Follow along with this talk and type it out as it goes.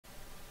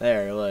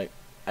There, look.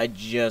 I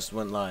just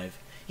went live.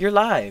 You're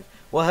live!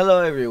 Well,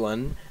 hello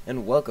everyone,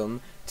 and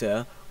welcome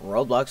to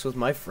Roblox with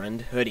my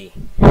friend Hoodie.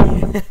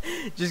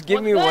 Just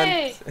give me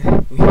one.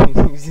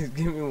 Just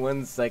give me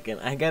 1 second.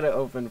 I gotta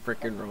open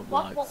frickin'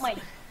 Roblox. What my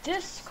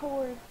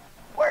Discord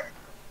work?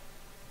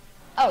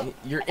 Oh,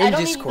 you're in I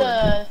don't Discord. Need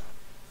the...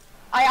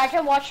 I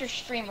can watch your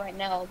stream right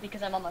now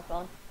because I'm on my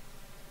phone.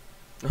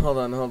 Hold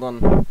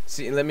on.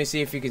 See, let me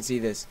see if you can see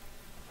this.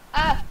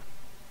 Ah!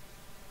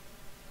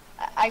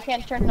 I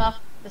can't turn off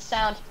the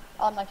sound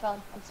on my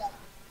phone. I'm sorry.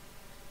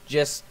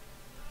 Just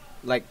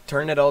like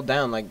turn it all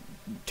down. Like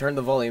turn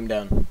the volume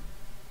down.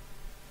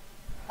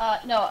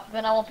 No,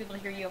 then I won't be able to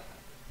hear you.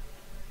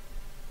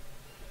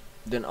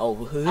 Then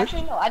oh.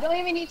 Actually, no. I don't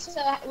even need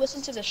to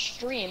listen to the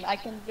stream. I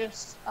can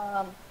just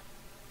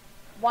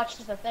watch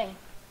the thing.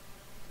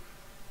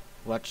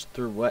 Watch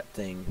through what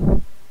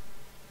thing?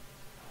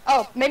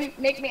 Oh, maybe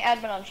make me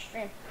admin on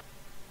stream.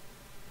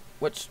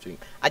 What stream?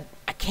 I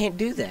can't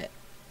do that.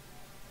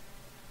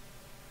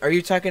 Are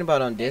you talking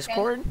about on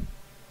Discord?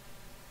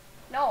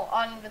 No,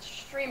 on the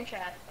stream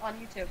chat on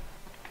YouTube.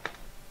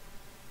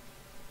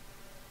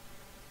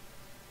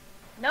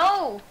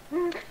 No!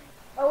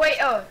 Oh wait,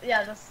 oh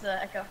yeah, that's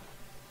the echo.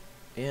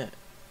 Yeah.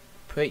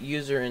 Put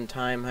user in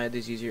time, hide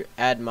this user,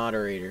 add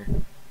moderator.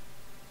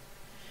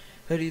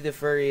 Hoodie the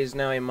Furry is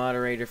now a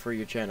moderator for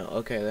your channel.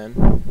 Okay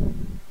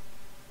then.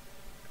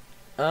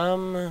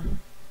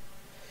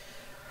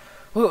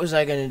 What was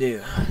I gonna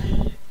do?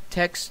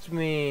 Text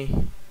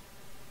me.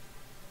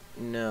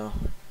 No.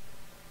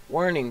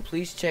 Warning,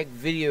 please check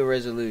video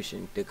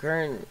resolution. The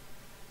current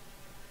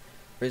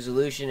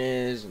resolution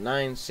is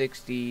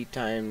 960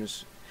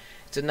 times.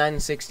 It's a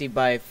 960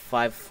 by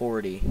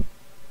 540.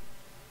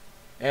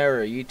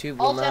 Error. YouTube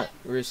will not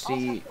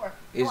receive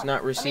is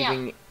not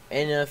receiving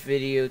enough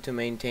video to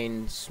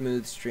maintain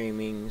smooth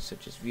streaming,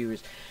 such as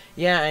viewers.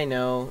 Yeah, I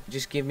know.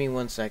 Just give me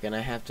 1 second.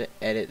 I have to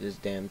edit this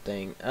damn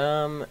thing.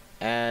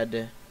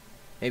 Add.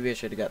 Maybe I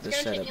should have got this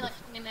set up. It's gonna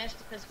take me like 20 minutes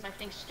because my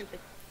thing's stupid.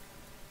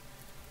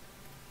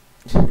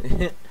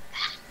 I'm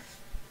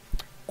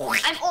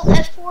alt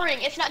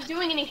F4ing. It's not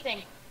doing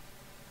anything.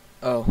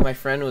 Oh, my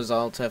friend was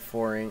alt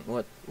F4ing.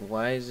 What?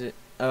 Why is it?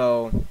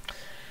 Oh,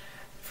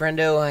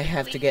 friendo, I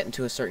have to get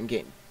into a certain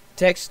game.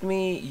 Text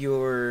me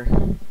your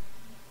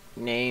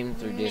name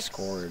through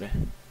Discord.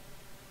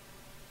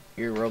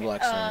 Your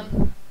Roblox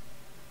name.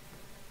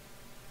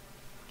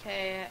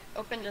 Okay,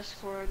 open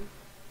Discord.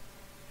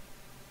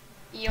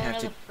 Iona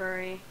the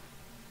Furry.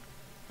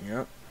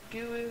 Yep.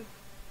 Guru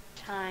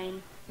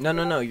time.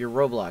 No, your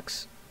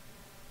Roblox.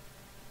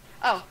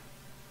 Oh.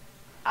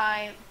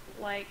 I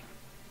like.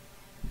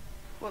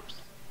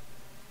 Whoops.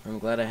 I'm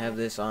glad I have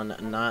this on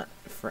not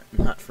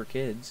for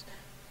kids.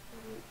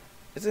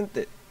 Isn't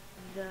it?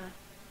 The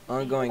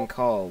Ongoing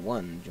call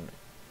 1 join.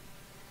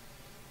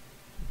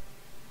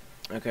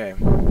 Okay.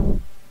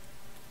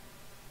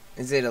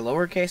 Is it a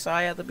lowercase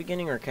I at the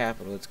beginning or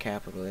capital? It's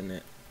capital, isn't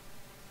it?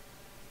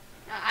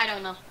 I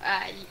don't know.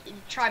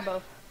 Try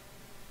both.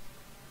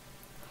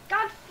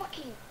 God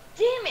fucking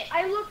damn it!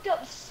 I looked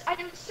up. I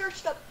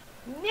searched up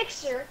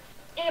Mixer,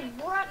 and it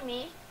brought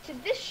me to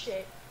this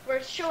shit where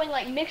it's showing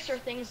like Mixer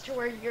things to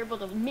where you're able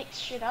to mix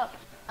shit up.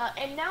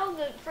 And now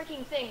the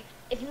freaking thing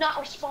is not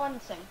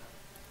responding.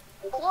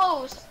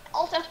 Close.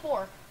 Alt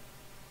F4.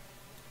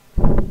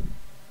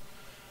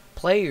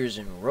 Players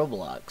in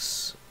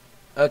Roblox.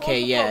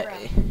 Okay, yeah.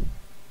 Program.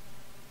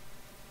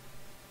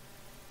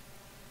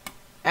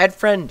 Add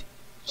friend.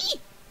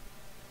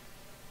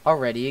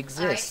 Already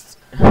exists.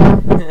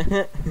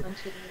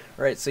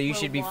 Right, so you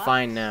should be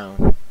fine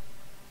now.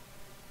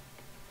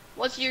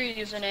 What's your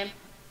username?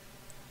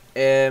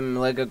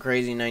 Lego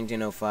Crazy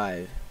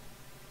 1905.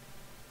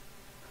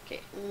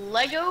 Okay,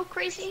 Lego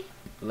Crazy?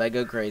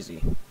 Lego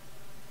Crazy.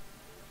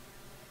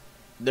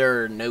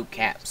 There are no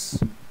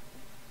caps.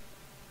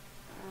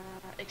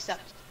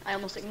 Except I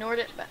almost ignored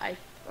it, but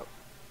oh.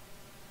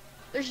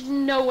 There's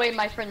no way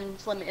my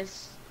friend's limit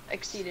is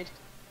exceeded.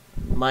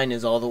 Mine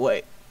is all the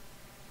way.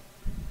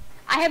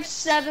 I have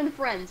 7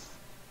 friends.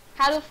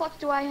 How the fuck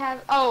do I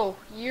have? Oh,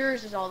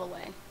 yours is all the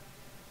way.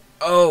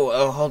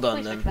 Oh, hold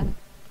on Please then.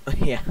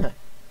 Yeah.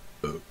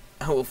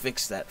 I will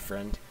fix that,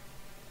 friend.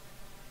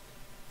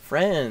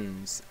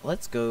 Friends,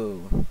 let's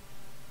go.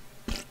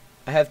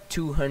 I have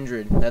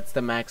 200. That's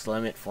the max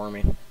limit for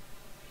me.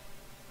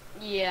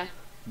 Yeah.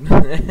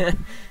 It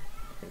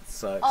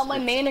sucks. On my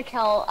main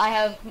account, I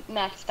have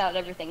maxed out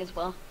everything as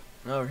well.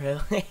 Oh,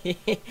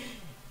 really?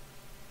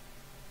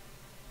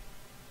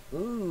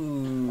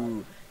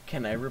 Ooh.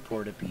 Can I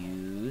report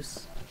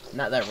abuse?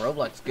 Not that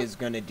Roblox is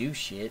gonna do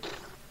shit.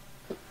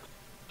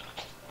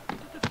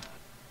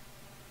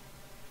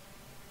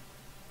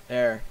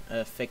 There,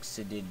 fixed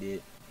it.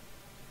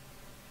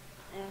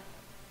 Yeah.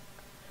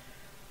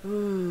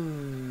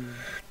 Ooh.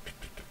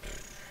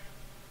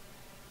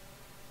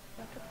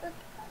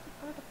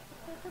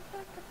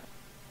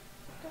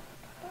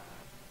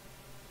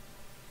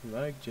 You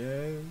like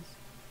jazz?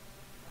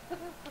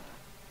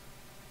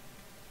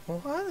 Well,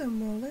 hi there,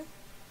 Molly.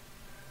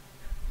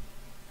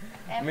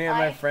 Me and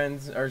my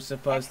friends are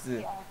supposed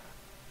to.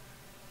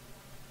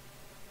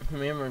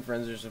 Me and my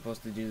friends are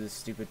supposed to do this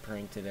stupid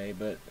prank today,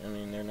 but I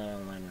mean they're not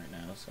online right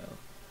now, so.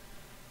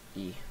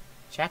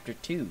 Chapter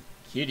 2,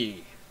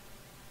 Kitty.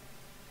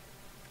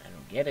 I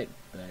don't get it,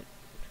 but.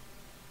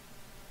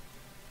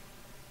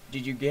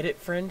 Did you get it,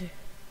 friend?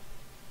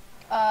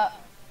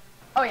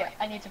 Oh yeah,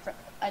 I need to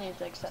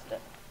accept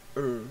it.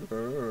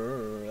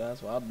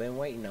 That's what I've been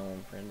waiting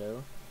on,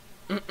 friendo.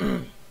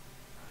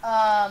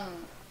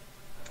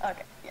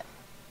 Okay, yeah.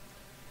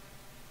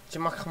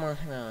 Jamakama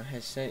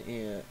has sent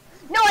you.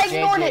 No, I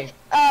ignored it.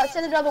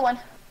 Send another one.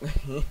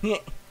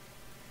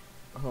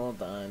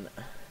 Hold on.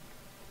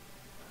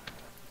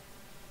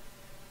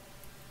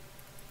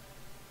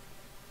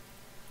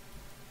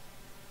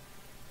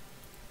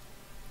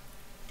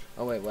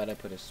 Oh wait, why'd I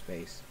put a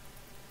space?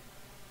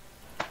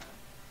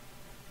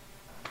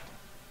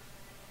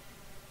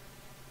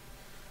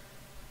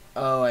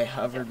 Oh, I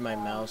hovered my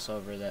mouse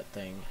over that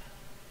thing.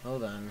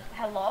 Hold on.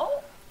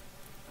 Hello?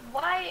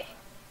 Why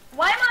am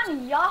I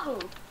on Yahoo?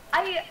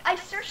 I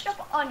searched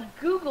up on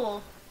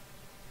Google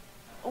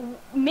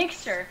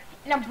Mixer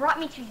and it brought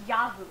me to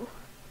Yahoo.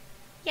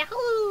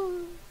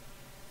 Yahoo!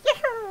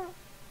 Yahoo!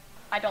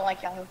 I don't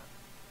like Yahoo.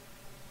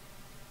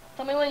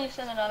 Tell me when you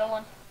send another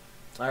one.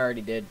 I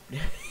already did.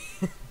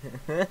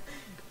 Yeah,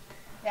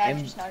 I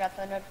just now got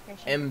the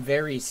notification. I'm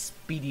very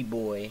speedy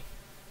boy.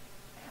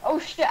 Oh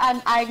shit,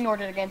 I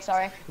ignored it again,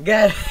 sorry.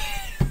 Good.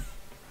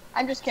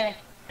 I'm just kidding.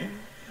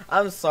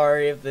 I'm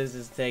sorry if this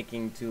is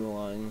taking too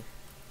long.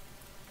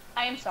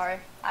 I am sorry.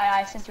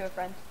 I sent to a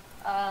friend.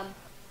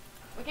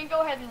 We can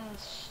go ahead and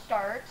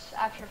start.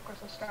 After, of course,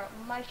 I'll start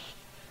my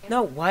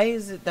No, why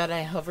is it that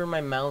I hover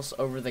my mouse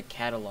over the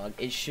catalog?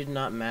 It should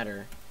not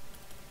matter.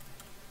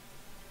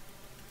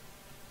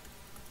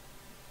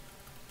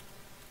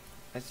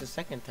 That's the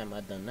second time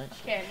I've done that.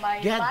 Okay,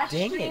 my God last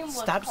dang stream it! was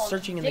Stop called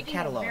searching in the Digging a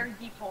catalog. Very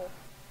Deep Hole.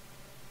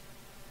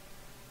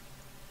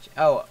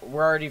 Oh,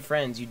 we're already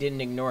friends. You didn't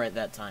ignore it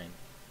that time.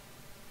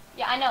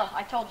 Yeah, I know.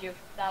 I told you.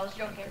 That I was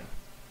joking. Okay.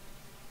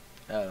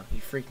 Oh,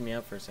 you freaked me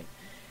out for a second.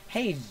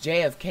 Hey, it's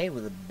JFK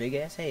with a big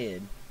ass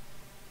head.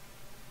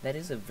 That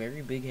is a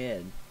very big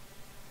head.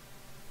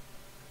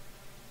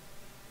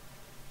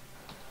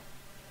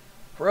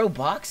 Pro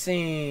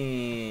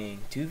boxing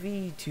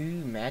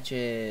 2v2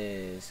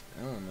 matches.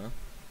 I don't know.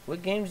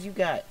 What games you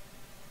got?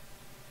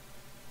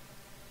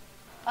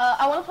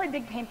 I want to play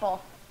Big Paintball.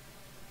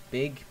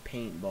 Big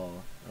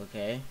paintball.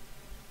 Okay.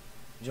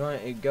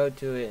 Join. Go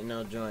to it and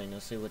I'll join. I'll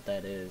see what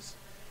that is.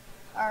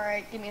 All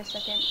right, give me a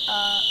second.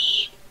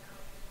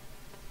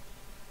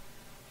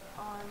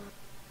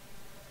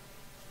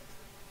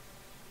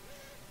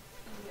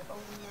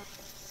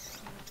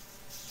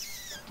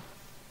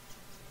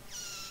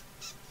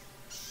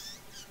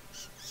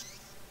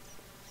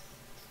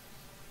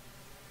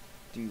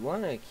 Do you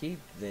want to keep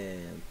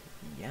them?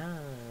 Yeah.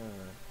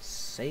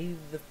 Save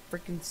the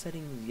freaking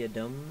settings, you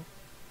dumb.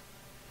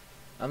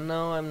 I'm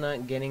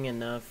not getting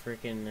enough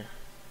freaking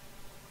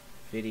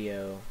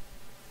video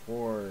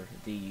for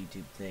the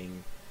YouTube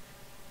thing.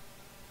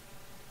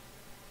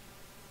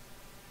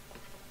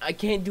 I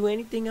can't do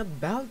anything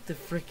about the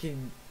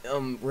freaking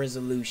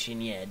resolution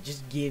yet.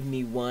 Just give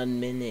me 1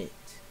 minute.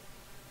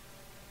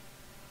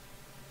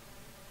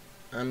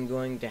 I'm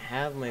going to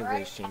have my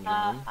voice changer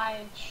on. I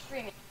am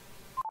streaming.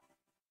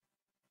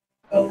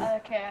 Oh.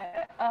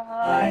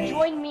 Okay.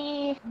 Join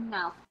me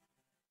now.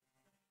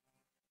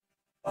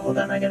 Hold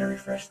on, I gotta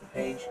refresh the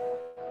page.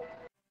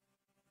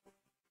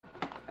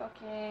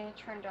 Okay,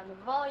 turn down the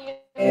volume.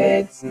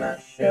 It's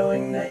not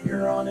showing that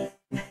you're on it.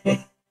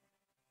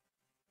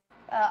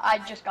 I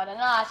just got an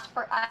I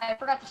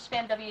forgot to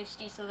spam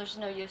WSD, so there's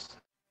no use.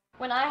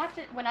 When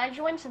I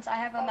join, since I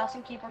have a mouse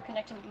and keyboard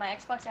connected to my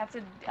Xbox, I have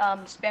to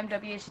spam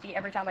WSD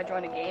every time I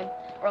join a game,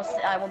 or else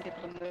I won't be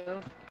able to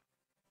move.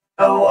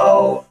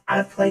 Oh,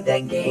 I played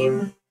that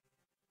game.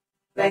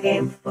 That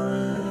game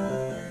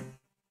fun.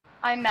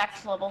 I'm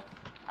max level.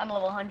 I'm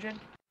level 100.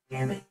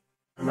 Damn it.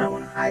 I might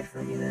want to hide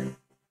from you then.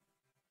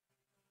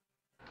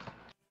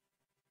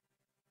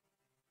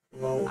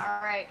 Lol.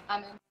 Alright,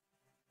 I'm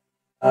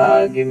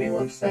in. Give me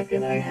 1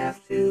 second. I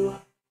have to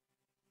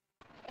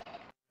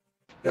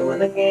go in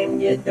the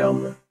game, you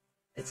dumb.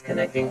 It's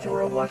connecting to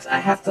Roblox. I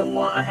have to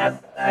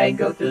I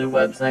go through the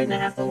website and I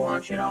have to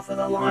launch it off of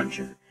the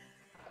launcher.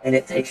 And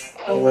it takes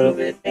a little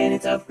bit, and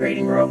it's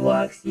upgrading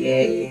Roblox.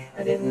 Yay.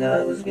 I didn't know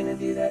I was gonna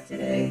do that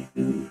today.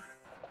 Ooh.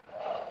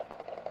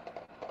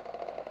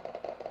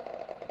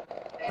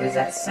 What does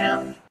that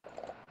sound?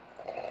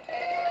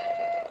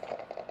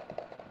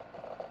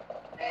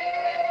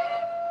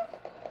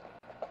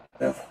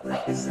 The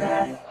frick is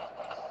that?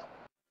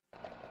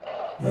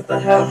 What the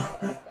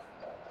hell?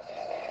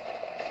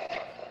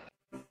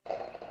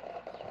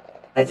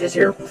 I just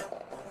hear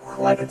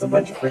like it's a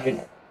bunch of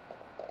freaking.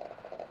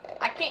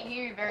 I can't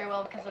hear you very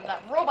well because of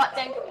that robot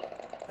thing.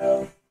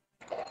 Oh.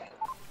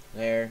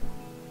 There.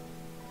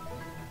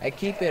 I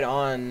keep it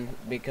on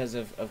because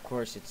of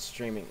course it's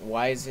streaming.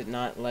 Why is it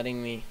not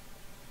letting me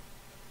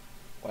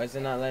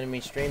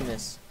stream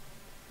this?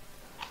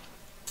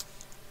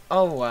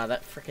 Oh wow,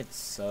 that frickin'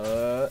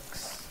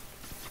 sucks.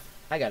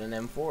 I got an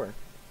M4.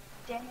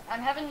 Damn it,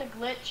 I'm having the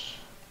glitch.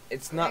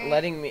 It's not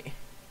letting me.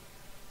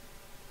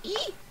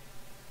 Eee!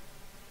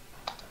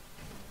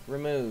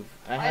 Remove.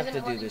 I Why have isn't to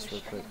it do letting this you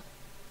real stream? quick.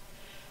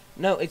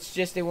 No, it's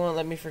just they won't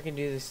let me freaking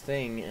do this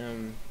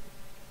thing.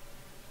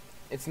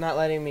 It's not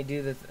letting me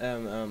do the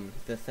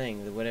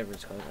thing, the whatever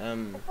it's called.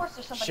 Of course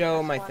there's somebody Show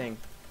press my one. thing.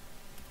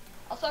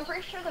 Also, I'm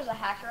pretty sure there's a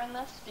hacker in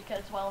this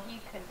because, well,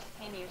 he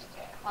continues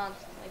to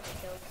constantly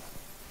get kills.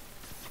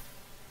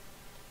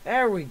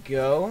 There we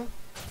go.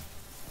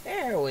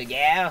 There we go.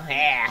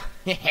 Yeah,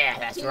 yeah,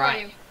 that's Who are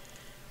right. you?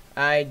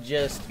 I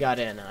just got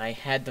in. I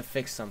had to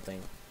fix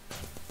something.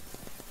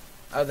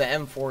 Oh, the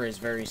M4 is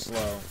very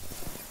slow.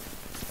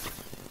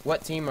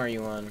 What team are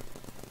you on?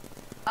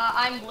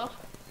 I'm blue.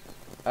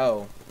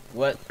 Oh,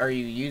 what are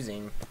you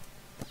using?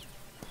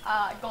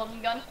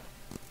 Golden gun.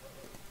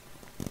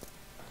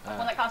 One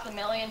that costs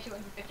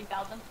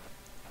 $1,250,000.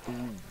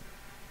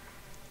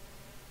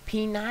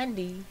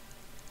 P90.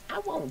 I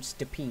want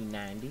the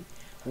P90.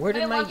 Where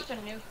did They my launched a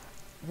nuke.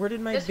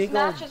 This big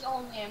match old... is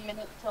only a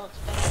minute till it's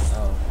finished.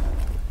 Oh.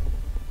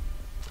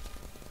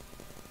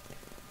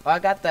 Well, I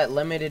got that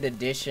limited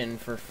edition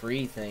for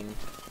free thing.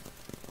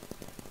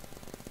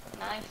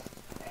 Nice.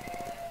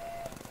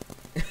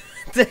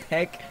 What the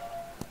heck?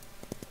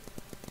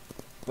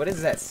 What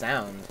is that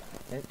sound?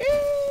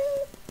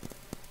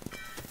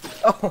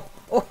 Oh,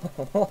 oh,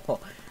 oh, oh,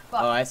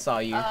 I saw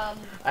you.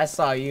 I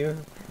saw you.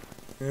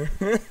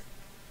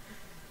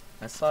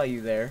 I saw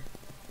you there.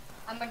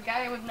 I'm a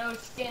guy with no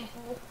skin,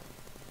 fool.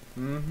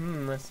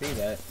 I see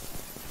that.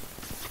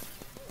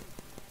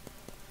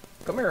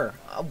 Come here.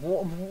 I'm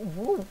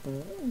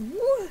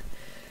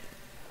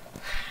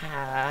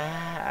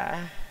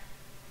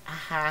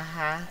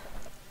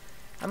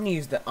gonna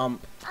use the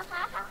ump.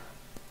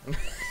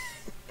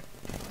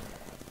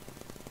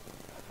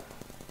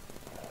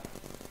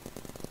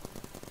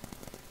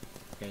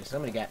 Okay,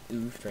 somebody got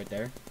oofed right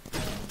there.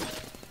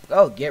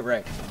 Oh, get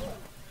wrecked.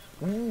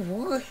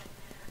 Ooh,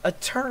 a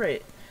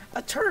turret!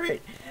 A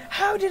turret!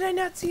 How did I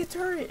not see a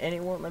turret? And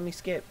it won't let me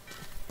skip.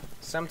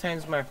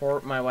 Sometimes my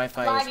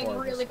Wi-Fi is Lagging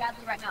horrible. really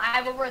badly right now. I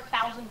have over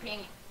 1,000 ping.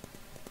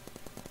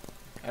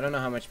 I don't know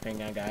how much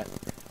ping I got.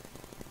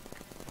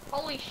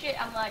 Holy shit,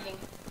 I'm lagging.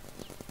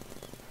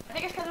 I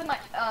think it's because of my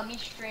me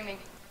streaming.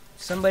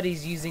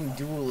 Somebody's using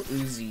dual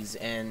Uzis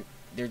and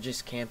they're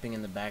just camping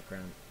in the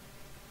background.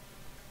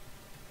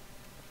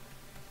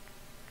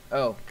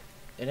 Oh,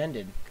 it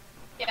ended.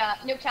 Yeah,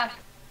 Nuketown.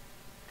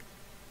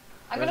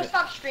 I'm Where's gonna it?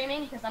 stop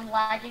streaming because I'm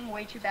lagging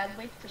way too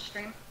badly to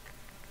stream.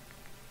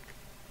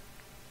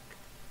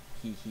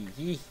 Hee hee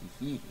hee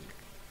hee hee.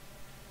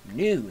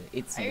 New,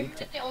 it's I Nuketown.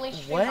 usually only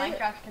stream What?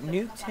 Minecraft because it's not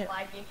Nuketown. that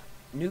laggy.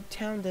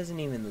 Nuketown doesn't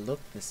even look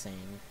the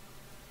same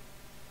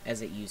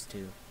as it used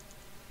to.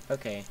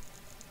 Okay,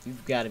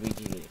 you've got to be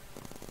cheating.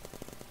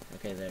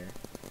 Okay, there.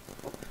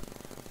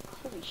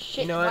 Holy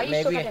shit, know why what, are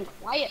you so maybe- fucking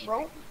quiet,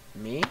 bro?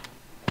 Me?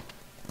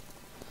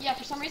 Yeah,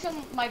 for some reason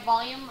my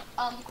volume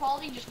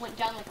quality just went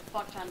down like a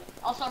fuck ton.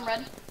 Also, I'm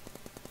red.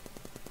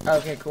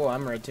 Okay, cool.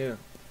 I'm red too.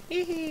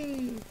 Hee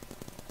hee.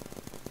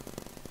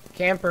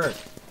 Camper.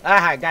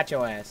 Ah, I got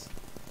your ass.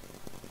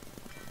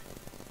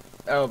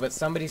 Oh, but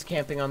somebody's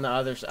camping on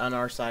on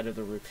our side of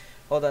the roof.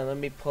 Hold on, let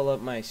me pull up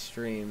my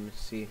stream.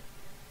 See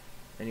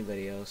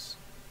anybody else.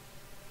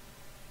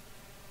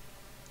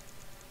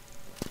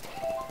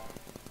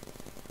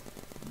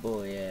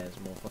 Bully ass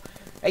motherfucker.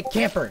 Hey,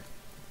 camper.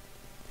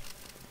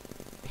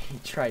 He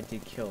tried to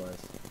kill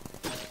us.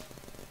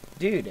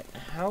 Dude,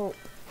 how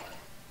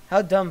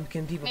dumb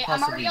can people Hey, I'm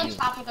possibly already on be?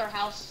 top of their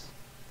house.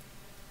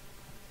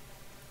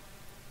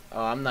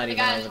 Oh, I'm not The even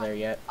guys over there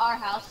yet. Our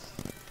house.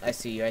 I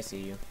see you, I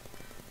see you.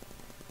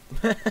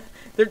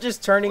 They're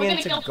just turning We're gonna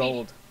into kill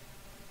gold.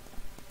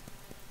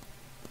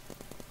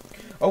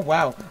 Oh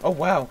wow, oh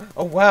wow,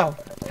 oh wow.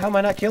 How am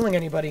I not killing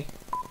anybody?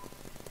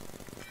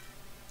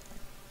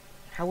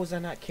 How was I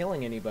not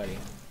killing anybody?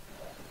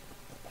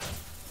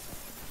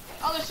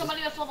 Oh, there's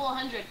somebody that's level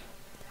 100.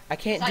 I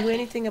can't do Exactly.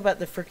 anything about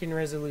the frickin'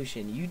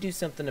 resolution. You do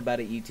something about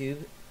it,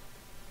 YouTube.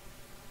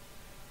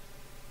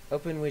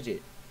 Open widget.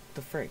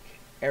 The frick?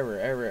 Error,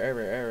 error, error,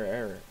 error,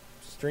 error.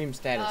 Stream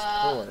status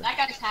poor. That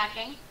guy's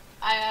hacking.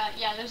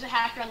 Yeah, there's a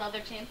hacker on the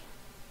other team.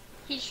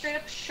 He straight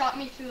up shot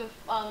me through the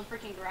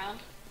freaking ground.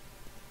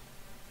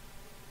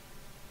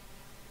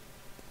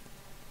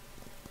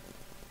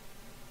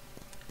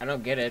 I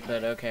don't get it,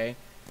 but okay.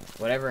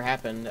 Whatever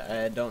happened,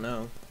 I don't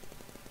know.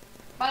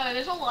 By the way,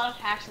 there's a lot of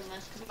hacks in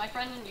this, because my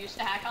friend used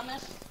to hack on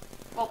this.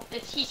 Well,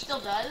 he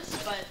still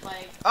does, but,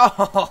 like...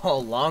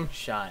 Oh, long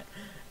shot.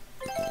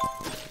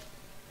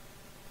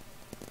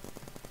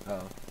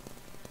 Oh.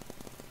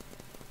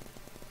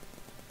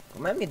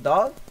 Come at me,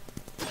 dog.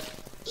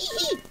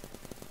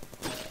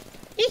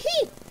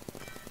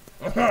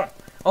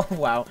 Oh,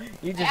 wow.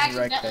 You I just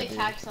wrecked that accidentally dude.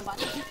 tagged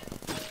somebody.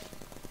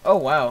 Oh,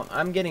 wow.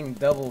 I'm getting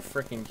double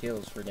freaking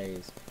kills for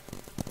days.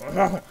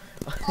 I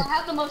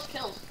have the most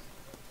kills.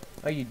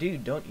 Oh, you do,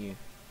 don't you?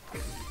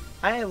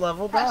 I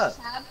leveled Press up.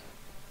 tab.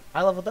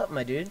 I leveled up,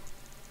 my dude.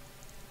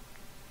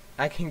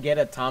 I can get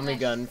a Tommy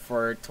Nice. gun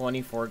for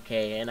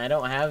 24K, and I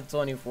don't have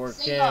 24K.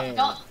 Save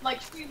up.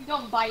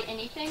 Don't buy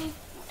anything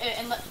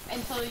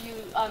until you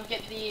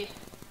get the.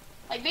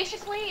 Like,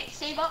 basically,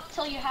 save up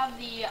till you have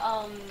the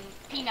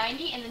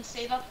P90, and then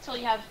save up till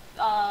you have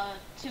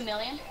 2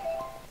 million.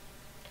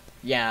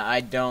 Yeah,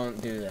 I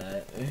don't do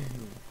that.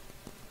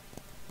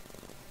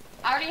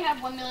 I already have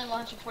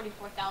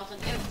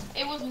 1,144,000.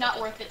 It was not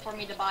worth it for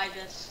me to buy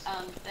this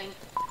thing.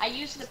 I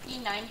used the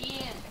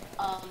P90, and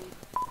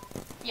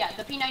yeah,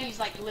 the P90 is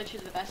like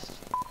literally the best.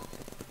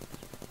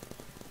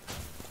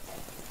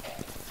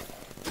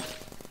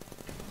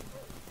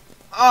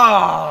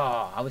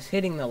 Oh, I was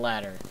hitting the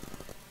ladder.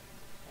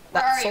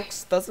 Where That are you?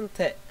 sucks, doesn't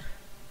it?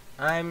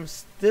 I'm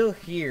still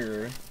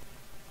here.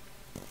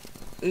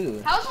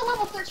 Ooh. How does a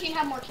level 13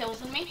 have more kills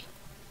than me?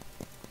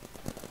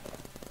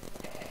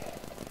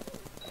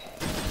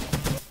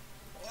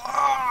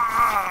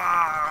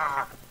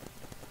 Ah!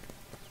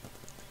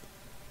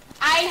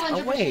 I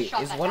 100% Oh wait,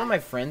 shot is that one guy. of my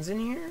friends in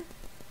here?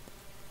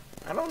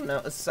 I don't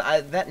know.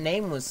 That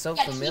name was so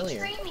Yeah,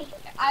 familiar. he trained me.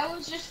 I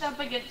was just up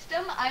against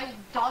him. I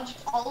dodged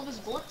all of his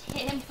bullets,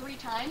 hit him 3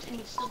 times, and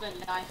he still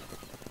didn't die.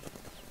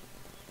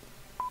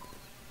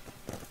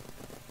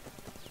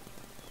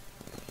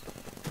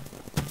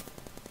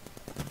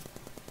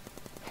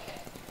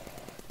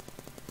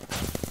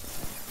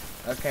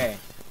 Okay.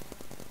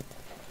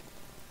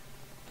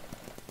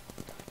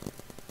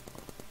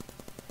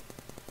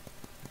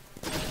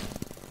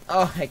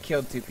 Oh, I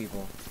killed 2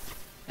 people.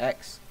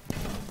 X.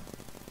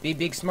 Be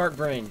big smart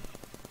brain.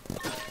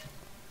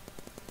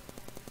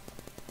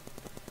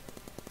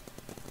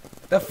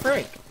 The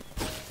frick?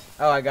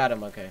 Oh, I got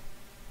him, okay.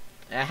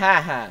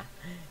 Ahaha.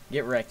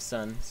 Get wrecked,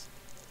 sons.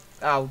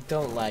 Oh,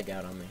 don't lag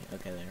out on me.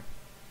 Okay, there.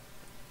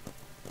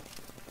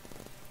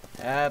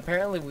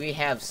 Apparently we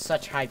have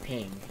such high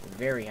ping.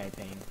 Very high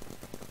ping.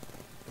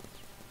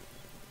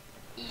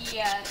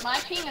 Yeah, my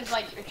ping is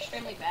like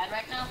extremely bad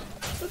right now.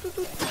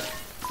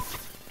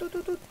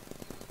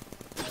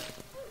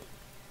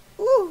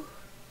 Ooh.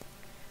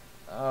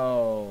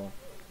 Oh.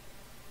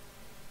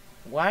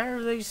 Why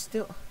are they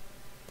still...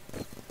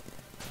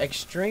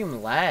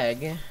 Extreme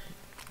lag.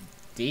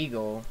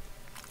 Deagle.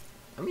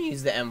 I'm gonna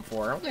use the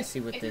M4. I'm gonna see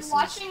what If this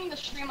you're is. watching the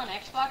stream on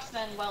Xbox,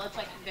 then, well, it's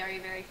like very,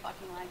 very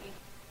fucking laggy.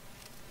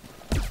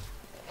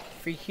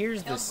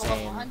 Here's the Kills below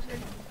same. 100.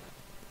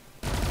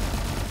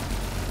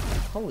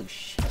 Holy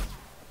shit.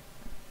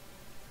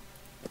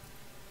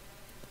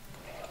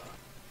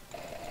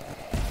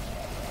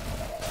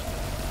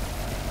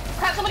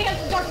 Crap, somebody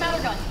has the dark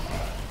matter gun.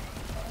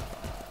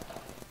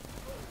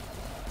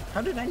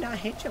 How did I not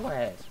hit your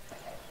ass?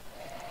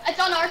 It's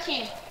on our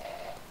team.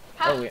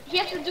 How, Oh, yeah. He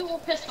has the dual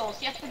pistols.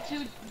 He has the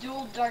 2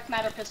 dual dark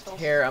matter pistols.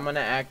 Here, I'm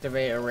gonna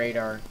activate a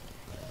radar.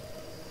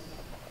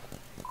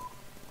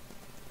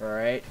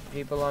 Alright,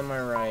 people on my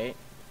right.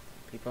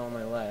 People on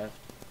my left.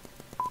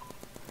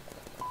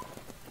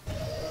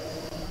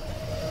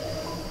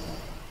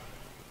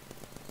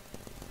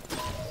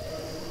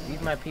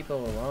 Leave my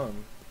people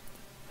alone.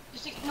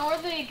 Just ignore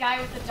the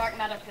guy with the dark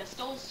matter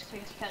pistols,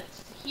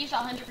 because he's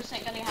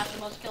 100% gonna have the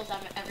most kills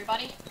out of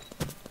everybody.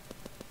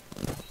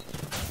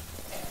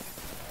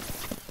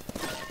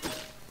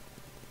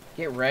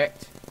 Get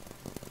wrecked.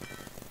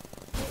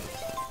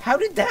 How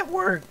did that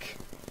work?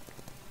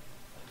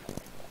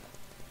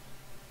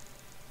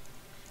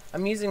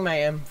 I'm using my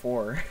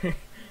M4.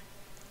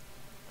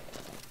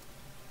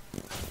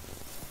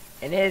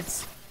 And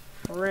it's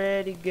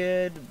pretty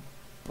good,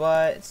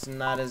 but it's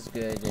not as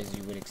good as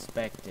you would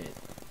expect it.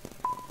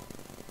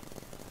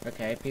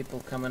 Okay,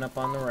 people coming up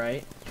on the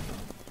right.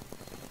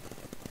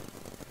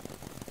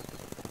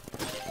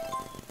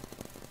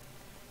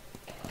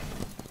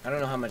 I don't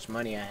know how much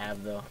money I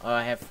have, though. Oh,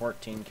 I have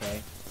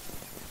 14K.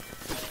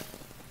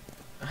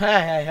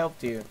 I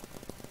helped you.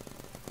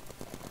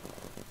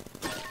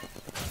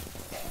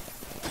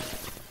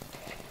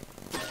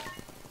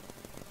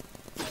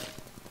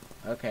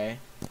 Okay.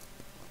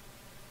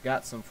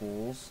 Got some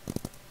fools.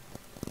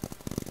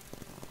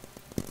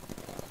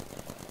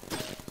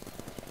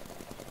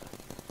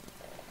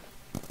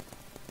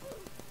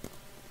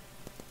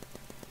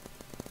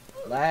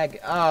 Lag.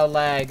 Oh,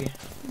 lag.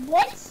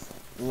 What?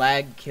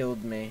 Lag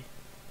killed me.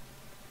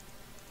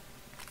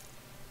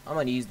 I'm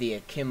gonna use the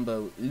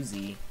Akimbo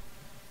Uzi.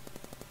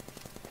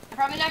 I'm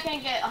probably not gonna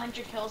get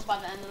 100 kills by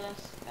the end of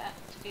this,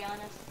 to be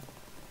honest.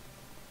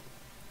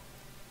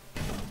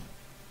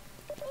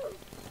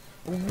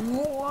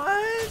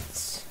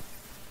 What?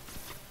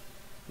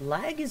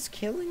 Lag is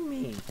killing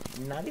me.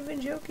 Not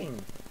even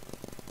joking.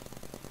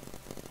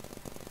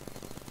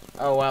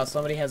 Oh wow,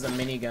 somebody has a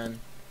minigun.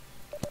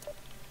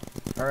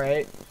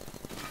 Alright.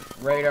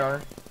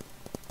 Radar.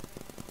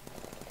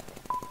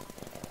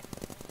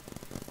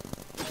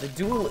 The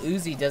dual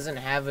Uzi doesn't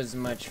have as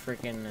much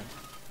freaking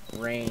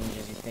range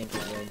as you think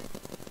it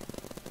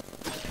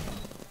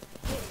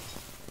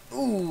would.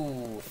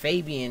 Ooh,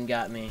 Fabian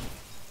got me.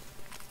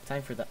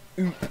 Time for the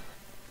oomp.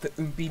 The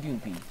oompy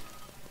doompy.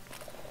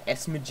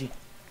 Esmagi.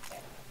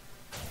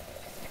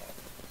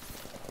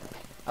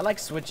 I like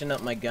switching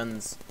up my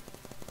guns.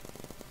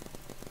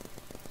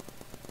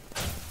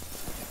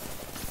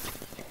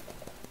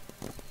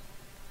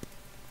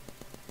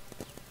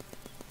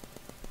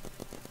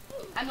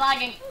 I'm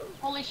lagging.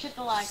 Holy shit,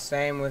 the lag.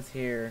 Same with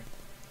here.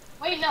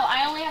 Wait, no,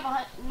 I only have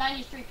a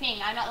 93 ping.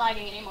 I'm not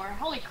lagging anymore.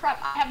 Holy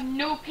crap, I have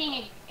no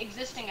ping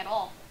existing at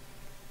all.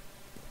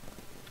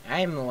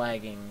 I'm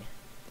lagging.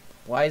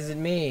 Why is it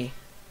me?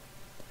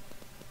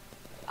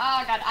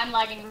 Oh god, I'm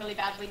lagging really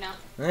badly now.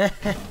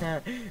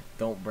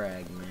 Don't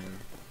brag, man.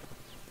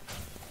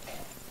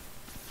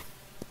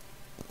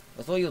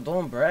 That's what you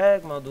don't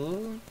brag, my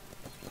dude.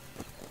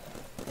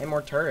 Hey,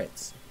 more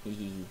turrets.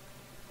 Hehe.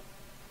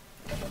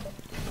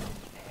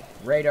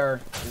 Radar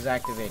is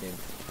activated.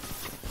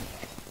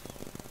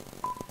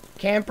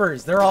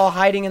 Campers, they're all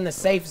hiding in the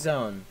safe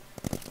zone.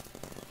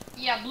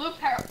 Yeah, Blue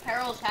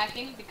Peril's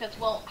hacking because,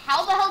 well,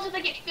 how the hell did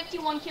they get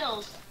 51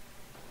 kills?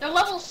 They're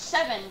level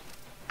 7.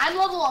 I'm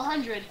level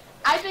 100.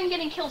 I've been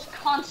getting kills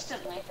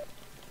constantly.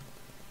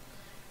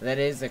 That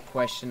is a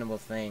questionable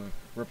thing.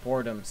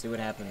 Report them, see what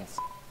happens.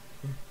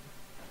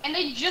 And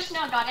they just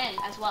now got in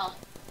as well.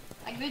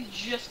 Like, they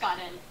just got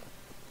in.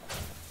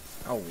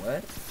 Oh,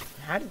 what?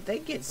 How did they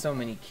get so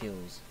many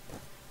kills?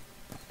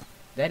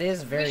 That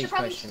is very we should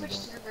probably questionable.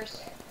 switch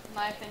servers, in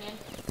my opinion.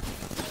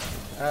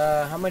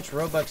 How much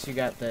Robux you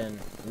got then?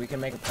 We can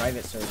make a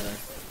private server.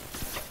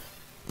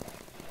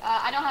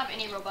 I don't have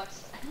any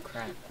Robux.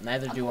 Crap.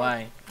 Neither do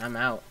I. I'm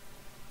out.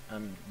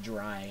 I'm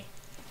dry.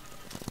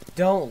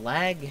 Don't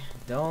lag.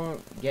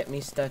 Don't get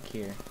me stuck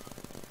here.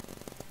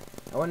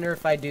 I wonder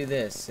if I do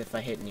this, if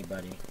I hit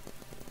anybody.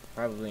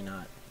 Probably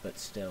not, but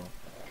still.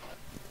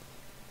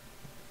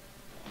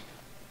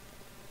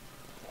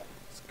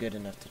 It's good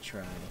enough to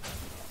try.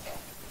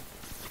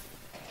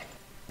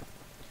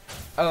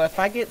 Oh, if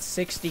I get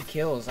 60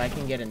 kills, I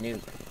can get a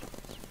nuke.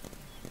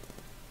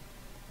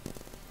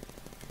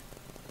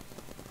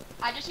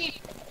 I just need...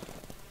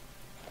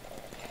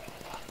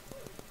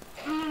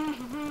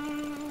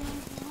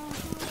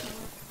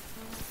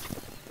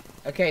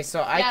 Okay,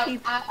 so I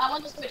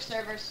want to switch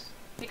servers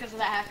because of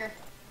that hacker.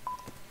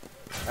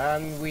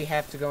 We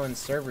have to go in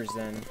servers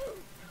then.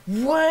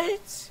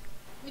 What?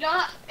 We don't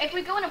have, if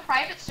we go in a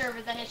private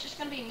server, then it's just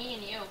gonna be me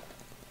and you.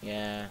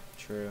 Yeah,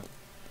 true.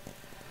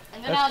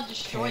 And then I'll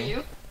destroy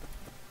you.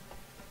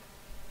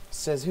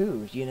 Says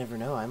who? You never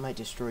know. I might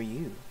destroy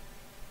you.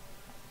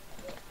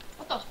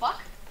 What the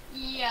fuck?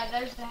 Yeah,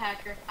 there's the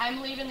hacker.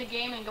 I'm leaving the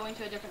game and going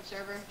to a different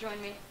server.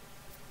 Join me.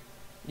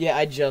 Yeah,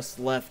 I just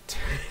left.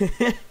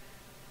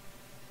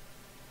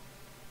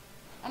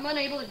 I'm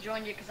unable to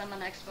join you because I'm on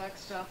Xbox,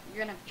 so you're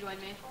gonna have to join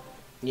me.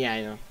 Yeah,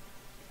 I know.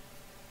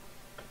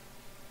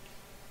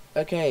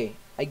 Okay,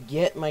 I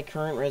get my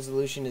current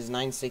resolution is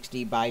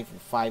 960 by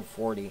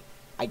 540.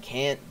 I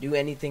can't do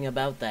anything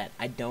about that.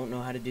 I don't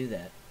know how to do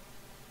that.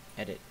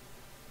 Edit.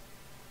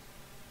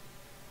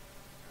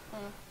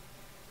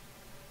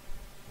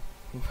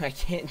 I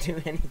can't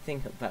do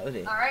anything about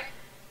it. Alright.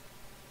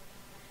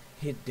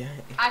 It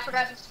I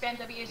forgot to spam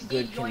WSD.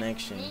 Good Join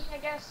connection. Me, I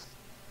guess.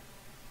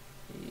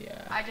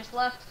 Yeah. I just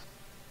left.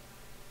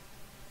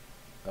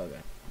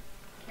 Okay.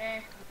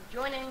 Okay,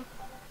 joining.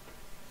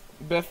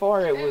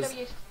 Before it Spam was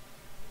WSD.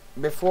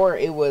 Before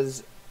it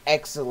was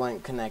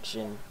excellent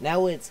connection.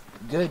 Now it's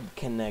good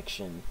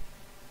connection.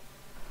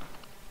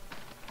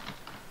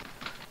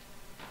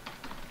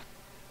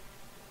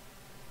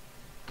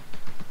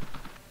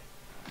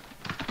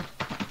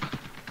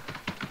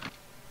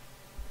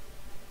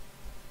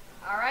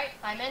 Alright,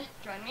 I'm in.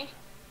 Join me.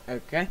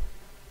 Okay.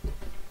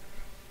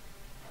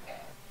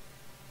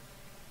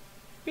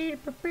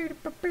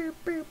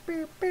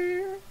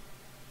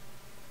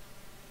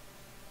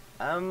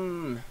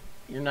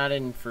 You're not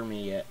in for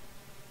me yet.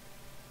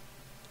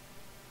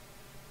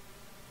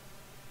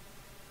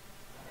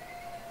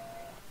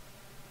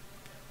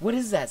 What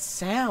is that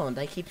sound?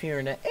 I keep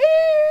hearing it.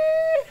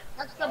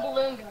 That's the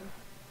balloon gun.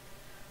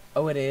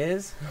 Oh, it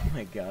is? Oh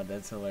my god,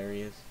 that's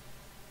hilarious.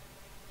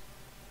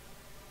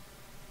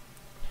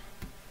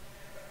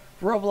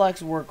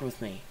 Roblox, work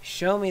with me.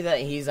 Show me that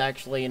he's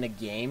actually in a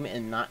game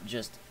and not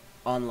just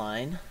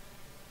online.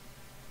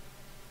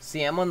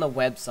 See, I'm on the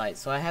website,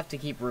 so I have to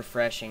keep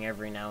refreshing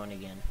every now and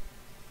again.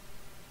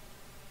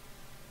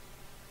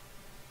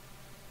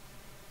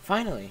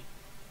 Finally.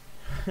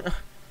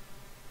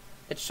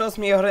 It shows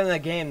me you're in the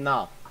game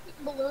now.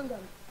 Balloon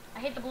gun. I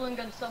hate the balloon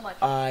gun so much.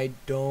 I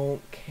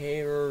don't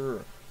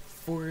care.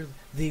 For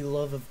the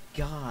love of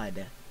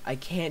God. I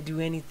can't do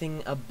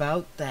anything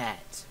about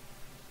that.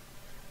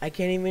 I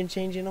can't even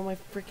change it on my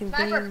freaking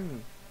Sniper.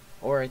 thing.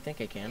 Or I think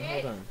I can.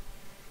 Hold on.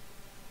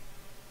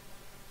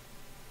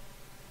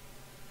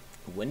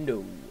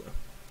 Window.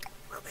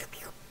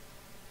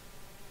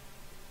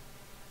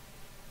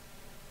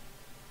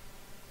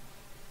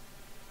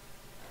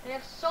 They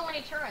have so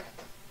many turrets.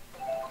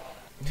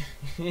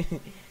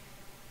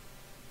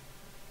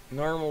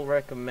 Normal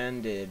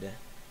recommended.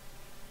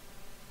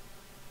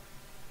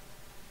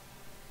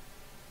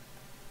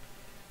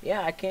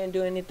 Yeah, I can't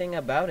do anything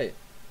about it.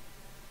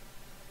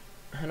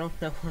 I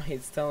don't know why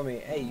it's telling me,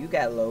 hey, you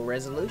got low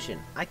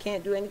resolution. I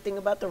can't do anything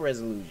about the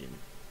resolution.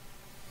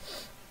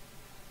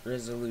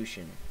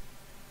 Resolution.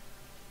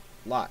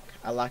 Lock.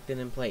 I locked it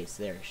in place.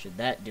 There. Should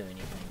that do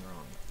anything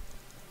wrong?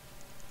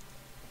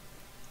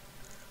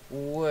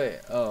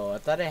 What? Oh, I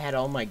thought I had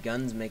all my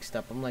guns mixed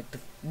up. I'm like,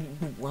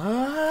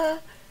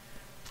 what?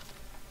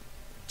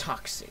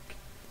 Toxic.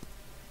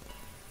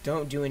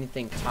 Don't do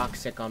anything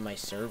toxic on my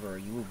server.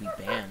 You will be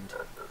banned.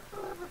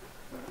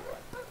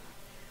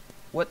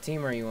 What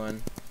team are you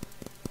on?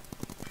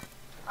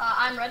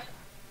 I'm red.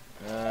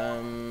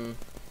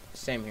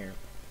 Same here.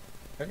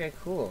 Okay,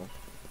 cool.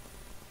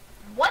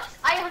 What?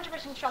 I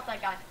 100% shot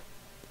that guy.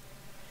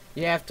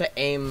 You have to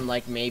aim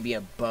like maybe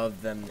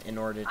above them in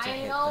order to hit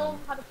them. I know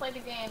how to play the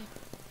game.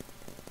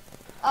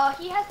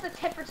 He has the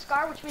tempered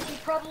scar, which means he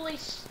probably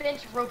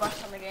spent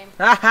Robux on the game.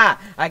 Haha!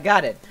 I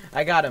got it.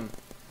 I got him.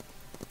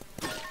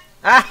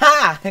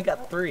 Aha! I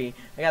got 3.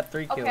 I got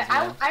 3 kills. Okay,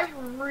 Now. I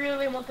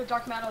really want the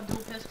Dark Matter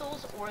dual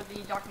pistols or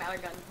the Dark Matter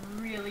gun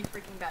really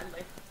freaking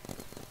badly.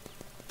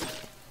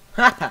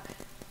 Haha!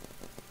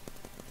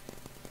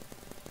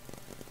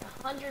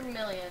 100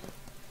 million.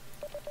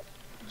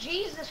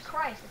 Jesus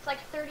Christ, it's like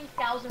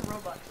 30,000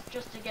 Robux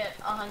just to get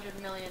 100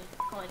 million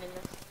coin in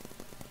this.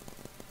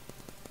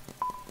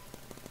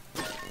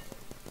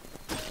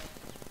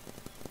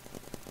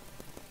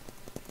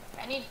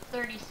 I need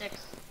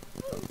 36.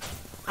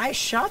 I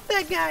shot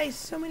that guy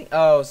so many.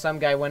 Oh, some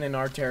guy went in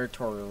our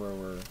territory.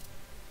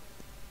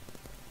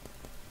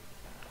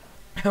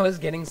 I was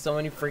getting so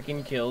many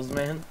freaking kills,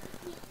 man.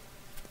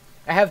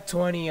 I have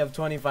 20 of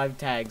 25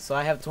 tags, so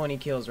I have 20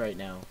 kills right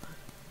now.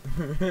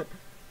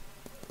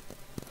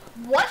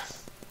 What?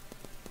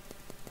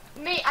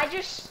 Mate, I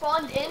just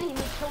spawned in and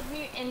he killed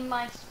me in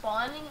my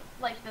spawning,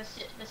 like the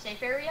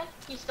safe area.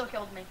 He still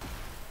killed me.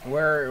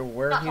 Where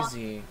Not is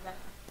he?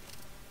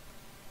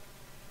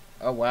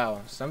 Oh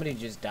wow, somebody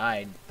just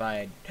died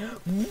by.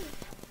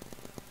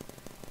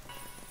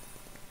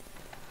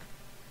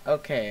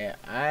 Okay,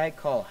 I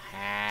call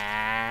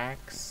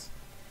hacks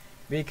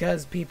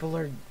because people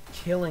are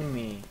killing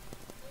me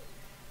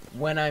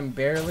when I'm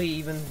barely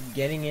even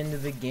getting into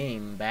the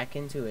game, back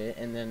into it,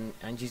 and then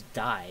I just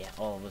die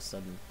all of a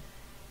sudden.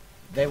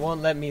 They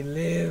won't let me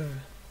live.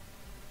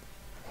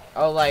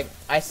 Oh, like,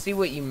 I see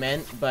what you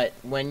meant, but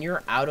when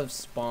you're out of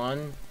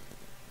spawn,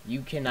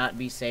 you cannot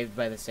be saved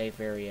by the safe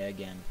area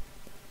again.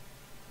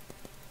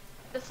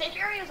 The safe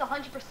area is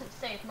 100%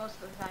 safe most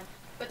of the time,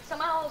 but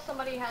somehow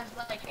somebody has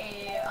like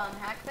a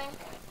hack thing.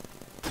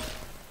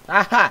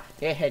 Aha!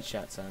 Yeah,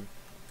 headshot, son.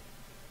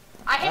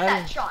 I hit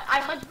that shot. I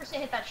 100%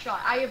 hit that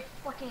shot. I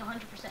fucking 100%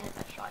 hit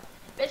that shot.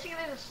 Basically,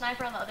 there's a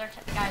sniper on the other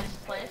guy's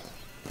place.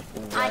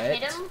 What? I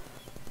hit him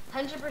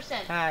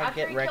 100%. Ah, After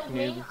get he wrecked, killed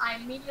me, noob. I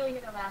immediately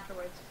hit him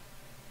afterwards.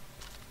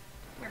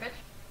 Here,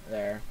 bitch.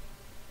 There.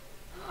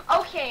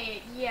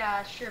 Okay,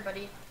 yeah, sure,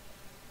 buddy.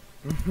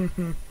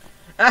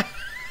 I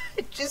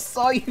just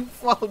saw you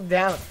fall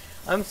down.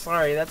 I'm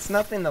sorry, that's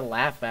nothing to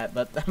laugh at,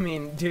 but I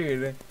mean,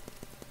 dude.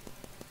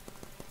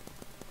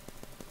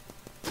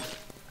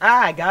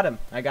 Ah, I got him.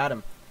 I got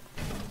him.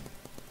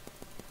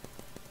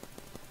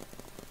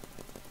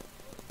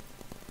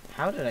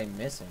 How did I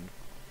miss him?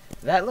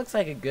 That looks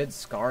like a good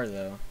scar,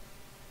 though.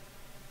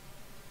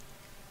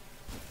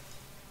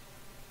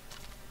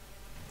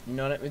 You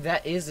know what I mean?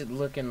 That is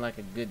looking like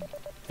a good,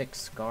 thick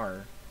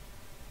scar.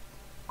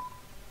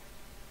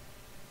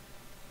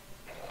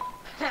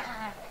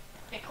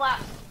 Get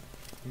clapped.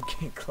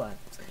 Get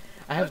clapped.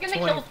 I have Look at the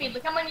 20. kill feed.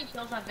 Look how many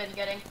kills I've been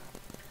getting.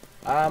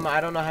 I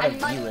don't know how to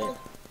might view it.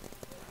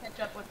 catch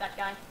up with that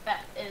guy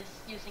that is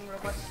using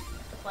Roblox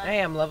to play. Hey,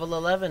 I'm level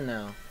 11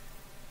 now.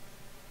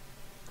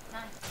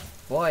 Nice.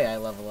 Boy, I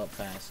level up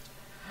fast.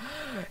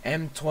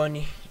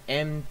 M20,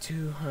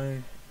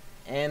 M200,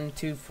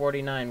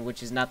 M249,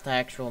 which is not the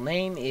actual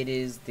name, it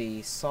is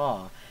the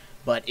saw,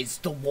 but it's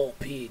the wall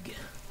pig.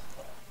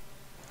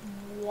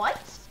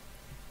 What?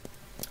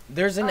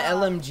 There's an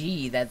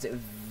LMG that's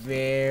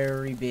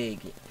very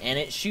big, and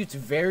it shoots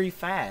very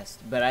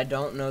fast, but I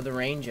don't know the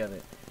range of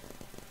it.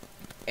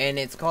 And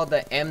it's called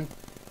the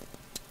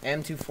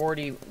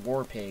M240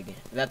 War Pig.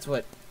 That's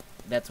what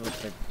the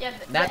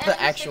not the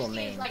actual M260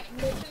 name. is like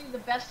literally the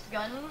best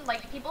gun.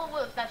 Like people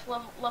that's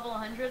level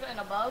 100 and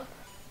above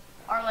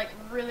are like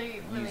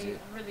really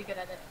good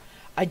at it.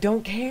 I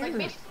don't care. Like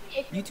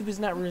basically, YouTube is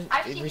not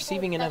I've seen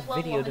receiving people enough that's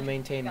video to level 100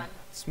 maintain gun.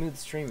 smooth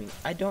streaming.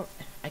 I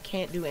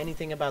can't do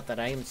anything about that.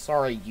 I am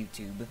sorry,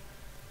 YouTube,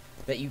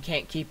 that you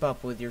can't keep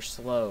up with your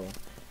slow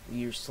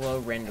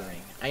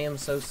rendering. I am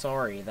so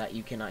sorry that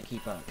you cannot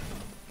keep up.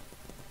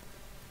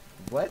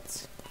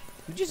 What?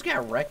 Who just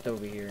got wrecked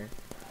over here?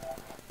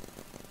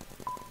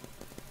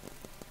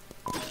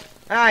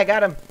 Ah, I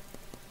got him.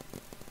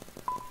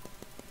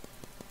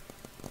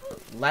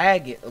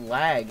 Lag.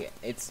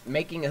 It's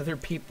making other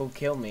people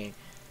kill me.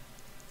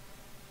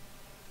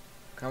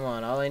 Come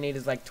on, all I need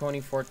is like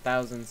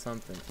 24,000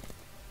 something.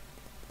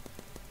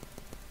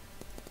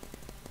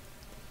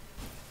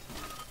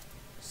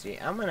 See,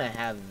 I'm gonna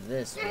have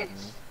this with me.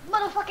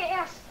 Motherfucker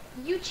ass!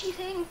 You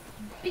cheating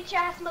bitch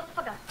ass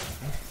motherfucker!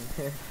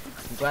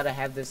 I'm glad I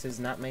have this is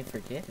not made for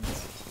kids.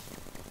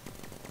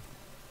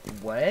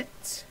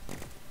 What?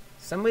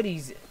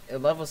 Somebody's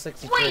at level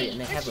 63 Wait,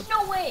 and they have there's a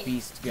no way.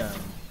 beast gun.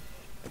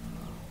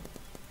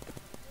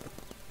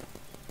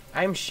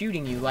 I'm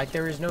shooting you like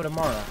there is no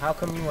tomorrow. How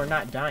come you are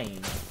not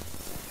dying?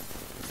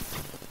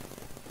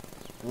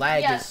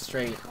 Lag is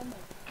straight Oh my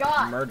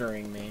god.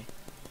 murdering me.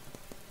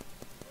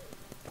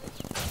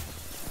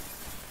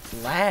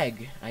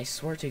 Lag, I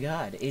swear to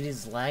God, it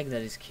is lag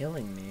that is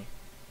killing me.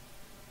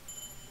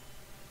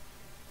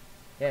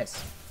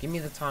 Yes, give me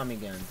the Tommy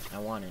gun. I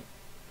want it.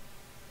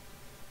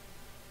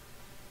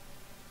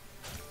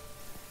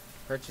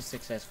 Purchase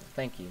successful.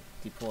 Thank you.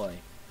 Deploy.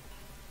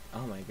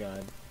 Oh my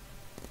god.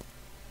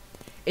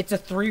 It's a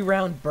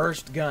 3-round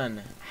burst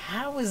gun.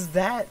 How is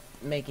that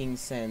making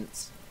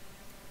sense?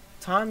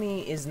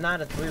 Tommy is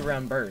not a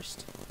 3-round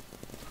burst.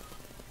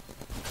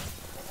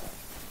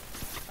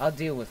 I'll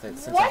deal with it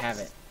since I have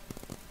it.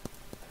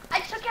 I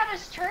took out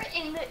his turret,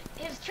 and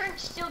his turret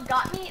still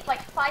got me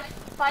like 5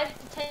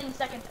 to 10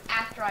 seconds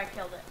after I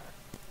killed it.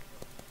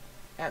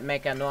 That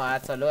make no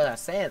absolute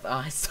sense.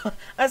 Oh,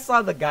 I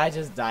saw the guy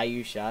just die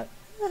you shot.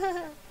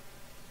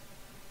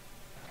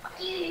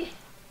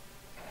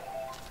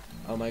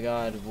 Oh my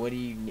god, what do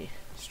you need?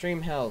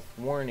 Stream health,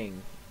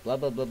 warning, blah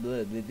blah blah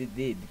blah blah blah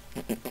blah.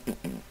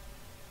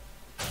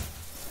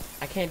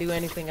 I can't do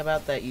anything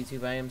about that,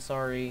 YouTube, I am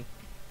sorry.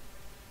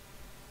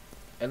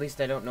 At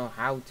least I don't know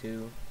how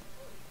to.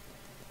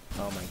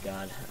 Oh my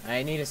god.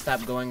 I need to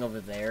stop going over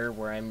there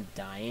where I'm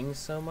dying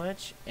so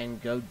much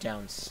and go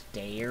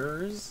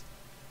downstairs.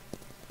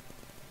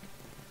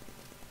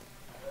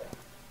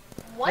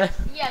 What?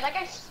 Yeah, that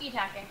guy's speed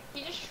hacking.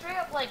 He just straight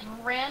up like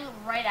ran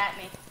right at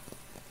me.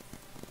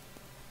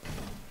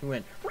 He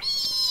went,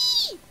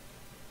 whee!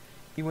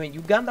 He went,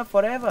 Uganda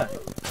forever.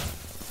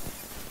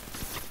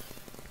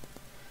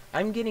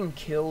 I'm getting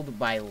killed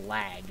by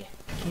lag.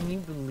 Can you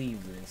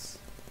believe this?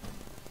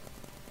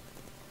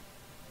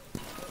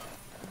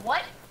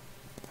 What?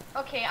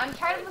 Okay, I'm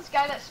tired of this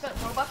guy that spent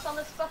Robux on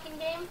this fucking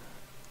game.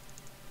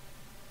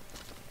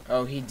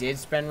 Oh, he did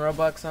spend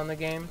Robux on the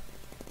game?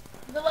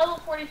 The level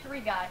 43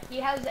 guy. He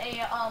has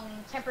a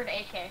tempered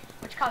AK,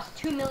 which costs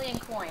 2 million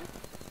coin.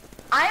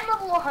 I'm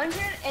level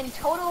 100, and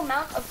total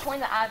amount of coin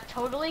that I've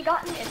totally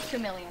gotten is 2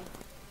 million.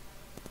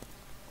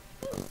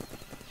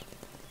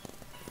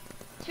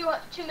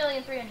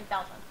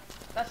 2,300,000.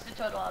 That's the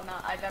total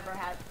amount I've ever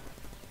had.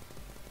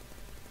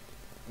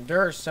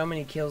 There are so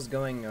many kills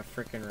going a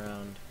frickin'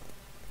 round.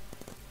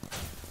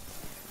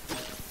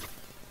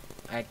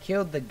 I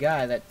killed the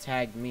guy that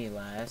tagged me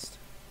last.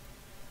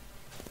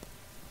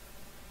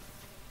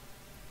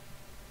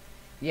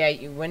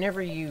 Yeah,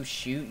 whenever you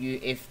shoot,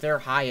 if they're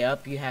high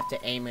up, you have to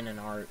aim in an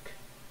arc.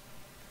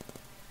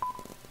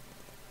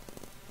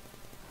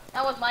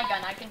 Not with my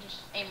gun, I can just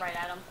aim right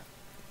at him.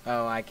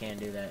 Oh, I can't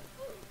do that.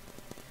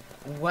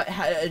 What?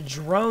 A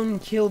drone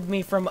killed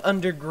me from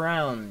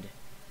underground.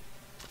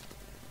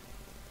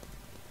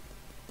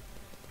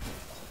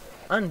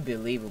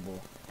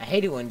 Unbelievable. I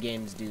hate it when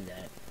games do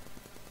that.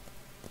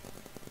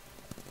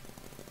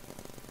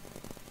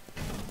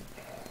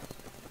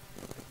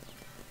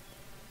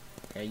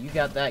 Okay, you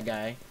got that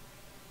guy.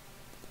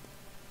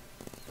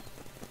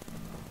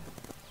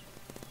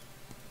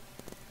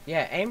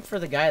 Yeah, aim for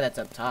the guy that's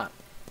up top.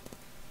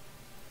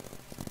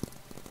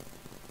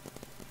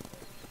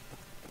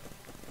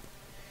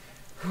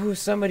 Ooh,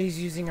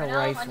 somebody's using a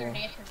rifle.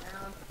 Underneath the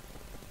ground.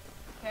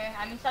 Okay,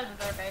 I'm inside of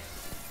their base.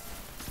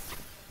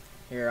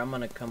 Here, I'm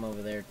gonna come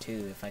over there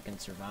too if I can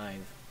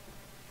survive.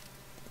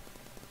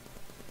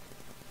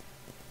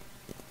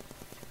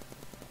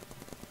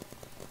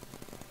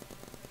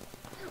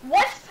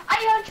 What?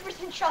 I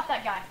 100% shot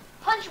that guy.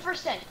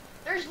 100%.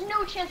 There's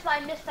no chance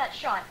that I missed that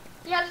shot.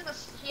 He has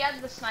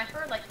the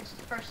sniper, like this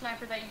first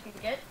sniper that you can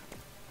get,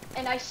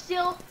 and I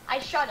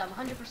shot him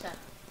 100%.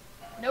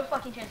 No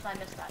fucking chance that I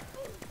missed that.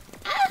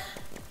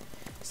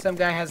 Some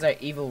guy has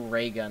that evil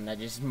ray gun that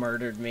just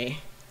murdered me.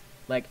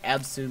 Like,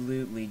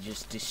 absolutely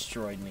just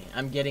destroyed me.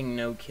 I'm getting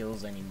no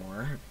kills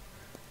anymore.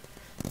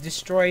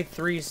 Destroy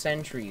 3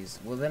 sentries.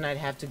 Well, then I'd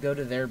have to go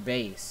to their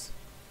base.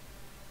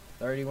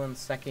 31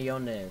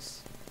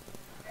 seconds.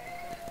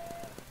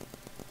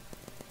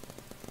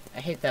 I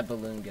hate that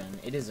balloon gun.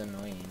 It is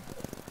annoying.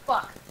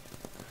 Fuck.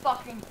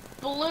 Fucking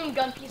balloon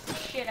gun piece of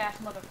shit ass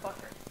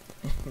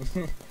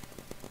motherfucker.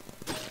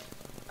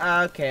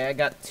 Okay, I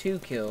got 2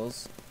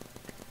 kills.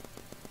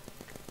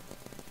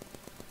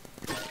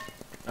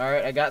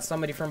 Alright, I got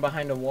somebody from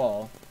behind a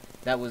wall.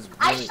 That was really...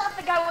 I shot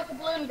the guy with the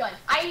balloon gun.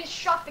 I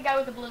shot the guy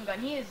with the balloon gun.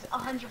 He is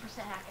 100%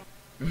 hacking.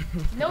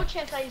 No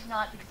chance that he's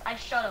not, because I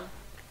shot him.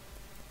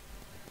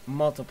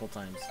 Multiple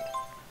times.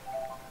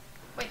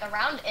 Wait, the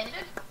round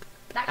ended?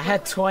 That I had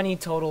quickly? 20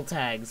 total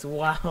tags.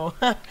 Wow.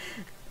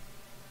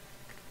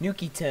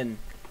 Nuki-ton.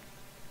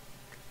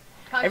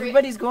 Concrete.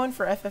 Everybody's going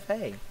for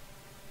FFA.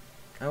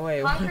 Oh,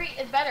 wait. Concrete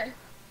is better.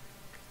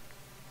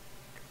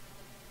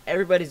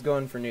 Everybody's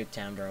going for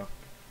Nuketown, bro.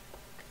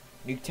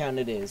 Nuketown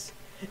it is.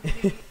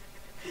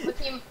 What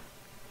team?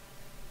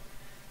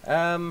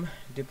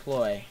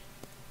 Deploy.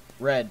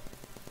 Red.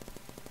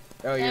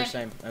 Oh, you're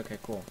same. Okay,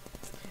 cool.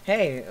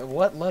 Hey,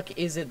 what luck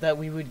is it that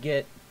we would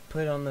get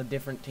put on the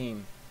different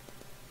team?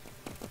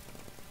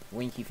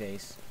 Winky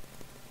face.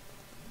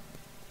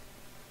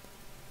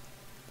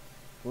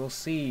 We'll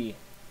see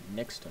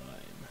next time.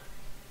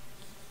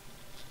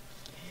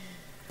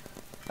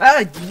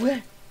 Ah!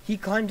 He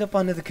climbed up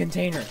onto the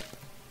container.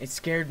 It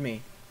scared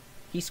me.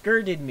 He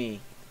skirted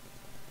me.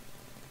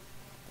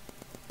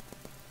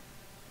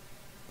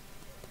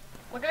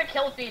 Look at the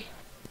kill feed.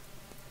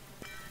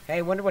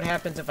 Hey, wonder what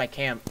happens if I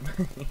camp.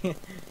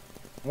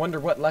 Wonder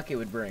what luck it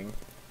would bring.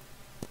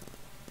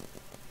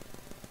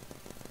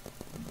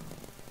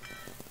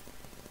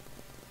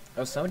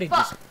 Oh, somebody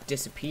just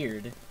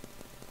disappeared.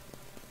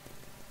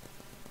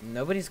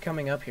 Nobody's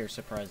coming up here,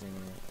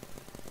 surprisingly.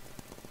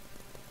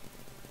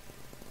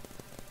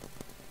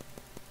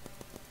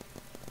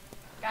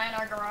 Guy in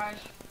our garage.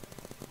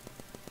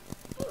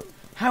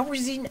 How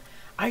was he?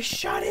 I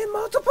shot him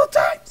multiple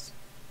times!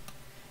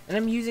 And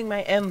I'm using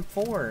my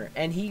M4,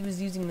 and he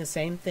was using the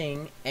same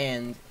thing,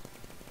 and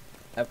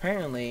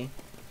apparently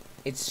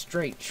it's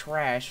straight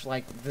trash,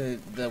 like the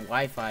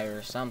Wi-Fi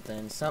or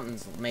something.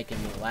 Something's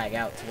making me lag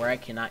out to where I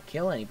cannot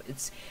kill anybody.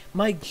 It's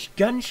my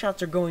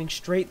gunshots are going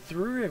straight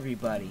through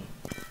everybody.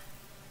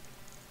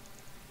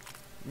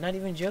 Not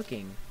even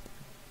joking.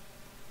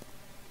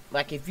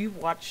 Like, if you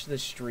watch the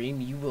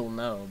stream, you will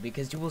know,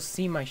 because you will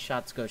see my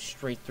shots go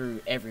straight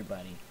through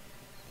everybody.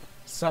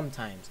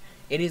 Sometimes.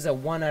 It is a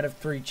 1 out of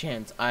 3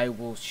 chance I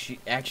will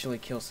actually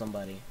kill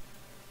somebody.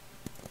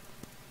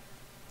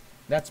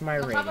 That's my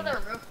rating.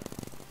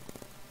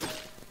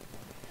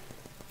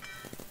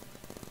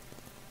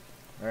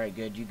 Alright,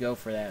 good. You go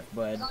for that,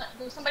 bud.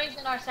 Somebody's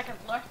in our second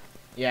floor.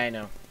 Yeah, I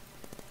know.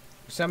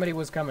 Somebody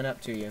was coming up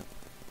to you.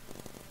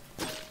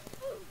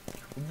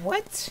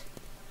 What?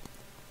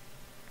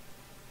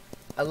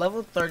 A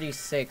level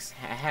 36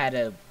 had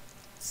a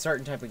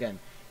certain type of gun.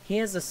 He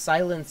has a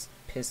silenced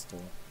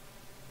pistol.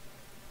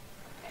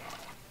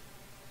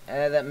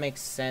 That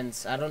makes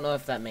sense. I don't know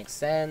if that makes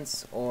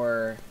sense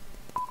or...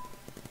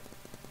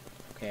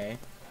 Okay.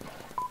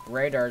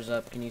 Radar's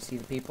up. Can you see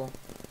the people?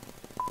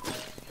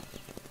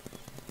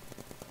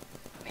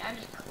 I mean, I'm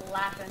just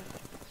clapping.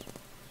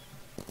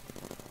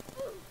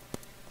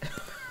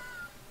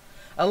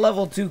 A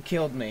level 2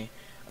 killed me.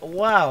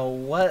 Wow,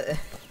 what...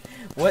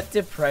 What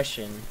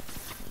depression.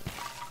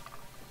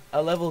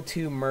 A level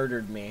 2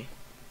 murdered me.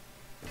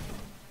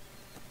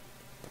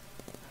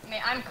 I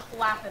mean, I'm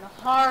clapping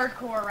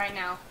hardcore right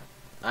now.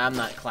 I'm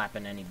not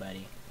clapping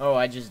anybody. Oh,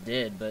 I just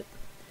did, but...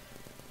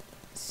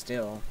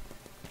 Still.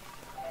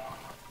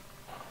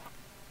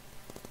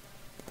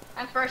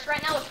 I'm first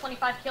right now with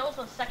 25 kills.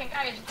 The second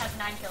guy just has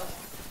 9 kills.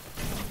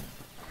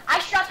 I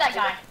shot that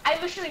guy. I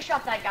literally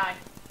shot that guy.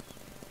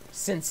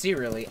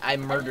 Sincerely, I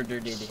murdered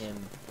him.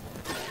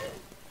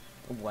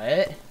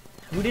 What?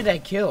 Who did I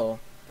kill?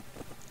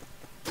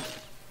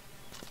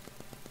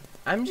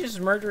 I'm just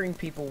murdering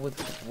people with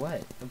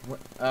what?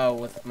 Oh,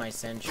 with my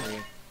sentry.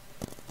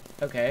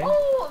 Okay.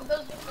 Oh,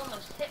 those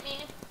almost hit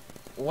me.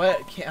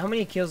 What? How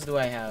many kills do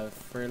I have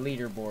for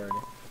leaderboard?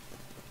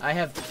 I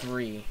have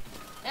 3.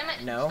 Damn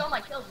it, No. you stole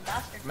my kills, you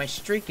bastard. My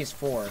streak is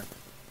 4.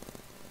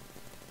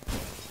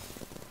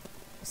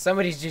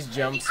 Somebody's just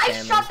jump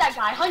spamming. I shot that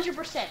guy,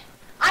 100%.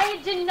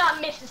 I did not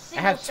miss a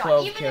single I have shot.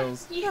 12 Even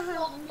kills. if he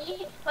killed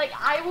me, like,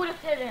 I would have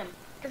hit him.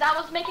 Because I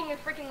was making a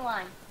freaking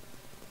line.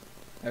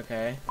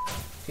 Okay.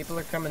 People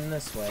are coming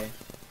this way.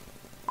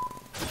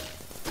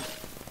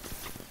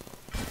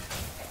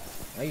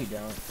 No, you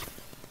don't.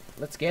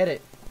 Let's get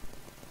it.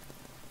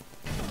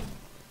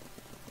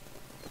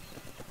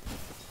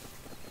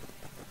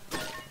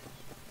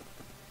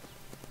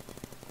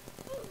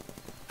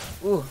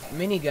 Ooh,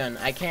 minigun.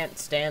 I can't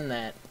stand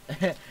that.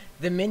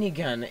 The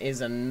minigun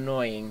is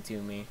annoying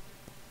to me.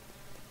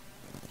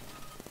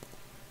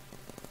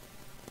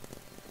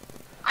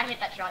 I hit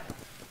that shot.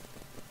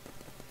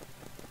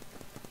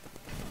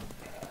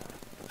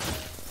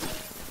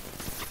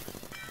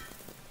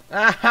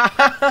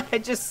 I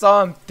just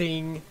saw him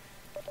thing.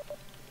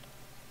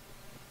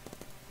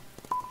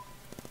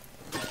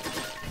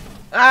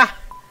 Ah!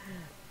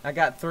 I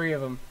got 3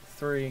 of them.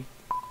 3.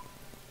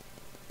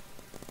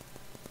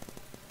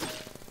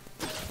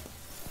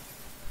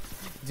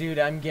 Dude,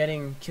 I'm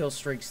getting kill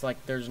streaks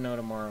like there's no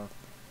tomorrow.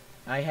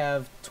 I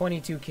have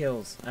 22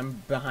 kills.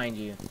 I'm behind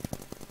you.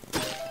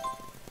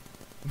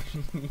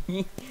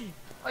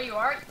 Oh, you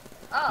are?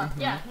 Oh,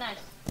 yeah, nice.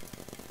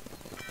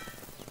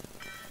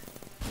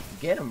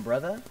 Get him,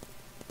 brother.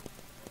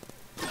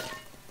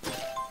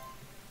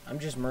 I'm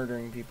just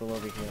murdering people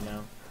over here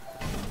now.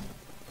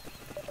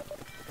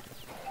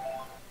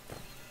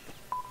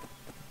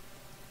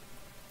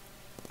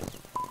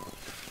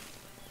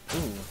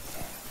 Ooh.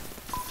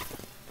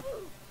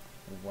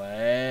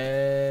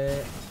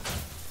 What?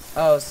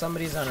 Oh,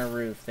 somebody's on a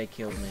roof. They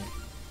killed me.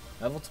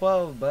 Level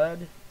 12,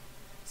 bud.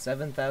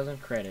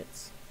 7,000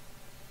 credits.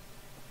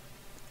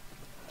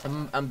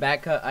 I'm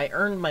back up. I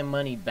earned my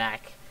money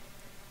back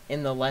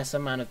in the less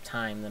amount of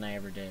time than I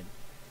ever did.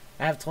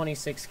 I have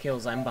 26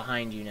 kills. I'm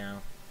behind you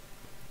now.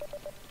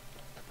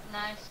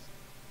 Nice.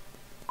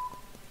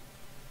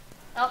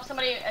 Oh,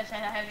 somebody is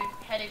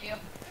ahead of you.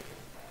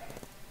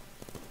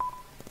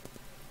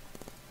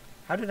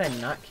 How did I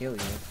not kill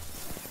you?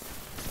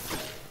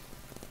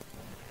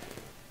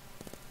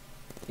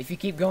 If you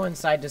keep going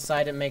side to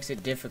side, it makes it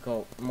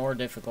more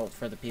difficult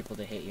for the people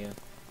to hit you.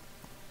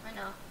 I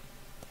know.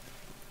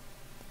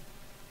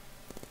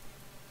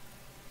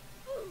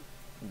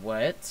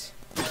 What?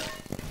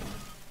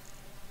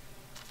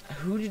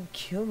 Who did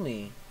kill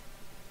me?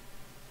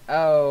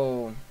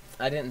 Oh,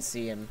 I didn't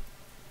see him.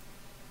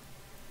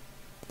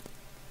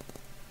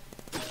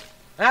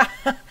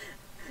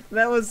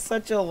 That was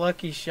such a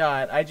lucky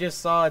shot. I just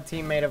saw a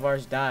teammate of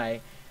ours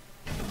die.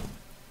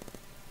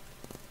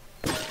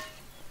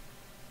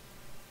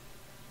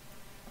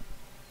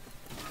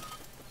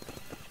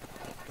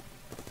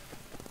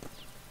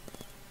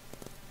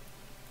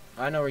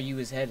 I know where you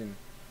was heading.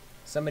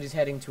 Somebody's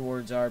heading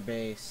towards our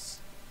base.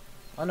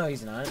 Oh no,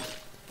 he's not.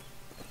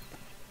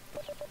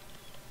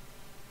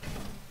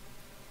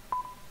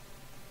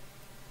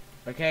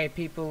 Okay,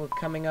 people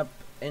coming up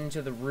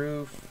into the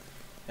roof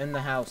in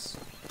the house.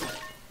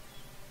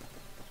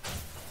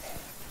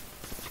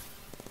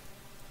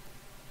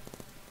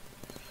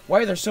 Why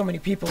are there so many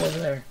people over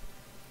there?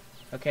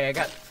 Okay, I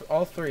got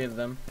all 3 of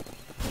them.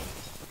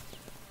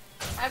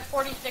 I have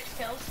 46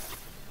 kills.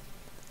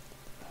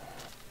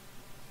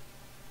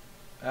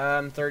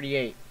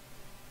 38.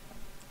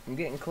 I'm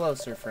getting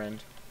closer,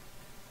 friend.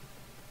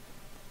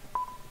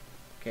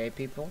 Okay,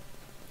 people.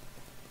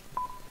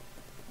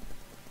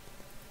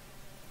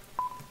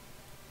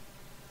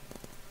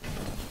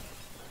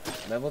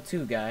 Level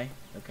 2 guy.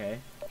 Okay.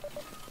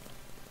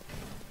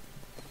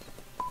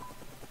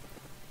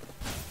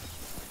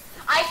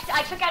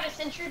 I took out a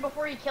sentry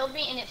before he killed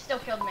me, and it still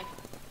killed me.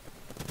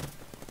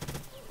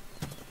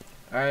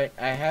 Alright,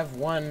 I have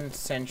 1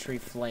 sentry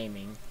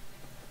flaming.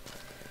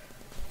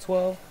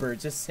 12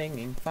 birds are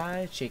singing,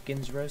 5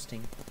 chickens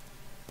roasting,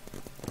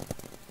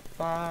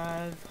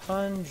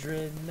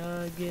 500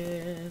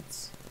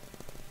 nuggets.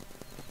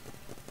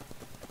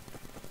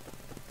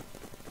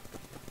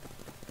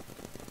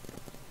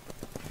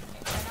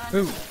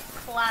 Who?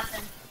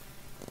 Clapping.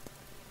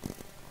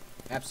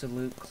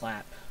 Absolute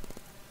clap.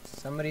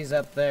 Somebody's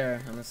up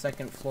there on the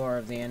 2nd floor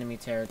of the enemy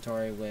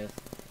territory with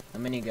a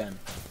minigun.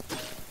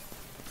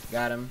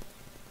 Got him.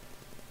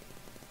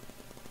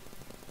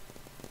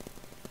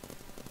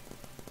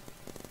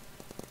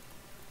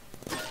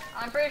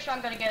 I'm pretty sure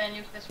I'm gonna get a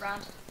nuke this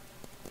round.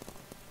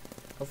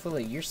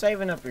 Hopefully. You're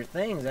saving up your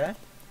things, eh?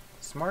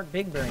 Smart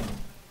big brain.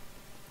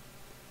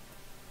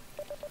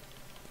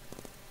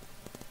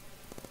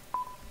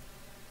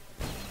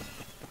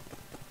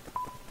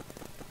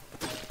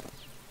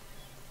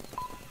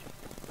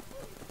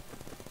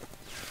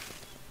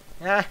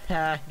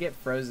 Haha, get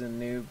frozen,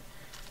 noob.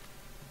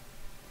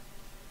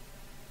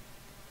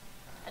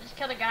 I just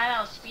killed a guy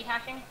that was speed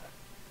hacking.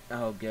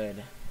 Oh, good.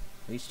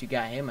 At least you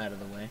got him out of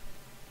the way.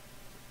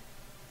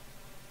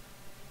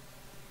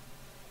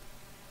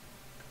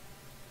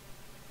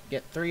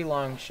 Get 3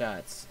 long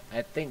shots.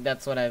 I think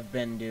that's what I've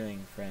been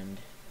doing, friend.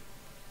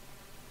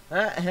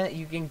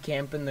 You can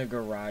camp in the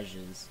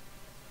garages.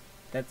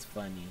 That's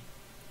funny.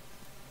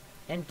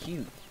 And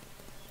cute.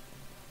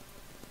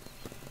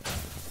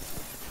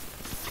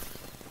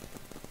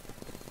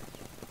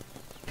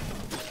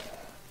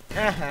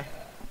 Haha.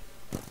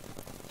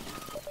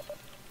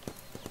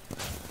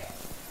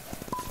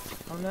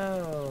 Oh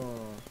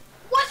no.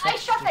 What? I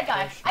Such shot that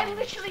guy. I depression.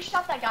 literally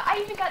shot that guy.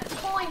 I even got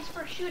coins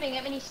for shooting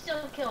him, and he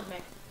still killed me.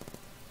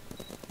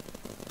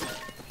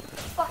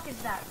 Fuck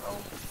is that, bro?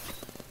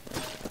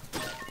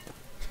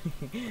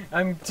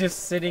 I'm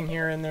just sitting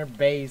here in their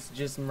base,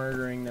 just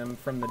murdering them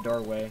from the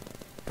doorway.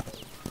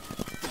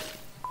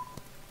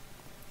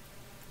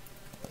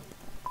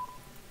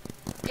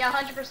 Yeah,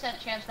 100%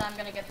 chance that I'm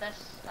gonna get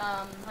this.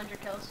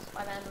 100 kills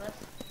by the end of this.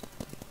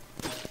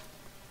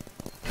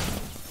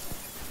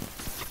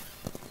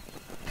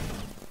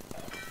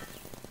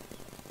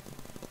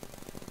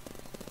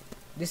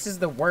 This is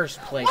the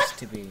worst place What?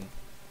 to be.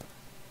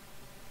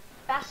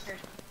 Bastard.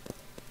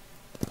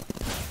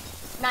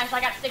 Nice,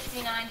 I got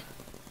 69.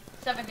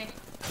 70.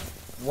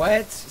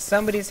 What?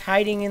 Somebody's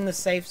hiding in the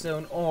safe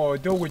zone. Oh,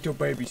 don't let your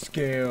baby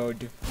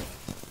scared.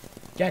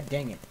 God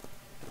dang it.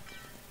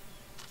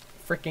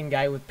 Frickin'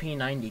 guy with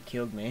P90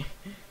 killed me.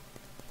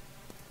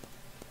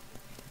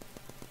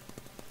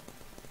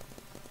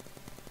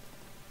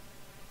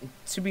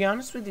 To be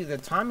honest with you, the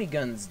Tommy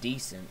gun's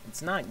decent.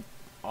 It's not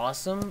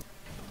awesome.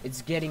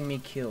 It's getting me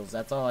kills.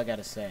 That's all I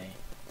gotta say.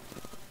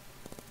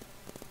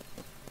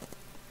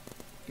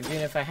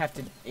 Even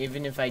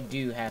if I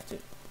do have to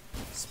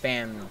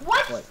spam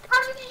What? click.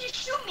 How did he just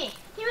shoot me?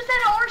 He was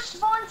at our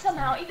spawn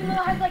somehow, even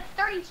though I had like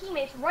 30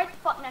 teammates right the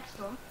fuck next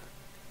to him.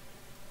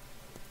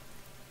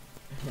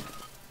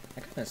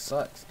 That kinda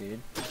sucks,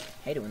 dude.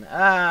 Hate it when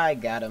I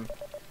got him.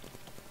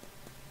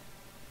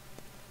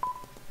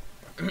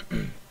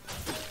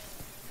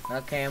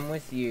 Okay, I'm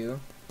with you.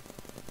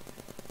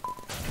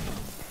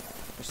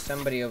 There's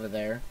somebody over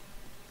there.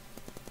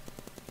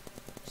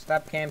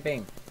 Stop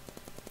camping.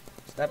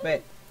 Stop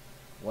it.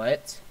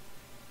 What?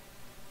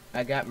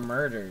 I got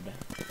murdered.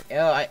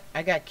 Oh,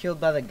 I got killed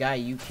by the guy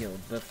you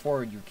killed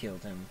before you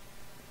killed him.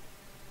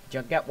 Do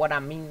you get what I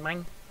mean,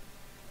 man?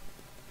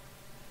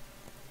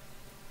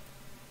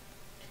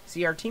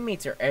 See, our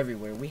teammates are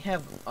everywhere. We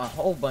have a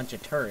whole bunch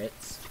of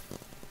turrets.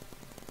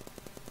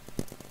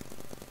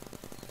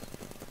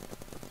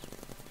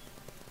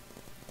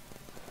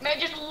 Man,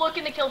 just look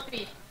in the kill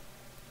feed.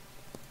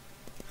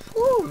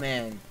 Whew,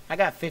 man. I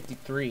got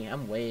 53.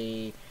 I'm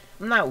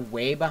not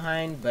way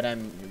behind, but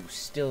I'm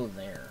still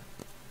there.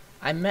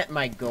 I met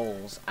my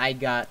goals. I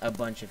got a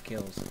bunch of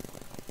kills.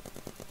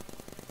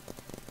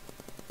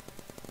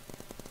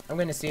 I'm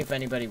gonna see if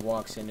anybody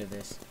walks into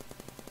this.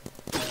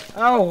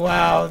 Oh,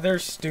 wow. They're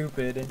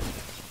stupid.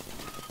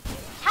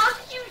 How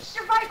did you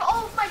survive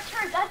all of my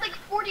turns? I had like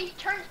 40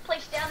 turns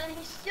placed down and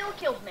he still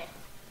killed me.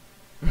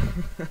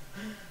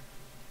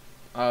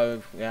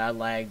 Oh, yeah, I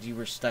lagged. You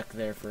were stuck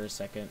there for a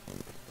second.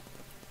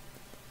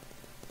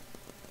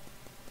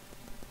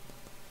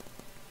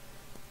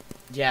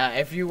 Yeah,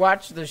 if you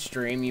watch the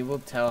stream, you will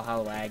tell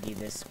how laggy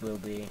this will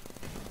be.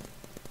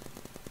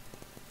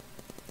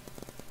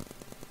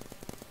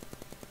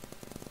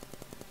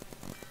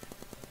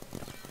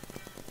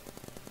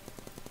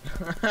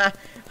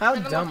 How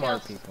dumb are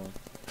people?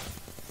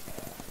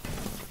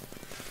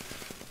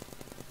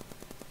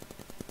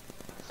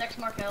 6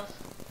 more kills.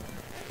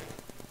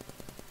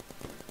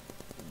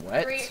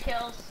 What? 3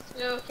 kills,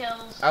 2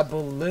 kills. A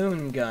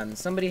balloon gun.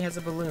 Somebody has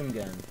a balloon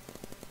gun.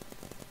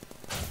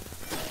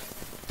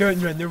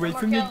 Don't run away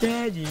from your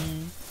daddy.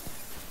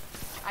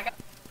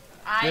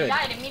 I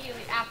died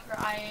immediately after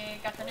I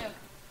got the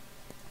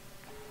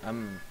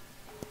nuke.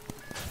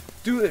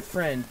 Do it,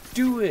 friend.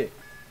 Do it.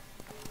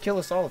 Kill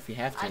us all if you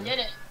have to. I did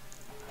it.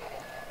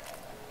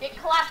 Get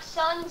clapped,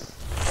 sons.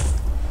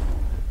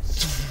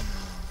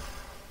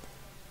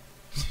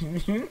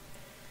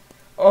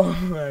 Oh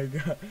my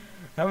god.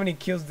 How many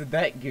kills did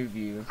that give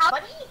you? How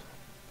many?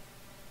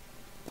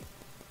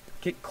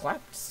 Get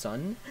clapped,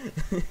 son.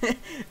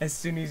 As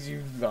soon as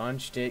you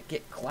launched it,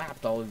 get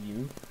clapped, all of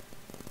you.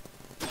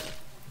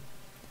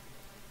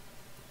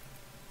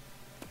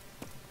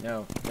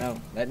 No, no,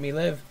 let me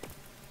live.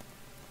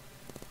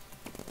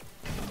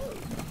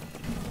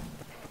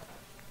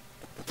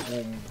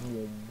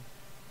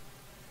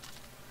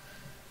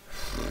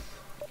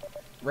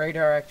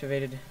 Radar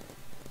activated.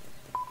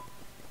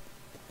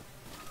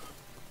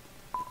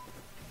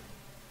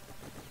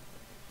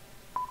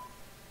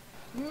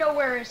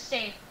 Nowhere is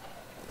safe.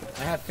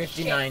 I have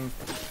 59.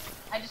 Shit.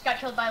 I just got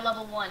killed by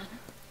level 1.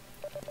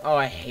 Oh,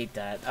 I hate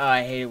that. Oh,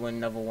 I hate it when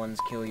level 1s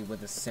kill you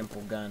with a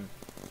simple gun.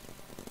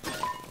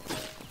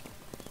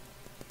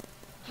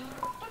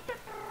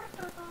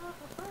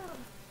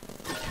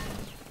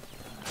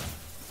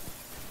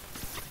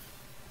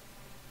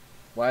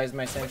 Why is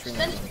my sentry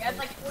not Sentry? I have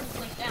like 40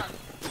 placed down.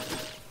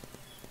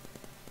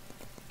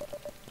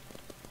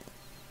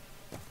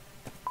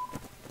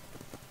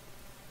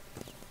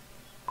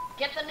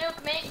 Get the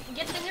nuke, mate.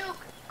 Get the nuke.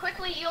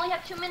 Quickly, you only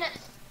have 2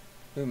 minutes.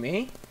 Who,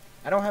 me?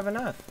 I don't have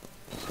enough.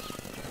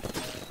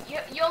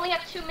 You only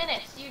have 2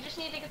 minutes. You just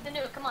need to get the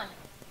nuke. Come on.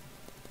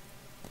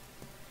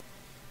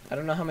 I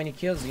don't know how many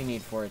kills you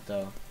need for it,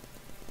 though.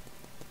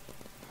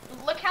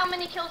 Look how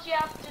many kills you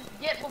have to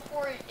get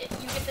before you get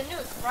the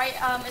nuke. Right,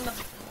 in the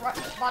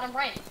bottom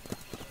right.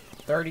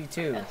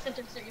 32.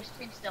 Center your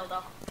screen still,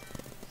 though.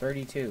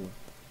 32.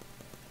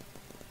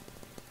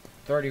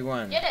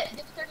 31. Get it.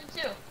 Get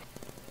 32.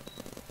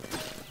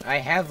 I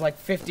have like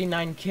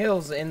 59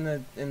 kills in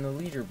the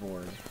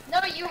leaderboard. No,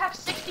 you have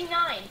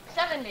 69.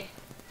 70.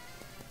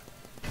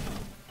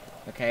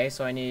 Okay,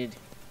 so I need...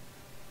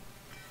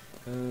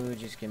 Ooh,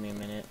 just give me a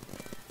minute.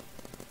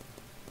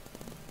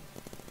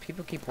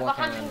 People keep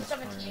walking around this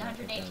corner.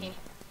 118.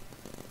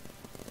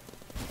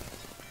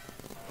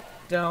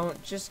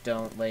 Don't, just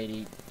don't,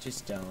 lady.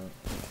 Just don't.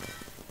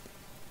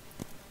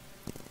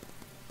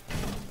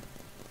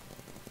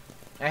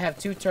 I have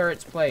 2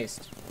 turrets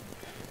placed.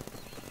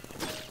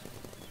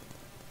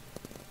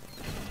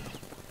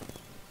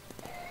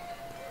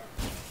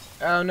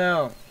 Oh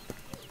no.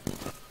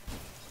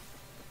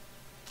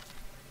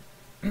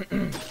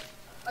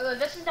 Although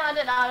this is not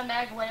an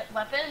automatic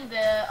weapon,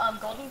 the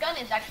golden gun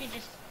is actually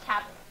just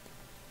tap.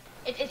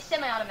 It's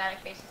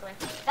semi-automatic basically.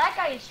 That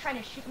guy is trying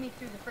to shoot me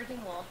through the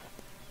freaking wall.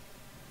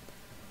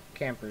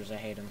 Campers, I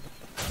hate them.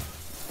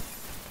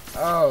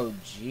 Oh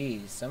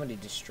jeez, somebody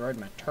destroyed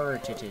my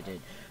turret.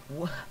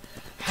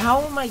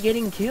 How am I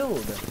getting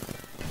killed?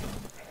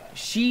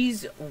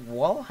 She's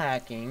wall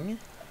hacking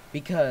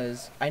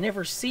because I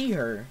never see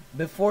her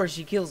before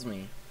she kills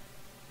me.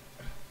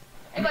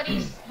 Hey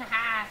buddies.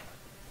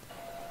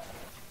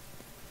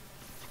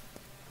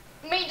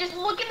 Mate, just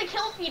look at the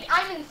kill feed.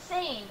 I'm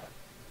insane.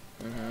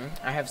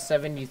 I have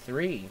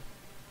 73.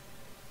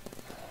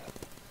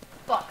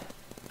 Fuck.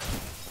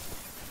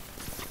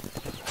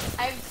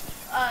 I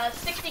have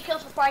 60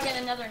 kills before I get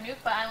another nuke,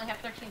 but I only have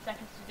 13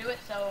 seconds to do it,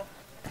 so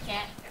I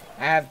can't.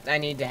 I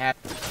need to have...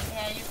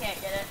 Yeah, you can't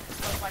get it,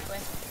 most likely.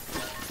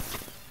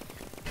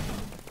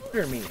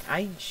 Murder me.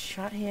 I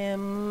shot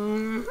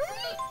him...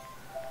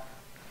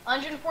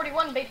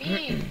 141,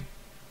 baby!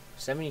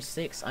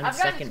 76. I'm I've in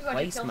gotten second 200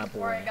 place, kills my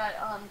before boy. I got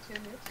 2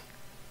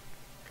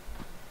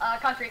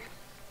 nukes. Concrete.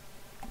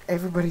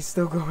 Everybody's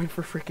still going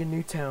for freaking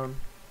Newtown.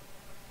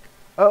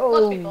 Most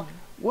Oh, people.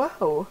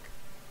 whoa.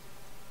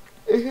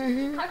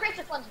 Concrete's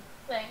a fun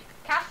thing.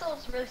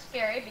 Castle's really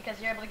scary because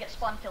you're able to get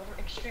spawn killed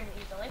extremely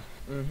easily.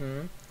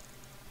 Mm-hmm.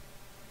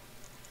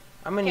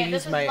 I'm gonna Okay,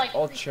 this use is my like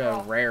ultra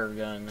free-for-all. rare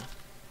gun.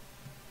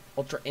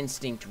 Ultra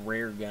instinct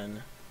rare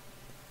gun.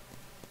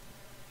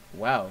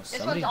 Wow, This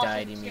somebody one's also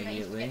died extremely easy to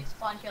immediately. get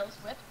spawn kills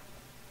with.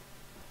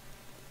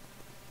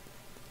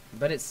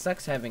 But it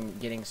sucks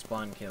getting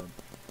spawn killed.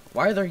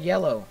 Why are they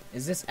yellow?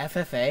 Is this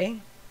FFA?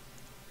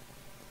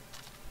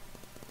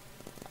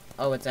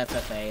 Oh, it's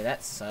FFA.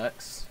 That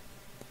sucks.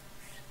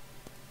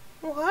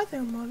 Oh, hi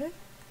there, mother.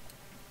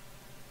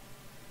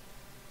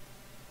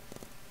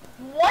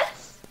 What?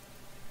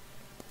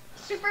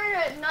 Super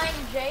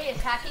 9J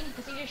is hacking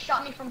because he just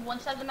shot me from one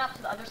side of the map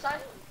to the other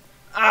side.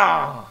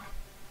 Ah!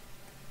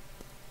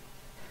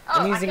 Oh,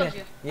 I'm I using killed a-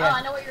 you. yeah. Oh,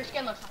 I know what your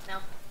skin looks like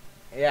now.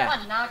 Yeah.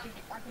 Fun, now I can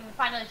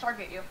finally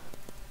target you.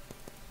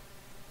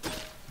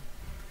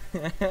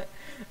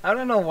 I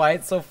don't know why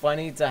it's so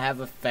funny to have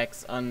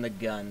effects on the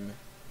gun.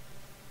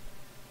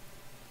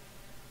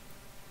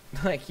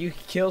 Like, you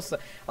kill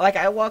like,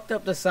 I walked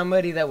up to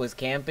somebody that was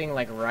camping,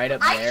 like, right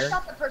up I there.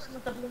 shot the person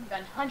with the balloon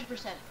gun,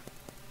 100%.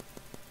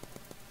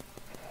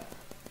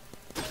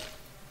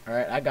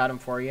 Alright, I got him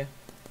for you.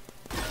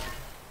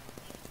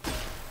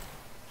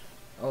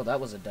 Oh, that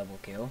was a double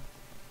kill.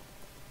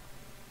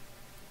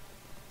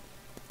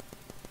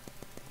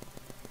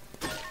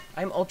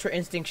 I'm Ultra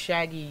Instinct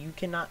Shaggy. You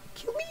cannot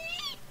kill me.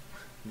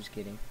 I'm just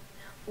kidding.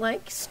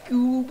 Like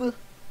Scoob.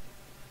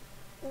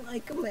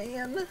 Like a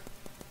man.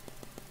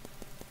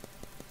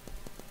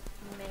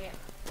 Man.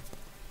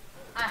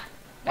 I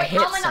Wait,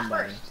 hit how am I not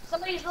somebody. first?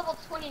 Somebody's level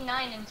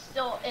 29 and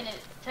still in it,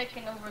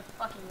 taking over the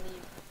fucking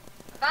lead.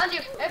 Found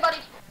you! Hey, buddy!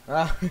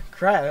 Oh,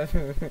 crap.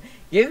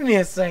 Give me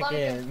a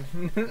second.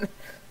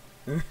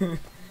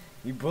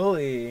 You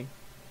bully.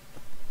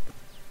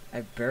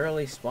 I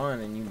barely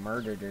spawned and you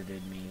murdered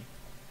me.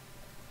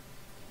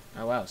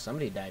 Oh wow,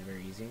 somebody died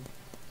very easy.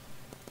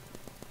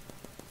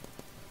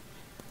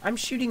 I'm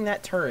shooting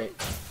that turret.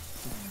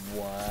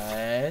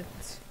 What?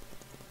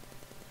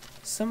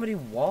 Somebody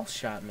wall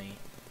shot me.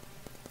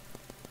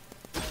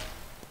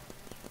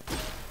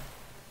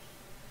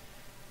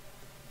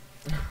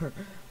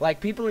 Like,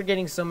 people are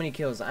getting so many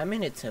kills. I'm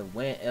in it to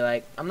win.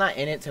 Like, I'm not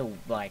in it to,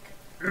 like,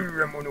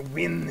 I'm gonna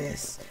win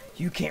this.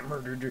 You can't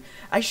murder.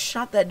 I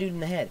shot that dude in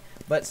the head.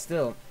 But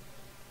still,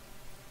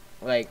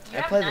 like, You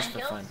I have play this 9 for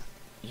kills? fun.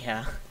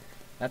 Yeah.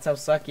 That's how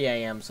sucky I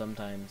am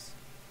sometimes.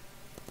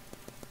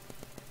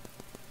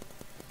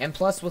 And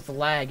plus, with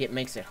lag, it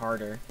makes it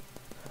harder.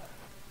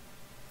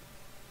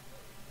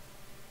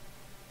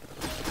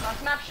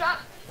 Cross map shot.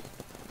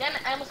 Damn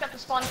it, I almost got the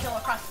spawn kill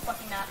across the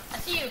fucking map. I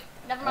see you.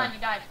 Never mind,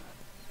 you died.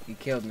 You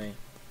killed me.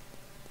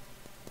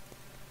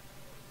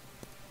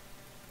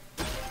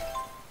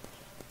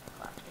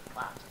 Clapped, get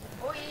clapped.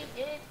 Oh, you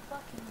get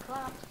fucking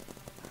clapped.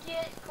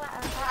 Get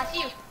clapped. I see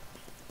you.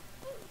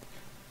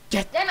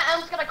 Get. Damn it, I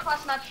almost got a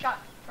cross map shot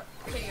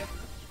to you.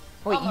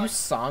 Wait, you Almost.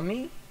 saw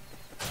me?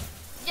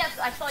 Yes,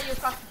 I saw you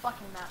across the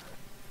fucking map.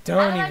 Don't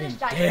How did I even just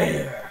die?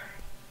 dare.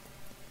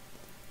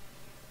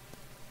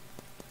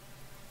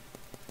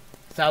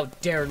 Thou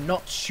dare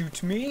not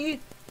shoot me.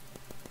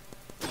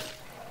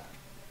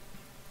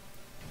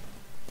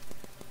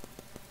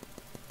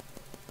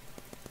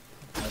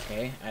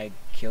 Okay, I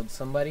killed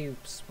somebody.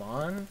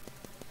 Spawn?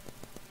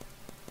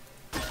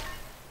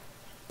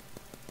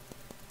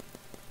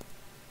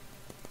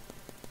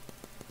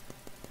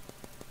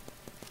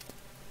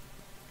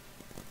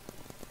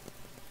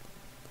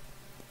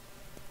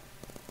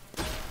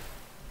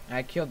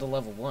 I killed the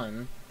level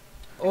 1.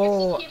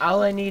 Oh,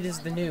 all I need is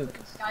the nuke.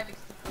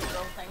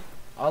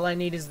 All I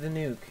need is the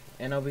nuke,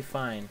 and I'll be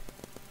fine.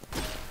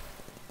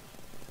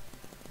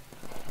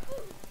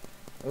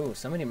 Ooh,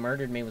 somebody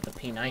murdered me with a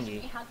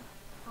P90.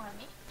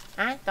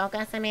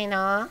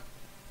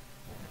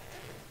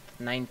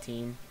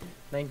 19.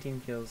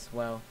 19 kills.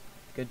 Wow.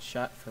 Good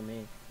shot for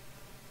me.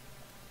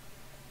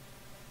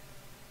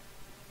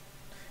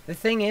 The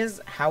thing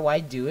is, how I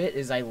do it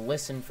is I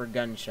listen for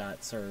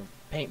gunshots or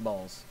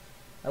paintballs.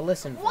 I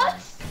listen for What?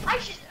 them.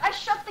 I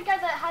shot the guy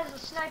that has a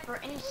sniper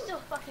and he still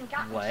fucking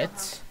got me somehow.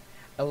 What?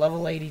 A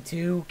level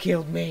 82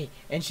 killed me,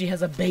 and she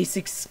has a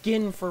basic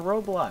skin for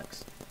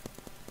Roblox.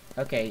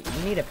 Okay,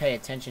 you need to pay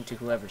attention to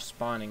whoever's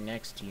spawning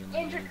next to you,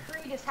 Andrew dude.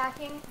 Krieg is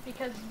hacking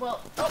because,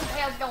 well, oh,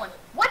 hey, how's it going?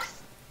 What?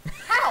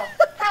 How?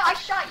 How? I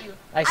shot you.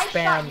 I shot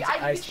spammed. you. I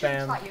literally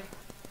spammed. shot you.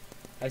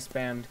 I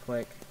spammed.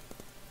 Click.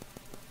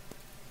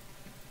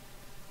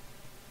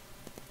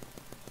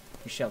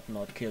 You shall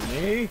not kill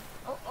me.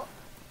 Oh, oh.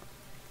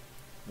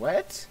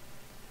 What?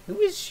 Who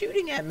is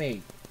shooting at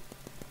me?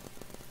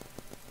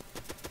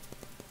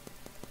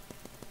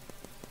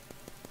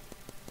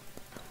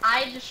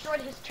 I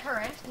destroyed his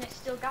turret and it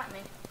still got me.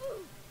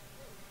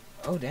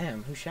 Oh,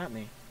 damn. Who shot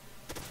me?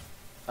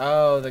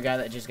 Oh, the guy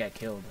that just got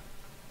killed.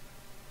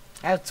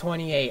 I have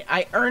 28.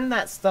 I earned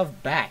that stuff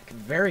back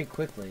very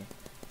quickly.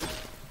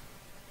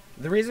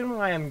 The reason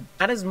why I'm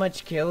not as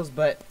much kills,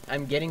 but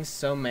I'm getting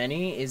so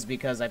many is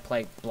because I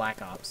play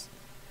Black Ops.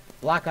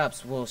 Black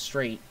Ops will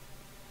straight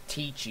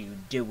teach you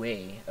the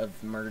way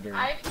of murder.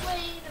 I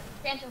played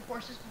Phantom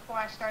Forces before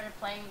I started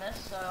playing this,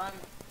 so I'm...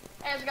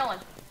 Hey, how's it going?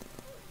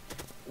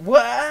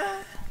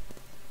 What?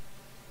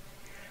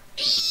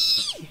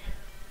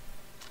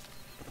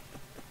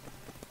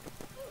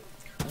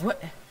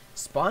 What?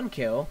 Spawn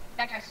kill?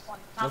 That guy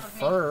spawned No on top of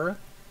me. fur.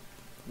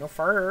 No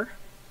fur.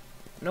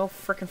 No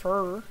frickin'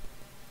 fur.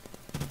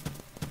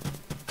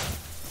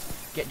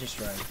 Get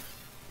destroyed.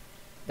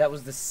 That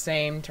was the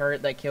same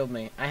turret that killed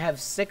me. I have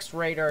 6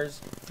 radars,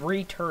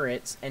 3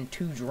 turrets, and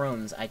 2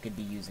 drones I could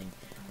be using.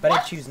 But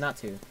What? I choose not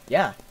to.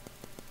 Yeah.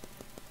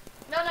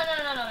 No,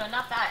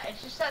 not that.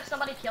 It's just that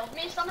somebody killed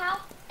me somehow,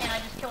 and I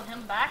just killed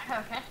him back.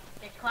 Okay.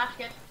 Get clapped,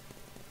 good.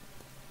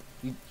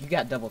 You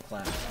got double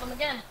clapped. Kill him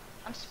again.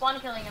 I'm spawn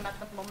killing him at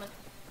the moment.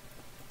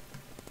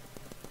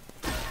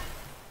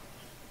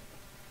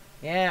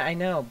 Yeah, I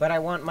know, but I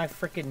want my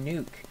frickin'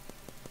 nuke.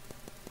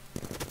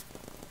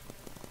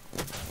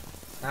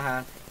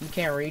 Haha, you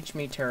can't reach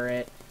me,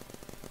 turret.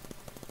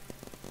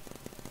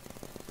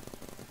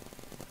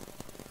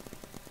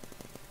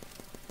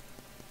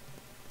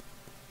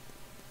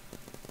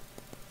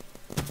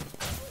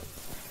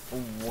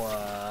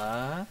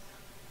 What?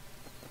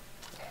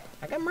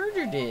 I got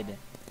murdered.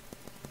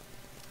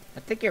 I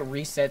think it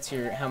resets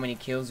your how many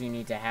kills you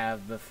need to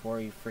have before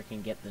you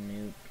freaking get the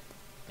nuke.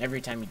 Every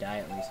time you die,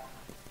 at least.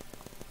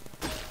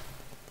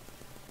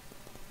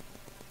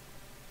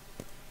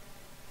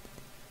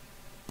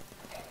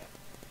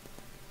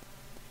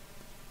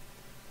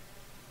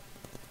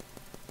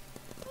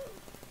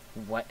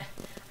 What?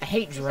 I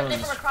hate drones.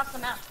 From across the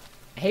map.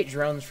 I hate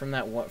drones from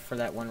that for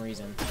that one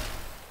reason.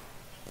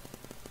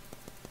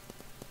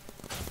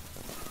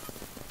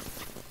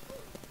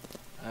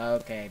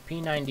 Okay,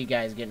 P90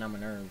 guy's getting on my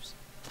nerves.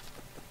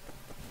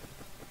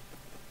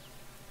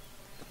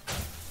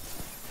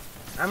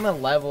 I'm a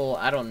level,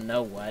 I don't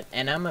know what,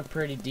 and I'm a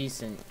pretty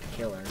decent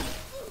killer.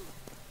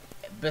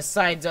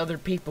 Besides other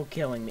people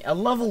killing me. A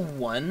level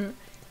 1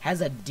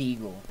 has a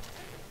deagle.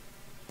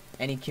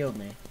 And he killed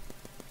me.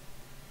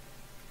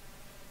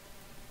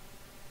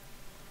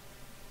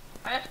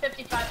 I have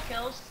 55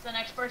 kills. The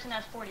next person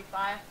has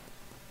 45.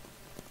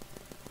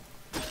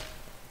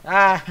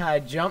 Ah,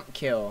 jump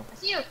kill. I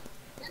see you.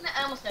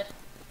 I almost did.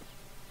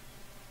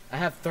 I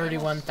have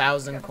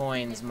 31,000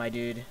 coins, my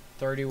dude.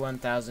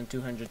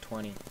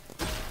 31,220.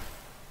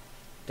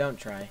 Don't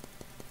try.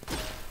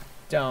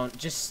 Don't.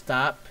 Just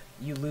stop,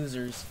 you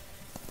losers.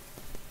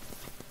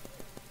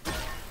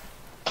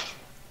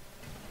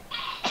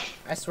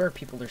 I swear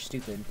people are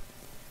stupid.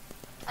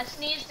 I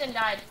sneezed and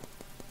died.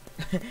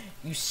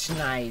 You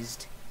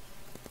snized.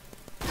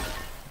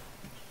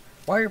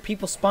 Why are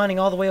people spawning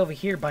all the way over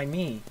here by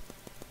me?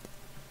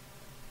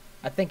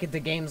 I think the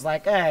game's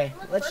like, hey,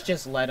 let's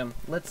just let him.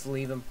 Let's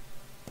leave him.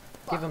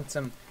 Give him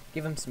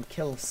some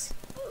kills.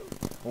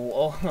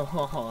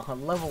 Oh,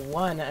 level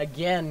 1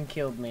 again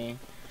killed me.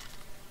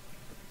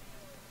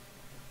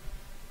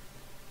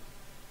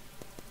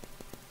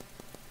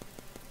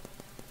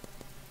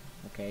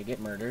 Okay,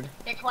 get murdered.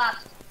 Get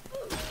clapped.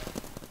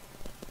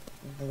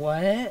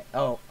 What?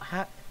 Oh,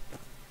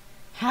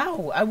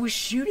 how? I was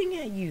shooting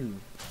at you.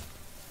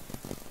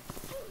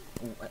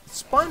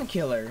 Spawn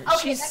killer.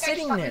 Okay, She's that guy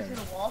sitting shot me there. through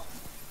the wall.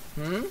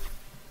 Hmm?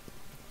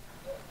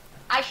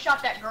 I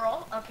shot that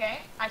girl,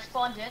 okay. I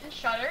spawned in,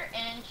 shot her,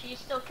 and she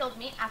still killed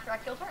me after I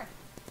killed her.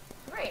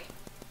 Great.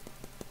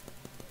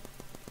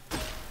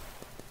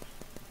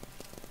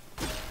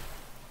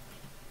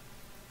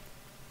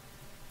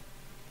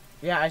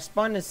 Yeah, I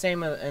spawned the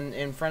same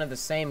in front of the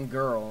same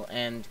girl,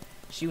 and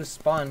she was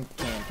spawn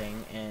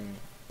camping and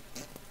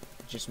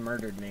just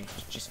murdered me.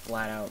 Just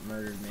flat out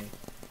murdered me.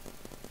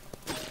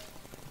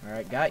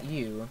 Alright, got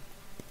you.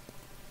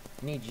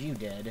 Need you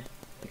dead.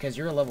 Because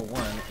you're a level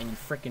 1, and you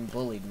frickin'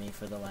 bullied me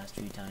for the last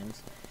few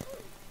times.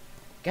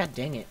 God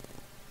dang it.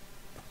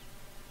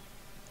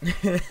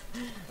 I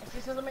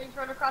see somebody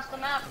thrown across the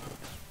map.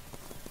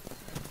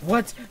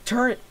 What?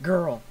 Turret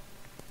girl!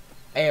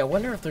 Hey, I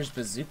wonder if there's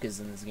bazookas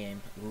in this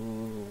game.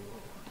 Ooh.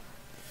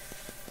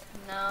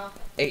 No.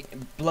 A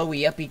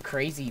blowy uppy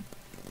crazy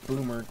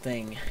boomer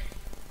thing.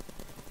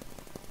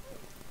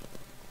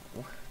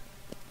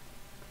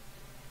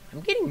 I'm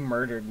getting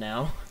murdered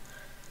now.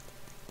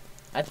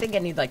 I think I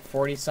need like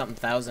 40-something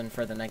thousand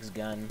for the next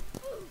gun.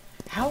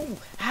 How?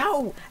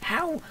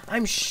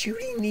 I'm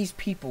shooting these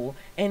people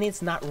and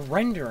it's not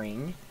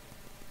rendering.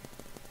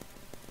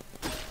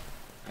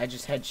 I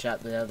just headshot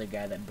the other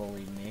guy that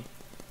bullied me.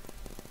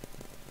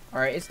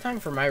 Alright, it's time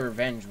for my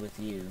revenge with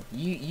you.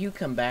 You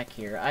come back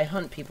here. I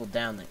hunt people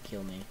down that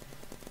kill me.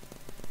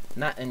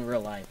 Not in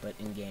real life, but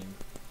in game.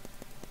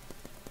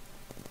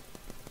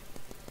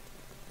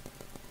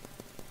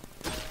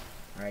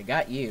 Alright,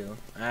 got you.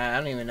 I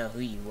don't even know who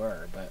you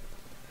were, but...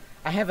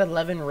 I have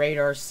 11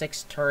 radars,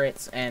 6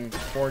 turrets, and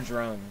 4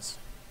 drones.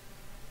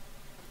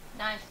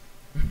 Nice.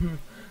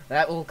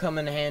 That will come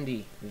in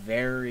handy.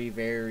 Very,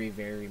 very,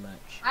 very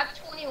much. I have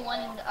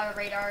 21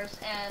 radars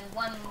and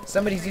 1...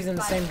 Somebody's using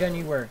the same gun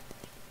you were.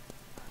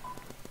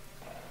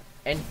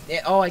 And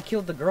oh, I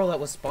killed the girl that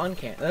was spawn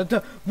camp.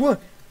 What?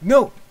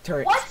 No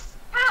turret. What?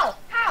 How?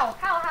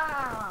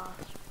 How?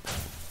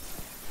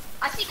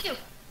 I see you.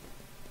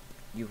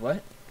 You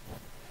what?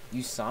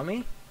 You saw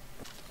me?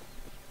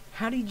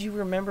 How did you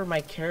remember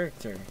my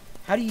character?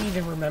 How do you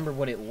even remember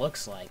what it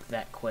looks like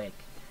that quick?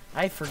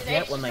 I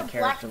forget what my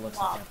character looks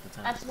like half the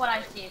time. That's what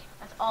I see.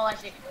 That's all I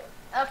see.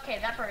 Okay,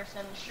 that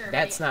person, sure.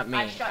 That's not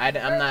me.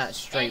 I'm not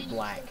straight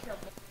black.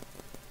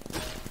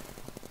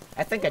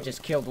 I think I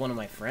just killed one of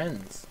my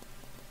friends.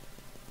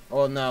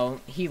 Oh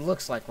no, he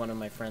looks like one of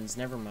my friends.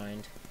 Never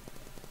mind.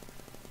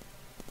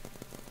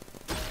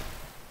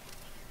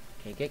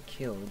 Okay, get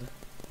killed.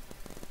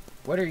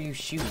 What are you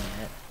shooting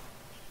at?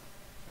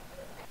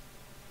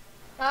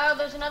 Oh,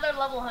 there's another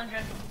level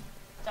 100.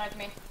 Attack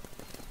me.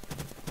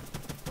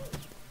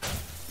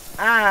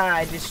 Ah,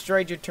 I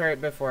destroyed your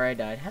turret before I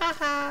died.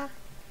 Haha.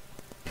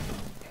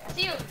 I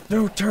see you.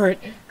 No turret.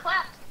 It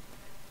clapped.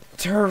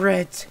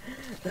 Turret.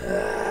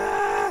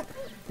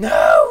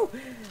 No.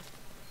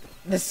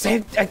 The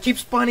same. I keep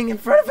spawning in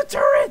front of a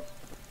turret.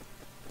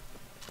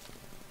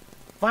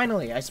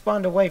 Finally, I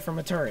spawned away from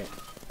a turret.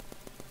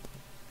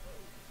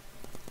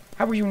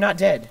 How were you not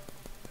dead?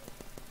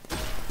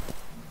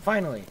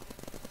 Finally.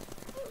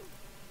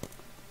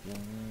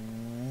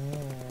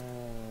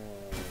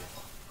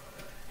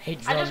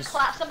 Hate drones. I just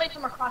clapped somebody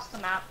from across the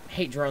map.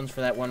 Hate drones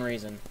for that one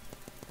reason.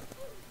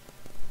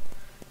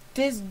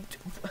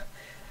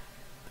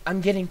 I'm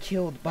getting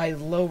killed by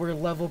lower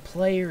level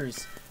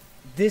players.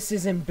 This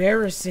is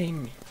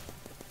embarrassing.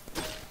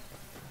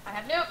 I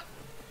have nuke.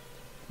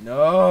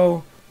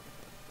 No.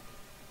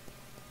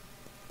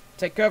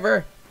 Take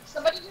cover.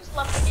 Somebody just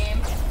left the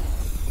game.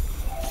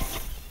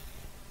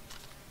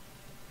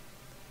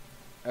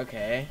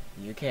 Okay.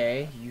 You.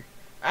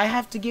 I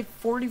have to get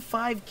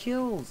 45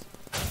 kills.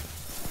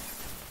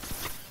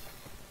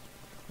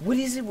 What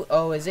is it?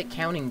 Oh, is it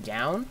counting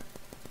down?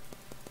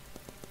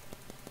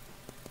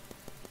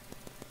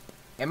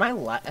 Am I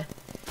Why?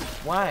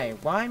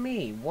 Why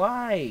me?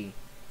 Why?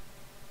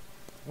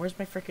 Where's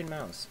my freaking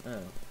mouse?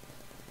 Oh.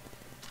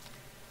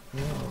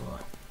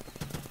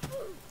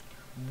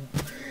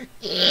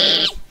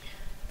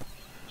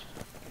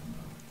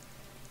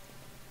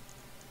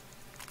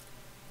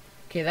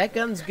 Okay, that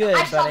gun's good,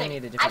 but I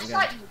need a different gun.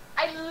 I shot you.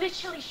 I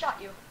literally shot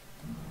you.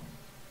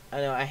 I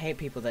know, I hate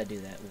people that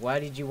do that. Why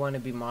did you want to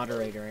be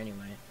moderator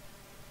anyway?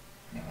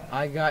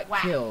 I got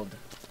killed.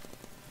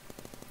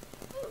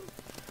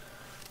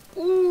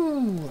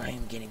 Ooh, I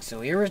am getting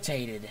so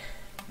irritated.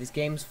 This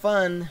game's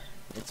fun.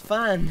 It's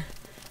fun.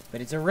 But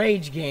it's a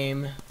rage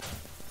game.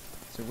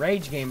 It's a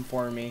rage game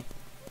for me.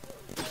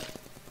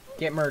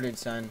 Get murdered,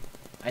 son.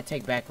 I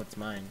take back what's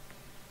mine.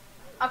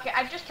 Okay,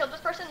 I just killed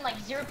this person in like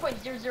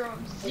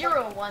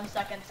 0.0001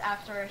 seconds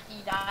after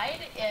he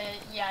died.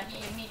 Yeah,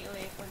 he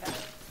immediately went down.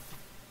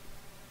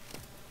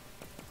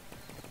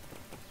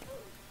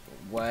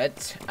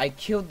 What? I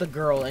killed the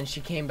girl and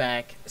she came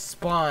back,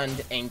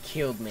 spawned, and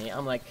killed me.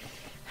 I'm like,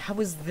 how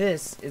is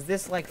this? Is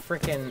this like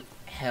frickin'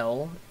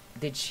 hell?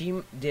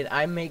 Did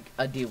I make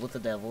a deal with the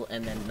devil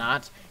and then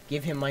not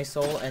give him my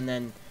soul and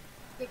then...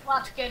 The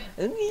clock's good.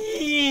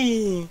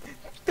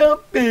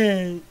 Stop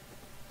it!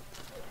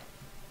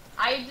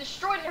 I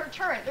destroyed her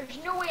turret.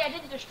 There's no way I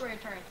didn't destroy her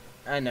turret.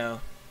 I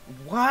know.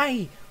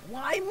 Why?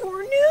 Why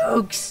more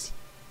nukes?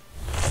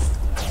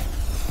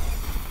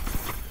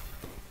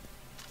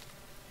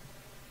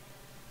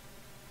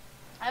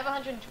 I have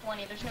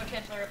 120. There's no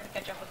chance they're gonna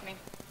catch up with me.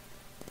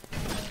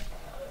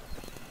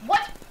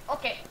 What?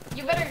 Okay,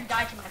 you better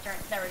die to my turn.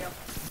 There we go.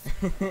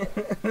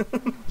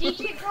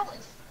 DJ girl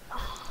is...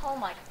 Oh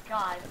my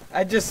god.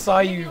 I just saw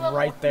you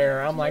right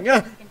there. I'm like,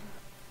 ugh.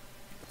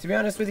 To be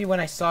honest with you, when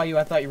I saw you,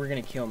 I thought you were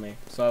gonna kill me.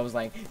 So I was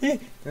like, and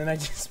then I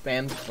just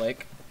spammed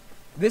click.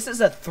 This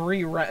is a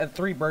three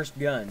burst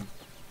gun.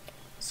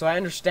 So I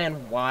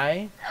understand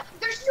why.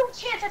 There's no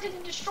chance I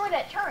didn't destroy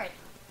that turret.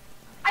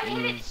 I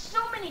hit it so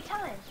many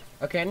times.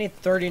 Okay, I need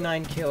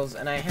 39 kills,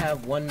 and I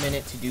have 1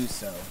 minute to do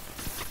so.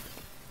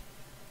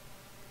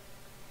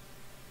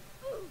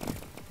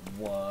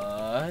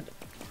 What?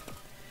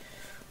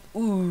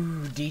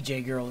 Ooh,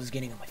 DJ girl is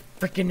getting on my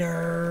freaking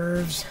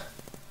nerves.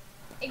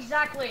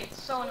 Exactly,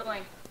 it's so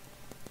annoying.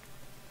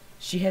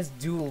 She has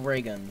dual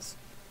ray guns.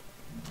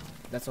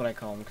 That's what I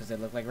call them, because they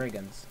look like ray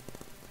guns.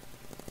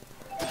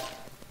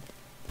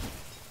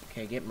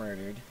 Okay, get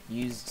murdered.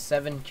 Used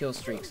 7 kill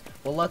streaks.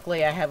 Well,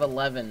 luckily I have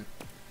 11.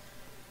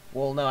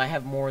 Well, no, I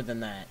have more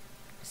than that.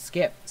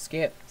 Skip.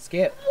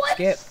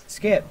 What?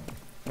 Skip.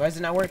 Why is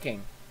it not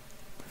working?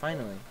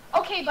 Finally.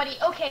 Okay, buddy.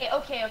 Okay.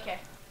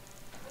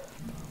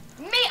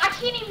 Mate, I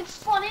can't even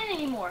spawn in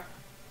anymore.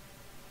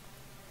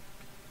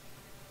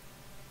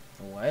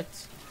 What?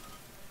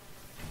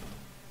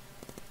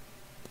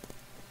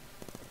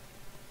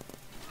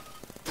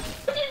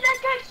 Why did that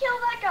guy kill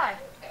that guy?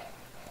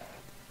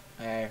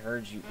 I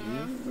heard you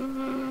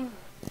oof.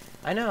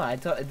 I know, I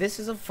thought this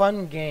is a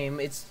fun game,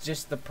 it's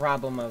just the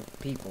problem of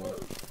people.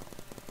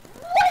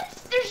 What?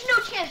 There's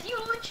no chance. You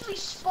literally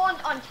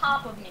spawned on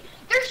top of me.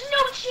 There's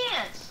no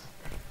chance.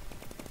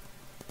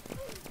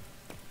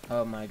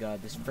 Oh my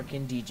god, this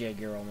freaking DJ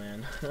girl,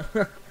 man.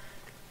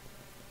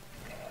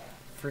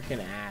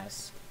 Freaking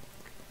ass.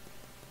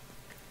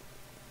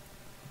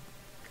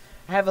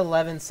 I have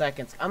 11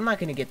 seconds. I'm not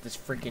gonna get this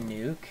freaking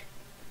nuke.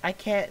 I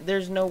can't.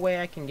 There's no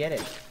way I can get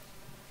it.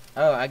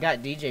 Oh, I got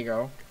DJ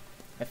girl.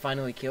 I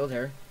finally killed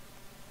her.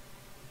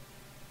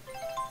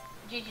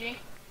 GG.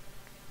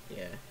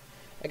 Yeah.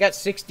 I got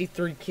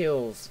 63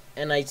 kills,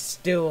 and I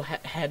still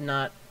had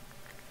not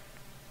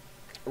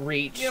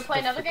reached. You wanna play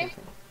another game?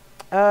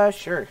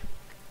 Sure.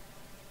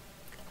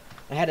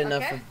 I had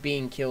enough Okay. of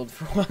being killed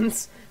for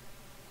once.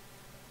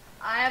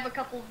 I have a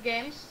couple of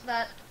games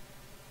that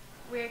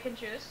we can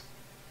choose.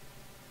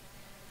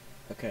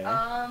 Okay.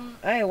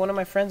 Hey, one of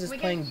my friends is We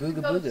playing can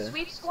Booga go Booga.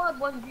 Sweep Squad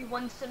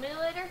 1v1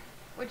 Simulator,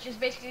 which is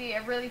basically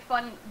a really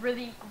fun,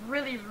 really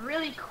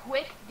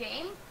quick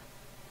game.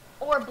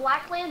 Or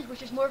Blacklands,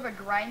 which is more of a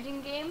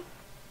grinding game.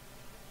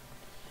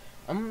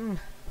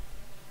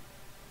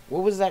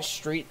 What was that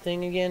street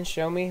thing again?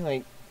 Show me,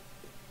 like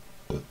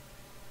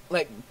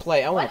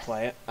play. I want What? to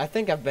play it. I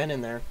think I've been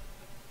in there.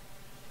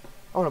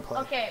 I want to play.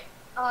 Okay,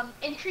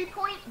 Entry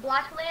Point,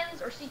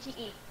 Blacklands, or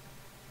CTE?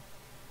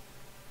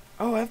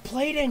 Oh, I've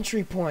played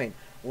Entry Point.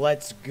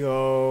 Let's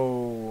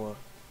go.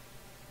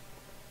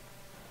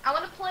 I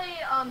want to play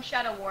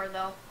Shadow War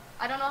though.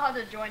 I don't know how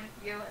to join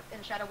you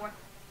in Shadow War.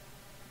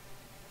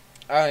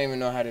 I don't even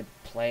know how to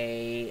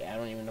play. I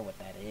don't even know what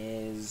that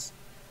is.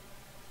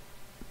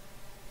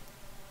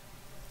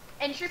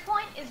 Entry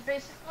Point is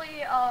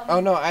basically Oh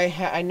no,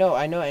 I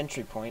know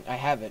Entry Point. I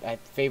have it. I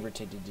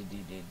favorited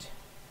it.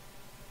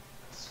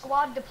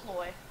 Squad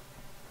Deploy.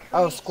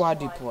 Oh, Create Squad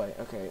Deploy.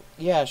 Okay.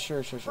 Yeah,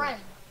 sure.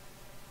 Friend.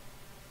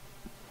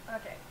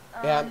 Okay.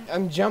 Yeah,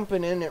 I'm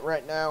jumping in it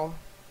right now.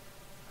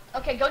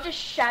 Okay, go to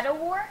Shadow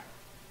War.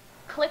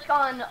 Click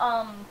on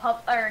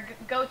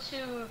go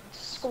to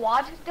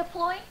Squad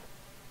Deploy.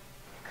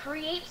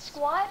 Create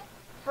Squad.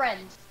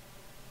 Friends.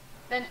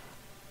 Then.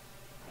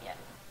 Yeah.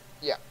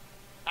 Yeah.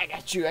 I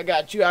got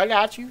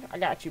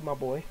you, my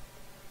boy.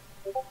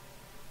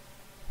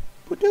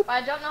 But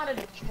I don't know how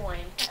to join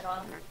at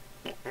all.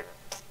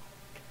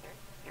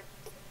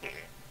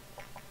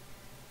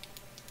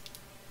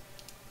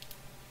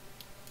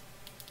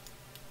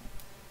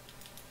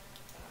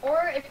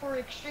 Or if we're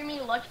extremely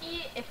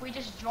lucky, if we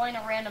just join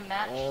a random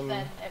match,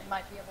 then it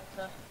might be able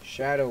to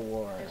Shadow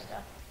War. do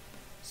stuff.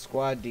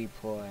 Squad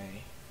Deploy.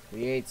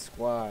 Create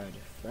Squad.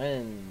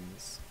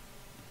 Friends.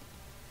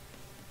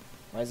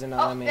 Why is it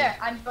not letting me? There,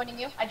 I'm joining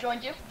you. I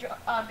joined you.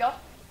 Go.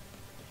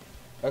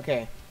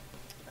 Okay.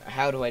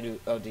 How do I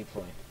do? Oh,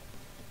 deploy.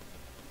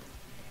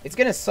 It's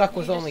gonna suck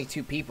with only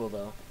 2 people,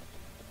 though.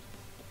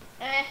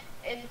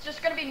 It's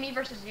just gonna be me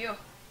versus you,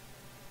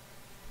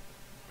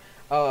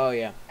 Oh,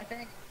 yeah. I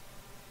think.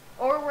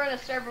 Or we're in a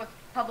server with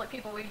public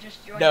people. We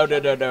just join. No, each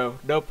other.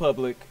 no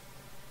public.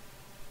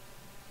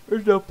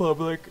 There's no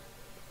public.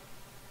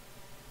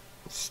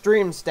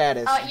 Stream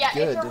status. Yeah,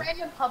 Good. it's a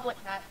random public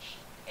match.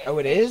 Oh,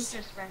 it it's is?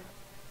 Just random.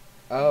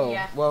 Oh,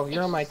 Yeah, well, you're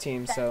it's on my just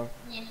team, that so.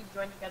 Me and you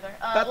join together.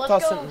 That Let's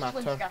doesn't go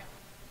matter. Swin Sky.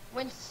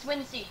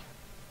 Swin C.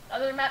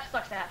 Other map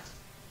sucks ass.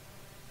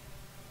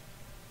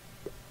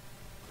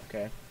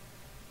 Okay.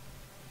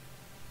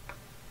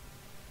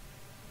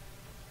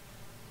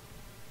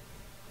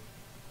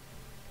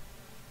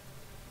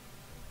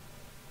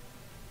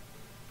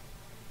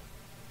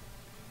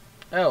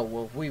 Oh,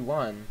 well, we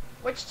won.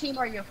 Which team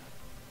are you?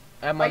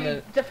 I'm Are on you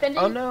the. defending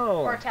Oh,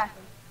 no. or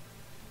attacking?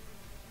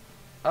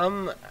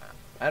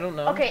 I don't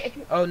know. Okay, if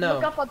you Oh, no.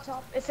 look up on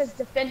top, it says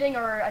defending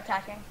or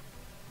attacking.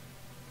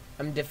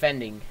 I'm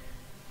defending.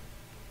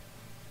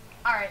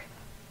 Alright.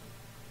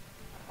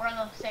 We're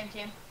on the same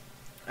team.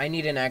 I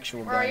need an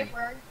actual Where are gun. you?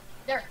 Where are you?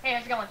 There. Hey,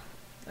 how's it going?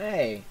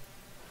 Hey.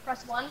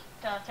 Press 1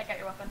 to take out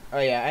your weapon. Oh,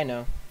 yeah, I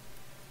know.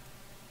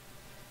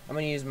 I'm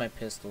gonna use my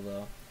pistol,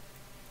 though.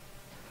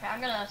 Okay, I'm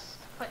gonna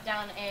put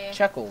down a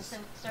Chuckles.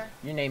 sensor.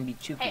 Your name be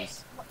Hey,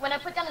 Chukis. when I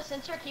put down a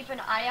sensor, keep an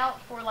eye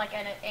out for like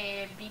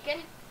a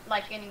beacon,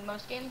 like in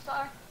most games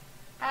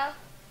have.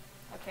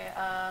 Okay,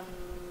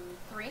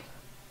 3. Okay.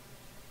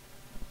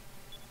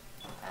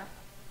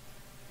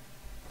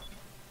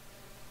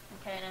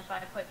 Okay, and if I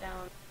put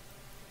down...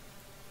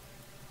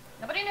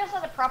 Nobody knows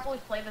how to properly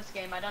play this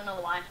game, I don't know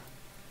why.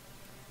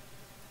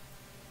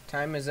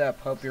 Time is up.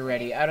 Hope you're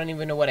ready. I don't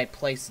even know what I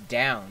placed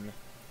down.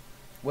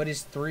 What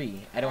is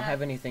 3? I don't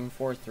have anything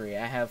for 3.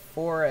 I have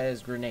 4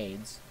 as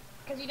grenades.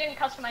 Because you didn't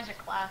customize your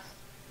class.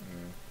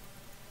 Mm.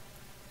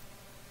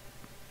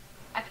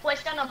 I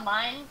placed down a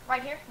mine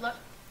right here, look.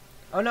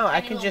 Oh no, I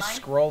Tiny can little just mine.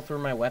 scroll through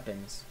my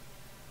weapons.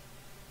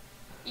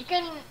 You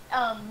can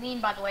lean,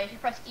 by the way, if you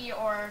press E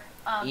or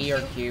E or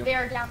Q. They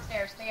are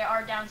downstairs. They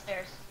are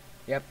downstairs.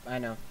 Yep, I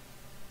know.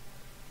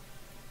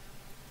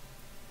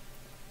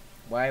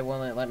 Why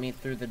won't it let me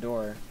through the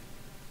door?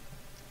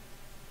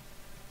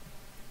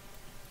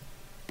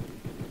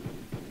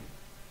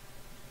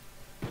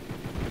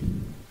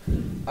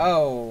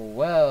 Oh,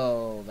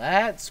 well,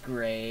 that's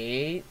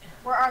great.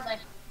 Where are they?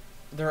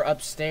 They're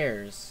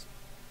upstairs.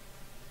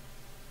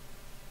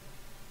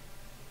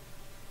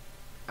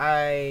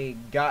 I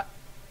got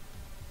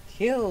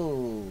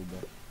killed.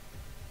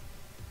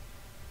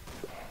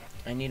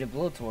 I need a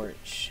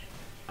blowtorch.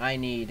 I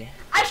need...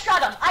 I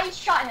shot him. I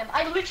shot him.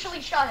 I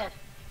literally shot him.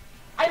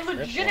 I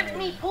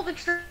legitimately pulled the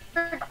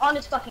trigger on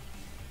his fucking...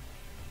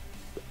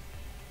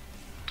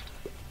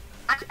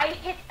 I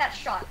hit that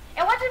shot.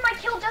 And why did my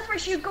kill death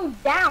ratio go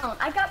down?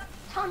 I got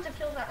tons of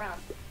kills that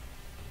round.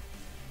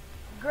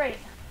 Great.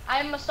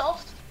 I'm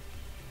assault.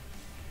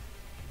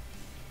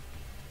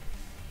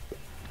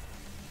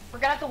 We're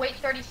gonna have to wait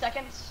 30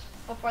 seconds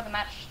before the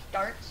match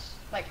starts,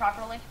 like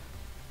properly.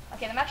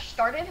 Okay, the match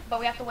started, but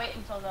we have to wait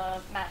until the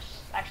match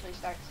actually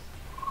starts.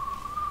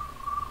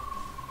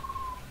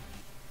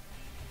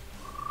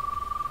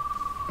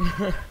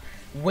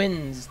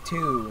 Wins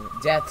 2,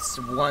 deaths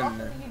 1. What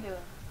did you do?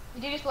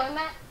 Did you just learn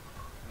that?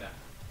 No.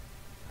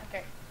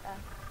 Okay.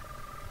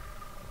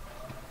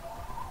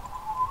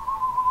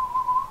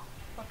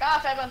 Fuck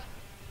off, everyone.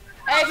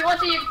 Hey, if you want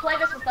to, you can play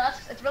this with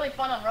us. It's really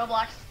fun on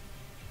Roblox.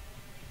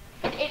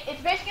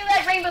 It's basically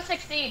like Rainbow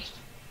Six Siege.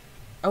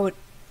 Oh,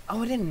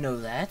 I didn't know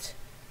that.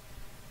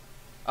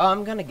 Oh,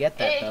 I'm gonna get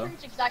that though.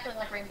 It's exactly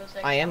like Rainbow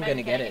Six. I am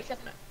gonna get it.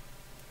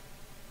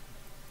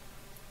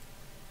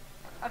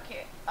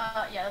 Okay,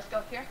 yeah, let's go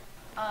up here.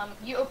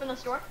 You open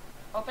this door.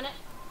 Open it.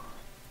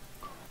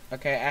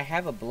 Okay, I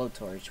have a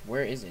blowtorch.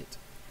 Where is it?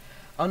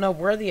 Oh no,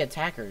 where are the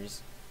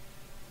attackers?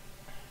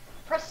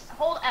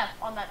 Hold F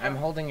on that door. I'm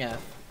holding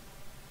F.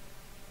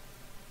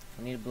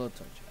 I need a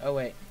blowtorch. Oh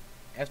wait,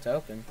 F to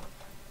open.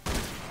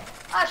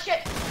 Ah,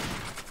 shit!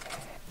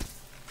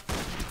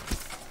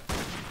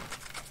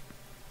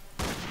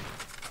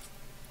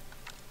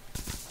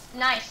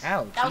 Nice.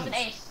 Ow, that was jeez. an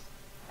ace.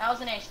 That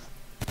was an ace.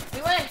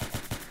 We win!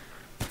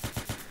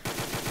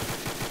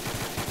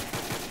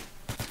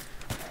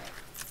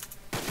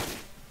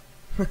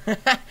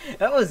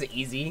 That was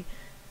easy.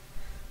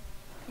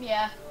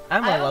 Yeah.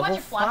 I'm I a have level bunch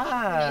of flash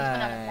grenades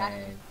when I'm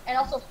attacking. 5. And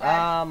also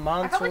flash.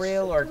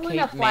 Montreal or threw in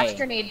a Cape flash May?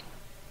 grenade.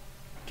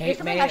 Cape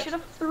Basically, I should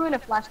have threw in a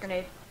flash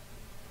grenade.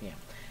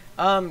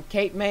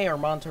 Cape May or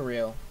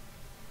Montreal?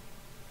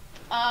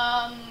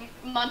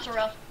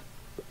 Montreal.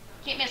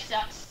 Cape May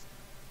sucks.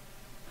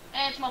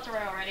 And it's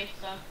Montreal already,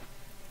 so.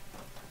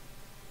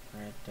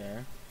 Right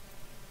there.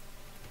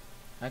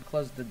 I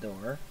closed the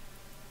door.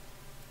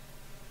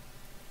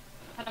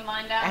 Put a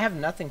mine down. I have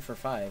nothing for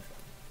 5.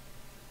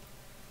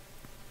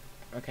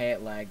 Okay,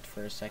 it lagged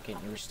for a second.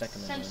 You were stuck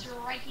in the door. Sensor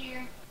right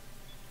here.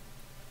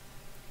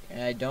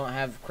 I don't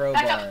have Back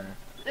crowbar. up.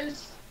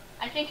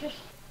 I think there's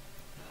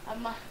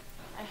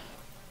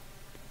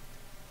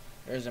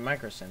There's a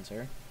micro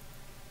sensor.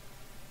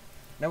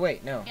 No,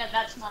 wait, no. yeah,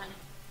 that's mine.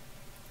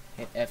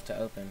 Hit F to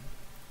open.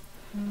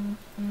 Oh,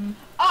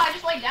 I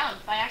just laid down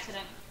by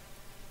accident.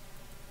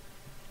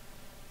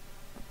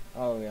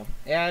 Oh, yeah.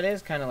 Yeah, it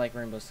is kind of like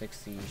Rainbow Six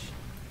Siege.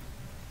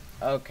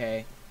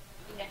 Okay.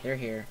 Yeah. They're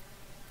here.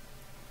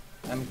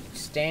 I'm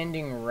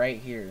standing right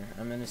here.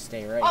 I'm gonna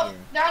stay right Oh, here.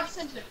 they're on the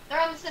sensor. They're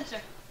on the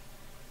sensor.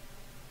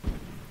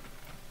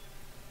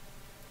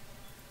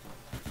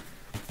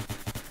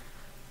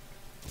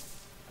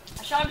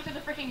 I shot him through the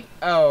freaking.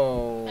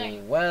 Oh,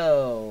 thing.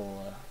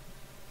 well.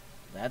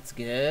 That's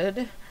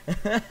good.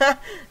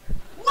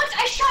 What?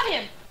 I shot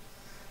him!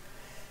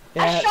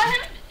 I shot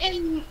him,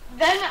 and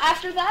then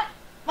after that,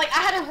 like,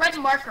 I had a red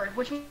marker,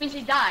 which means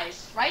he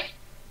dies, right?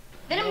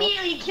 Then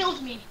immediately he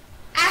kills me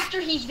after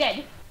he's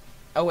dead.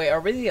 Oh, wait,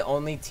 are we the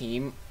only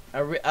team?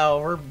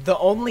 We're the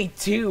only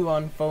 2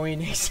 on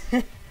Phoenix.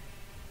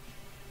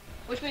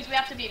 Which means we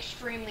have to be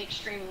extremely,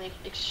 extremely,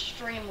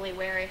 extremely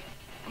wary.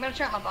 I'm gonna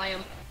turn up my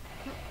volume.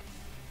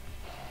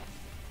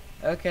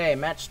 Okay,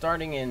 match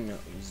starting in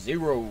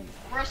 0.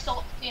 We're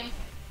assault team.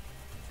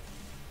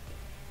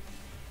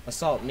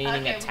 Assault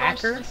meaning Okay,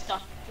 attacker? roast and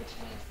stuff, which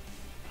means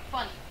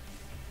fun.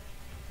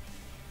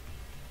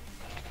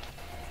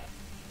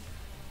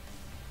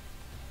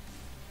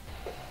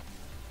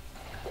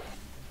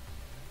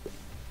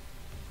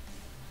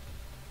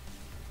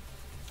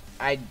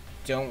 I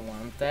don't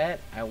want that.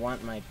 I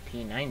want my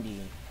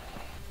P90.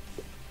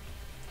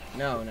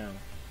 No.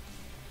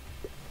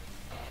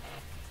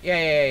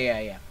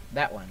 Yeah.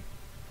 That one.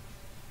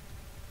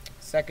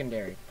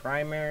 Secondary.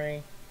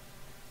 Primary.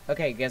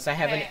 Okay, guess I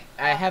have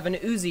I have an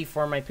Uzi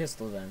for my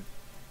pistol then.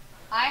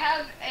 I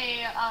have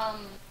a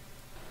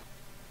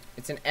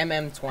It's an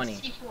MM20.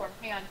 C4.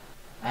 Hang on.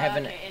 I have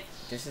an. Okay,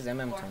 it's This is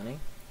MM20.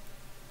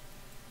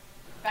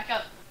 back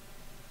up.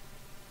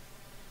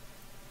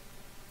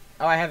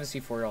 Oh, I have a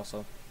C4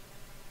 also.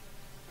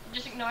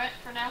 Just ignore it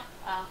for now.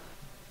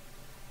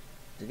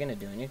 Is it gonna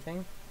do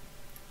anything?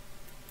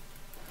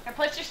 Here,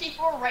 place your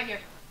C4 right here.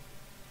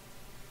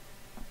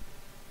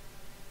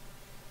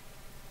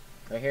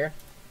 Right here?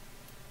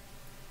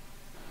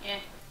 Yeah.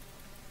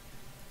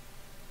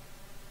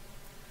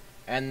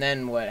 And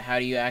then what? How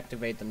do you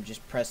activate them?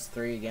 Just press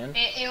 3 again?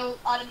 It'll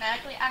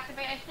automatically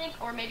activate, I think,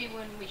 or maybe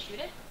when we shoot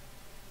it.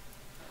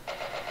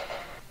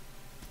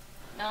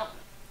 No.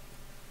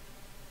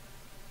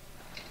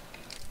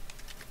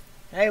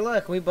 Hey,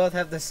 look, we both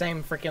have the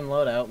same freaking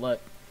loadout.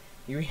 Look,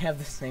 you have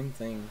the same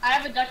thing. I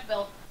have a duck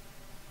bill.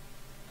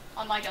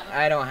 on my gun.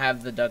 I don't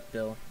have the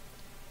duckbill.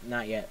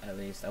 Not yet, at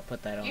least. I'll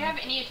put that on. Do you have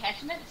any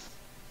attachments?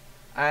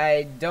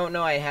 I don't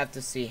know. I have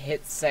to see.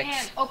 Hit sex.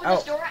 And open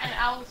this door, and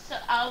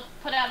I'll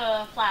put out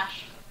a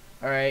flash.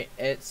 All right.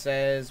 It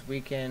says we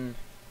can.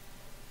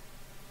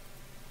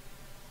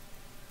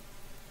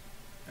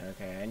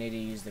 Okay, I need to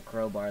use the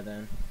crowbar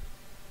then.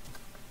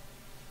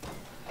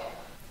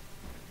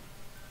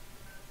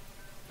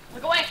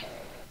 Look away.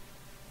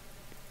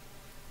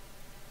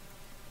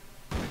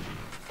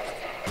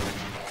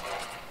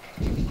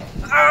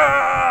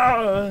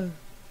 Ah!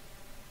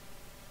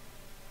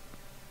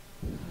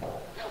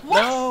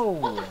 What?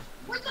 No.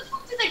 Where the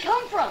fuck did they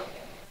come from?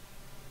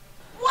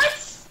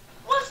 What?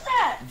 What's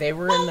that? They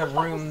were in the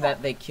room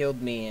that they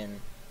killed me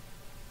in.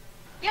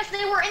 Yes,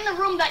 they were in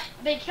the room that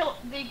they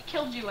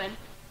killed you in.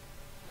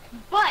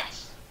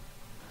 But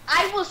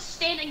I was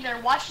standing there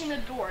watching the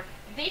door.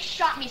 They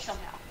shot me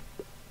somehow.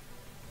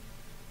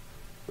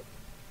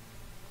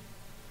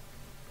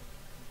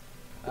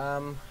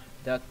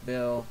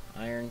 Duckbill,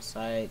 iron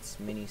sights,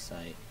 mini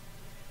sight.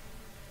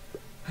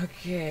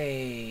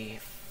 Okay,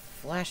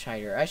 flash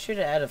hider. I should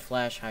add a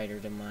flash hider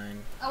to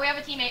mine. Oh, we have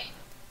a teammate.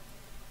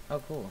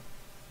 Oh, cool.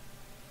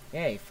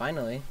 Yay,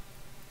 finally.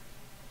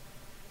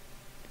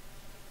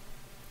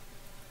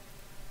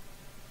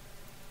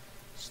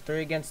 It's 3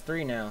 against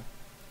 3 now.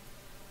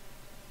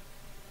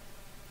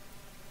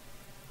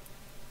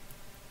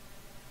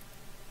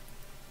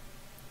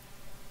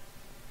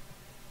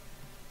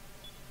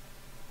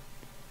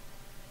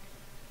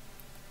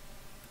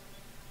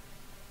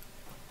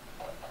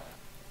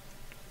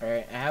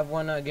 Alright, I have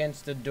one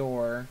against the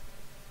door.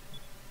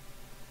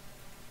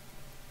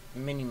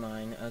 Mini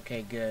mine.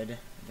 Okay, good.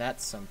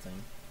 That's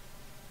something.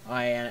 Oh,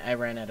 I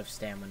ran out of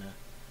stamina.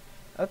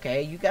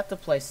 Okay, you got the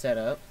place set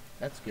up.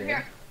 That's good.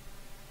 Here.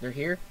 They're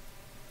here?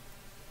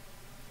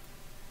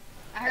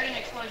 I heard an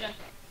explosion.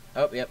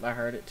 Oh, yep, I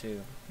heard it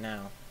too.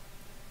 Now.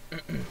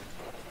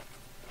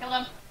 Kill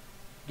them.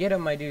 Get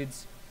him, my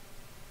dudes.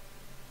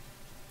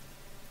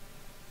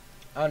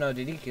 Oh no,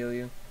 did he kill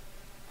you?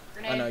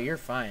 Grenade. Oh no, you're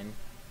fine.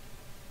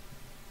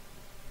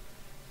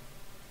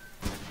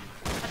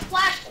 Let's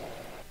flash.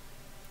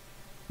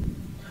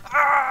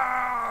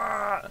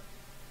 Ah!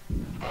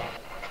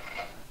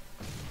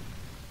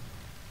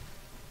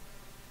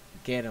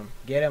 Get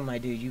him, my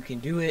dude. You can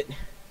do it.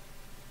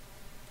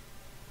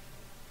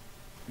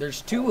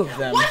 There's 2 of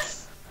them.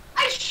 What?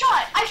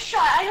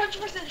 I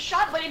 100%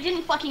 shot, but it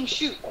didn't fucking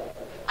shoot.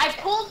 I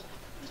pulled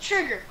the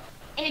trigger,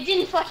 and it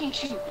didn't fucking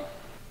shoot.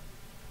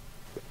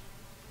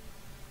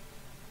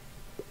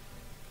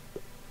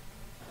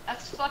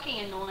 That's fucking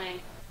annoying.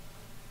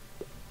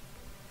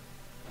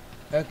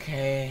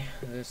 Okay,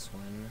 this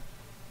one.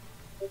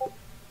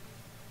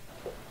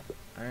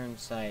 Iron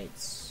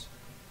sights.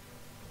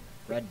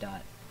 Red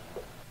dot.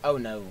 Oh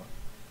no.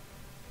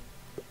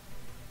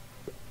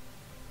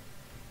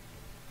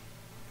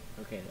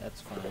 Okay,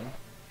 that's fine.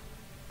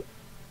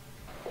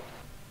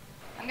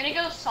 I'm gonna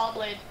go saw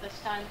blade this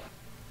time.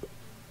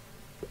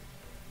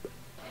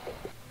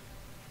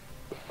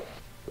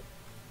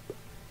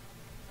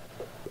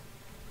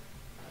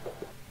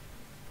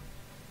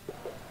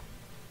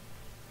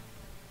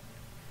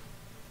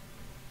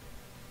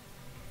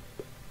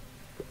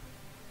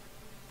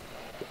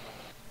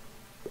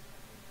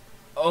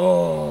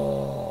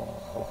 Oh.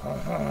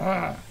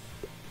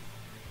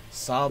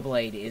 Saw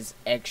blade is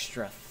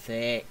extra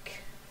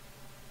thick.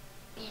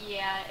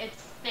 Yeah, it's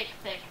thick,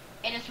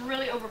 and it's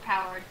really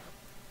overpowered.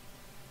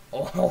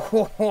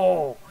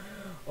 Oh,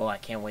 I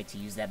can't wait to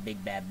use that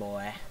big bad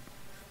boy.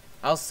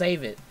 I'll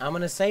save it. I'm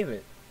gonna save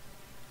it.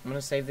 I'm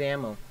gonna save the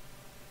ammo.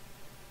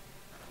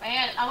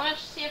 Man, I wanna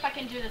see if I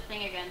can do the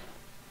thing again.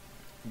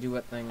 Do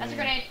what thing? That's a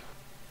man? grenade.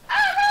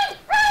 Ah,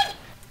 run!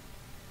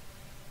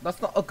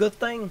 That's not a good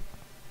thing.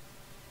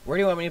 Where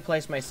do you want me to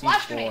place my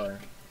Flash grenade. C4?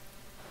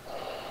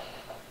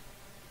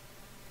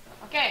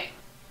 Okay.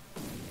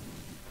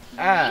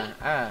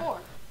 Ah. 4.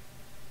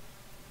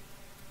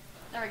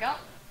 There we go.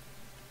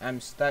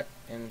 I'm stuck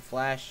in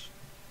flash.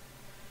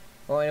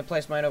 I want me to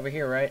place mine over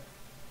here, right?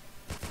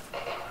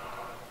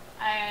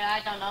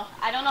 I don't know.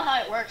 I don't know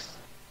how it works.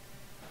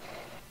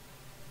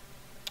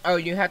 Oh,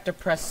 you have to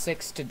press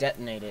 6 to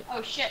detonate it.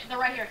 Oh shit, they're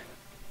right here.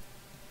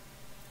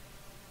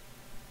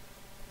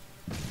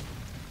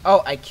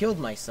 Oh, I killed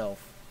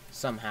myself.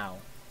 Somehow.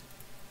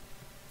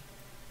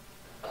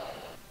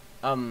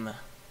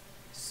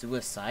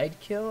 Suicide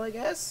kill, I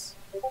guess?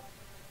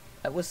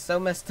 That was so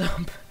messed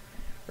up.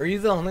 Are you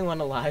the only one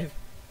alive?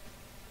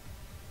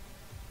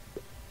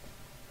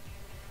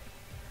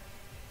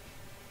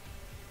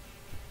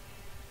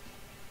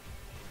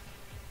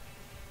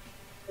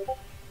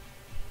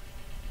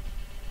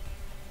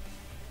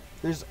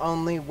 There's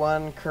only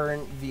one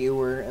current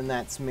viewer, and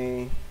that's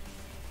me.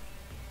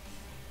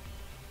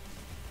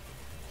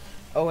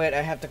 Oh wait,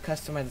 I have to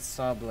customize the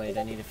saw blade.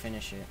 I need to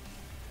finish it.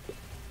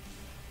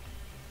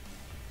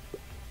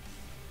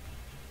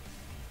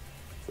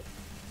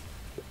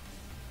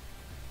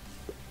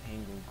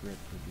 Angle grip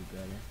would be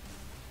better.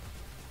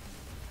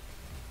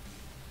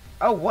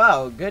 Oh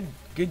wow, good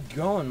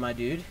going, my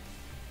dude.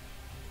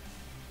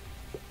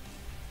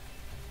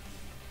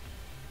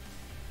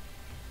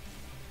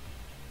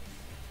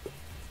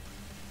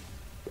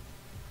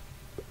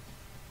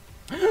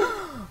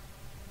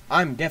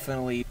 I'm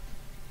definitely...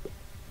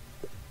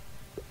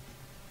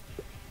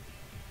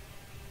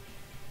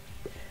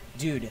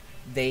 Dude,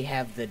 they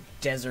have the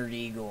Desert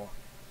Eagle.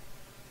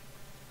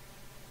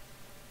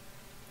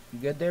 You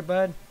good there,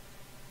 bud?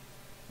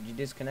 Did you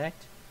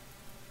disconnect?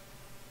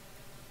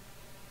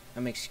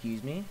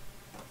 Excuse me?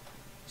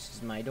 This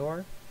is my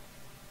door?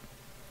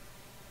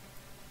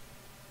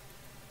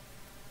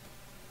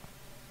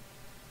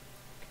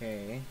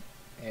 Okay.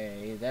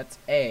 A. That's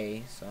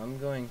A, so I'm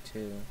going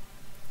to...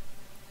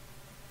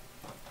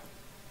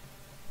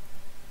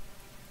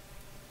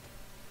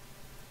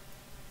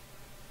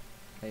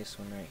 place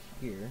one right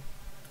here.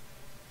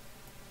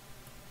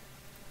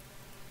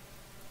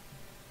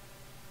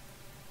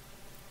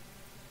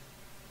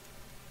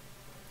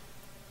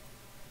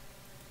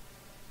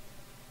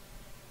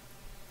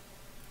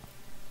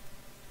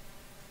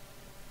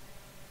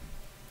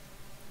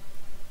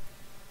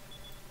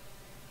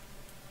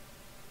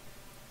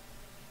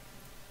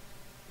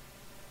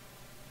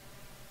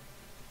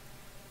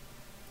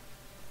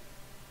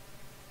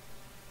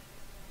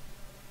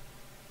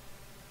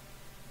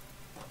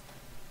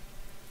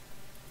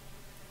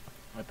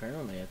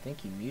 Apparently, I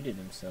think he muted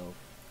himself.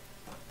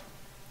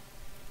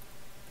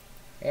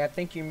 Hey, I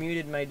think you're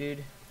muted, my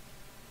dude.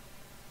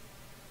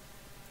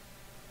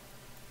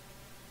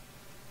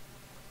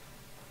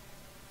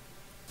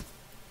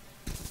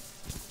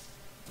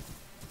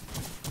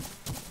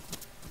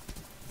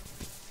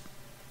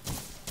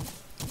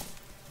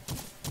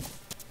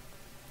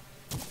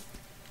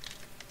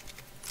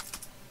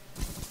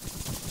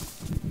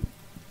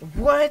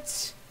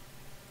 What?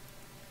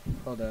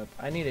 Hold up.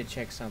 I need to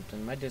check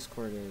something. My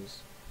Discord is...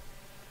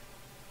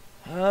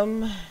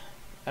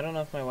 I don't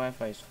know if my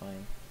Wi-Fi is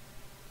fine.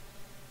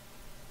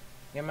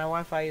 Yeah, my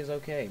Wi-Fi is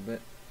okay,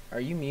 but... Are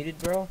you muted,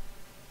 bro?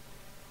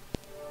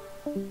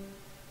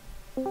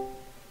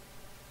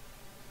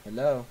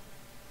 Hello?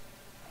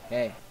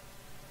 Hey.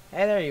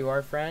 Hey, there you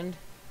are, friend.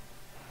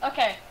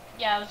 Okay,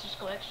 yeah, it was just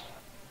glitched.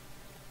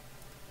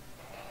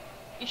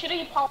 You should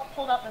have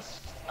pulled out the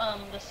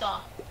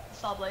saw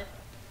blade.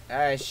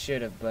 I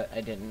should have, but I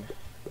didn't.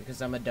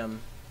 Because I'm a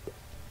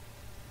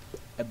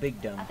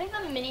big dumb. I think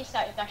the mini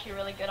sight is actually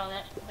really good on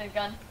it, the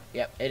gun.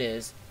 Yep, it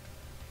is.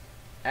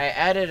 I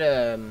added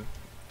a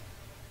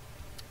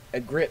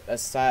grip, a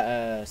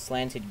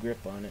slanted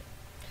grip on it.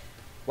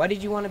 Why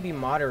did you want to be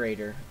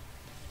moderator?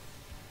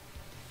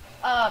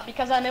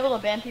 Because I'm able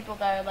to ban people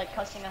that are like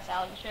cussing us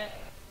out and shit.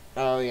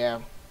 Oh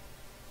yeah.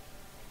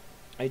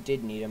 I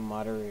did need a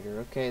moderator.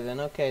 Okay then.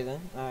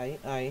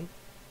 Aye.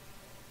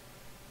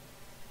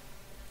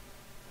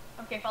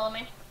 Okay, follow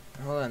me.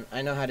 Hold on,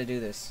 I know how to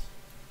do this.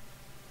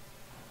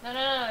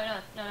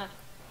 No.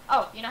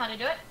 Oh, you know how to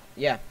do it?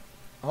 Yeah.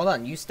 Hold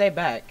on, you stay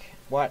back.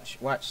 Watch,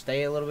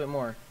 stay a little bit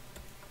more.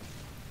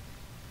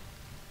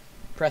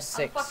 Press 6.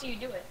 How the fuck do you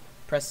do it?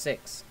 Press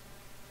 6.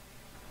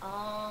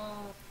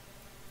 Oh.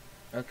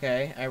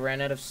 Okay, I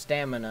ran out of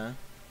stamina.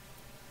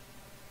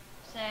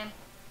 Same.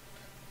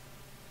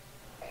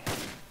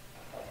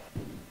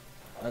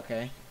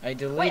 Okay, I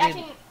deleted... Wait, I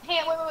can...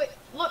 Hey, wait.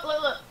 Look.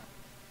 Okay,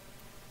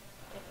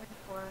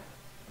 34.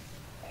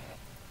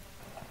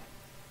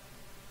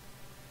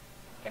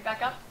 Okay,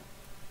 back up.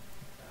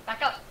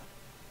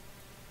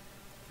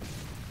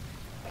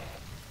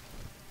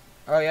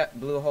 Oh yeah,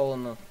 blew a hole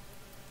in the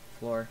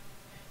floor.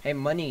 Hey,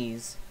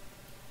 monies.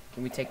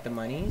 Can we take the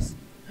monies?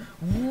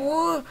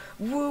 Whoa!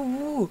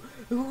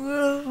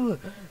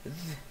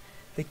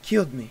 They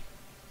killed me.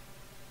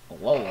 I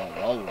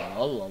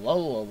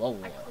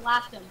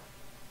clapped him.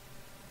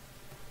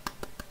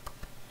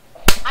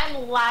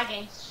 I'm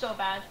lagging so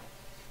bad.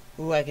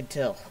 Ooh, I can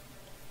tell.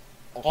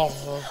 What?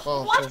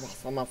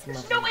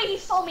 There's no way he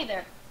saw me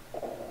there.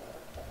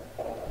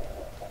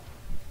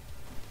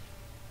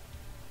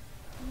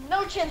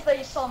 No chance that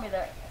he saw me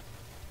there.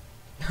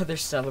 They're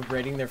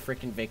celebrating their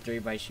freaking victory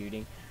by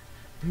shooting.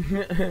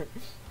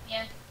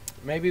 Yeah.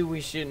 Maybe we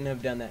shouldn't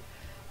have done that.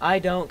 I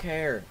don't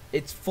care.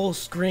 It's full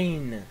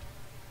screen.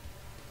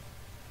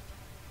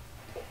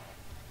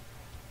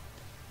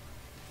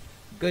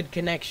 Good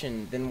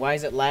connection. Then why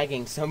is it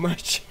lagging so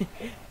much?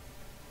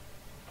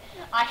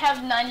 I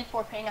have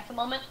 94 ping at the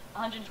moment.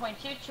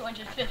 122,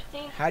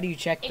 215. How do you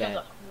check It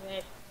goes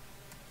that?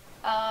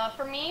 up.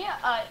 For me,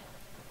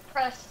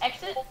 press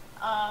exit.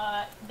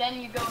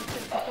 Then you go to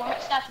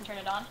performance stats and turn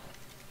it on.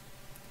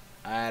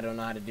 I don't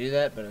know how to do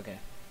that, but okay.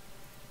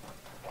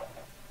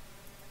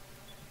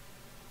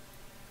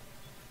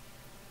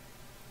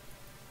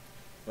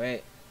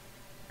 Wait,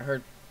 I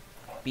heard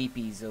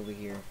beepies over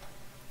here.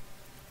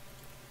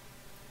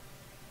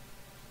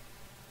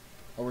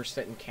 Oh, we're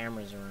setting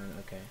cameras around,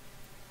 okay.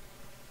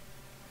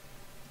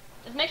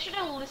 Just make sure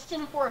to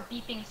listen for a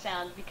beeping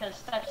sound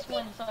because that's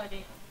when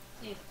somebody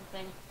sees the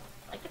thing.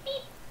 Like the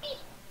beep, beep.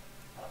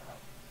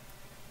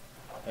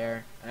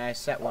 There, I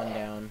set one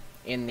down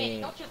in the... Hey,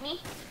 don't shoot me.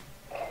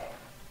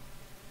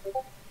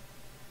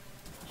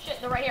 Shit,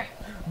 they're right here.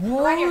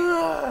 Whoa! Right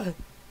here.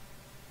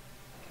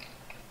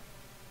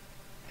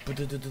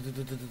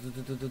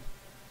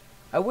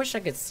 I wish I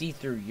could see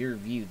through your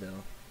view,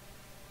 though.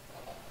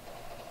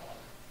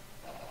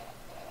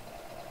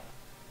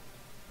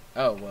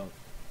 Oh, well.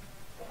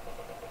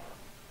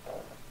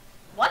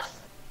 What?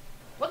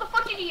 Where the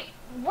fuck did he...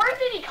 Where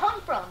did he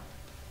come from?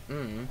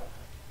 Mm.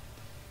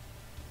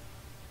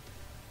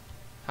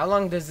 How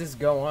long does this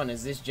go on?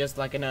 Is this just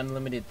like an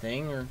unlimited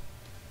thing, or?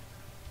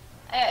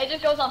 It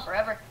just goes on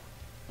forever.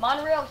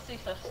 Monorail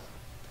ceaseless.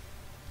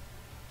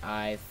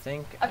 I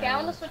think... Okay, I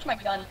want to switch my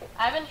gun.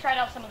 I haven't tried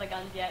out some of the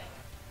guns yet.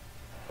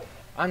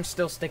 I'm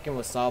still sticking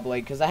with saw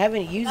blade, because I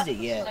haven't used it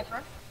yet.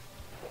 Sniper.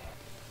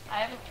 I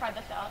haven't tried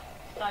this out.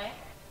 Try it.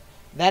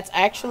 That's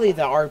actually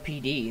the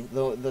RPD,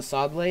 the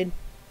saw blade.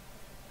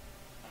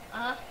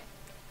 Uh-huh.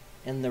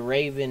 And the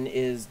Raven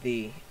is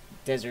the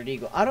Desert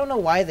Eagle. I don't know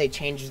why they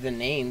changed the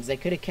names. They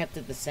could have kept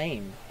it the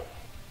same.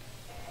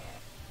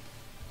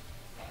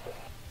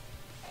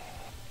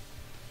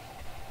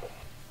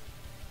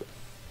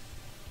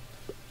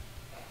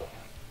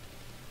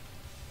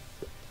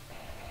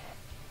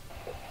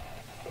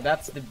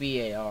 That's the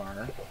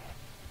BAR.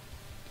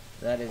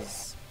 That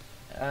is,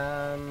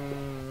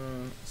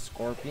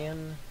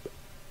 Scorpion.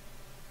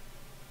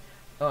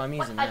 Oh, I'm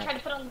using that. I tried to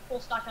put on the full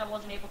stock and I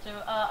wasn't able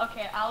to.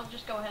 Okay, I'll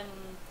just go ahead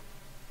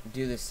and...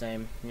 Do the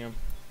same, yeah.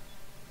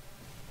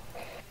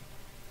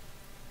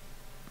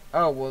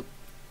 Oh, well.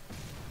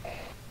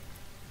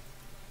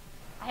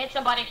 I hit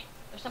somebody.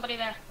 There's somebody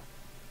there.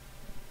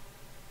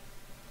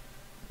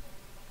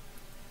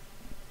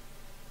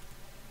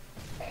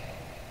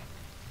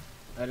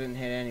 I didn't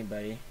hit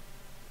anybody.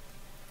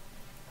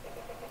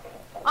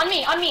 On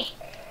me, on me!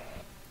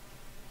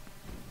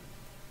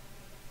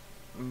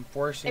 I'm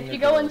forcing If you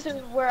go into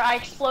where I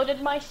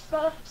exploded my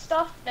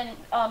stuff, then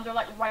they're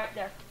like right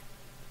there.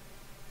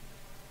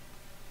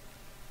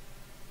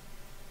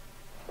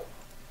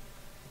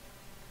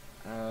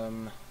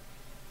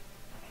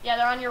 Yeah,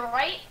 they're on your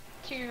right,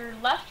 to your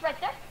left, right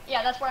there.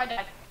 Yeah, that's where I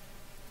died.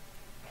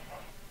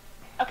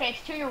 Okay,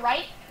 it's to your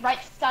right,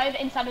 right side,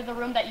 inside of the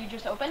room that you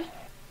just opened.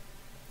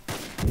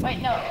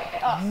 Wait, no.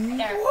 Oh,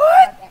 there.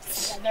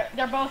 What? Yeah,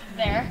 they're both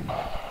there.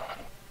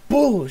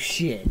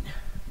 Bullshit.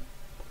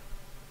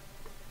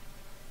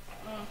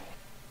 Mm.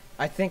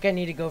 I think I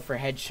need to go for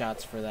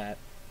headshots for that.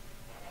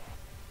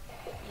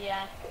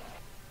 Yeah.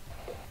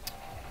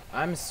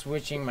 I'm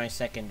switching my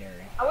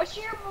secondary. I wish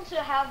you were able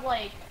to have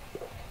like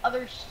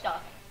other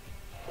stuff.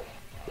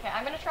 Okay,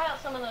 I'm gonna try out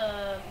some of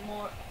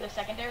the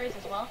secondaries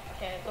as well.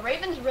 Okay, the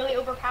Raven's really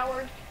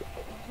overpowered.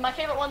 My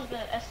favorite one's the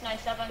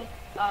S97.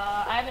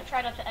 I haven't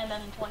tried out the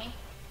MM20.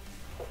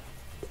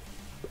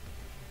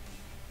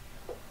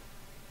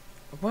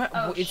 What?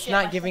 Oh, It's shit,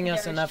 not my giving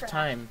us secondary's enough trash.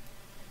 time.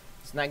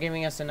 It's not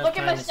giving us enough Look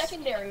time. at my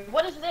secondary.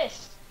 What is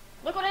this?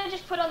 Look what I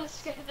just put on the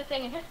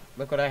thing.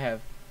 Look what I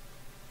have.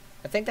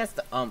 I think that's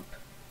the ump.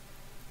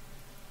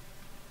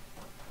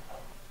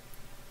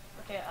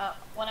 Okay,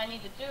 what I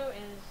need to do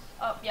is...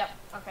 Oh, yep.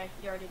 Okay,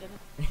 you already did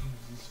it.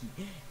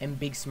 And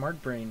big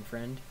smart brain,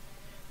 friend.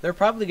 They're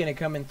probably gonna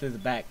come in through the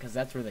back because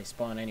that's where they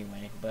spawn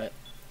anyway. But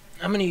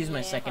I'm gonna use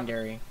my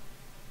secondary.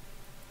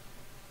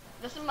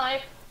 This is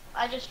my...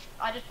 I just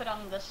put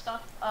on this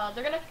stuff.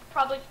 They're gonna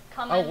probably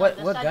come in Oh, on what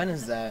this side gun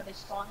because is this that? where they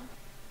spawn.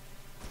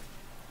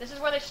 This is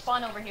where they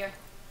spawn over here.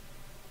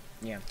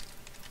 Yeah.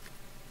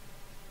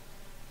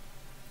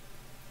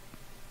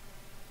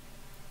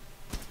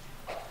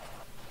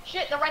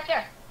 Shit, they're right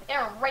there.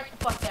 They're right the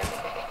fuck there.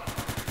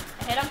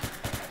 I hit them.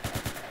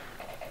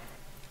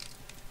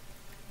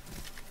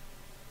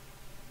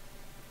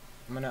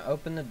 I'm gonna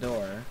open the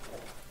door.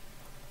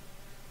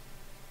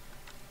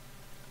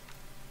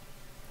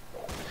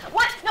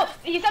 What? No,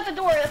 he's at the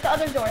door. At the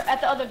other door.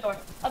 At the other door.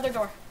 Other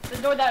door. The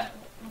door that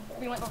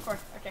we went before.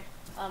 Okay.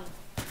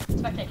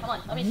 Spectate. Come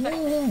on. Let me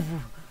spectate.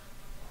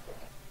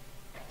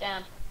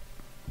 Damn.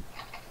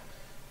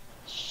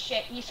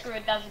 Shit, you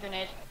screwed. That was a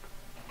grenade.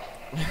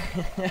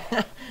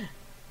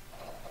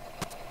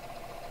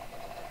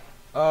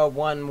 Oh,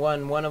 one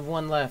of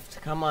one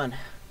left. Come on.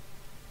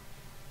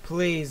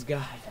 Please,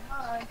 God. Come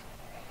on.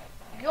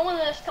 Go on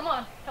this. Come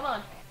on. Come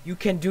on. You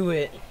can do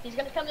it. He's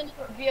gonna come in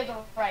via the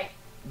right.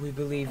 We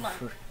believe. Come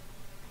on.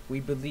 We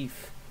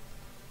believe.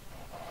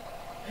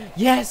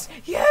 Yes!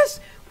 Yes!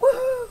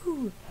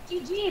 Woohoo!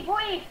 GG,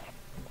 boy!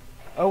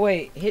 Oh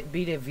wait, hit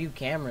B to view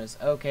cameras.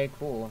 Okay,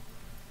 cool.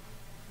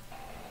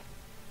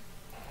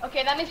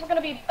 Okay, that means we're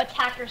gonna be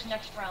attackers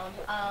next round.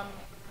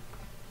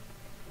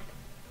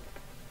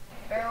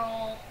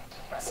 Barrel.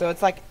 So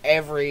it's like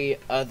every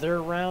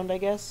other round, I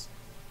guess?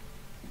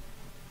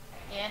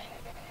 Yeah.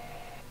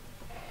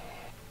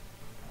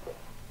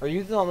 Are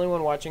you the only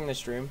one watching the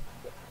stream?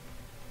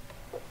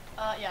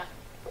 Yeah.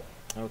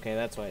 Okay,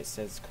 that's why it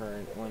says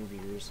current 1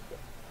 viewers.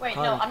 Wait,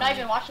 no, I'm not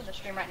even watching the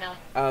stream right now.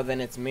 Oh,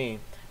 then it's me.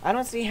 I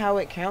don't see how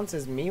it counts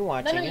as me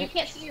watching No, it. you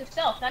can't see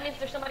yourself. That means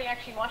there's somebody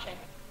actually watching.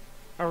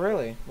 Oh,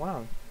 really?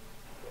 Wow.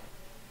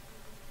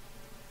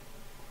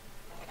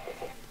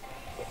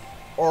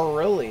 Or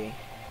really?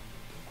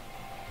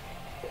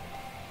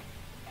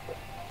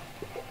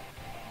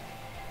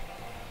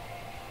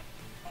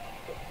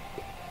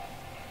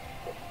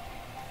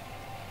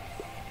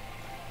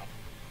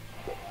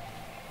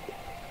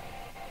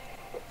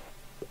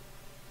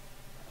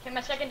 Okay,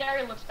 my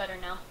secondary looks better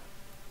now.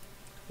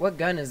 What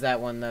gun is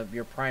that one,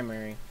 your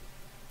primary?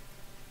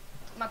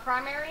 My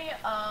primary,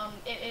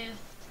 it is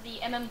the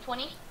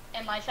MM20,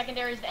 and my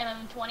secondary is the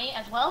MM20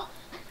 as well.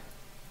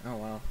 Oh,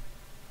 wow.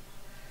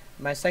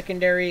 My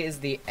secondary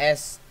is the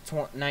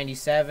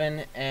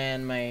S97,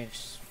 and my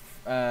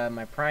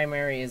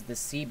primary is the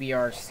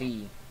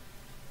CBRC.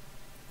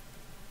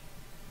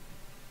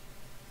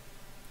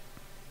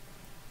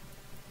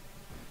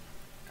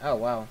 Oh,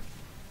 wow.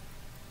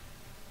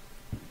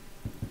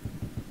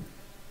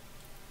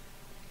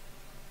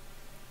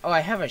 Oh,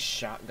 I have a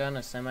shotgun,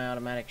 a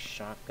semi-automatic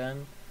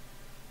shotgun.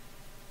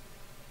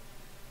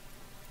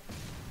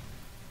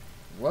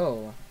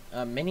 Whoa.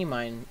 A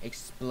mini-mine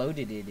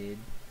exploded, it did.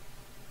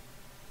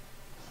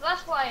 So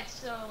that's why it's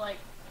so, like,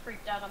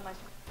 freaked out on my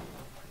screen.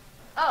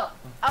 Oh,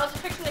 I was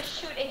fixing to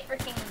shoot a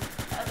freaking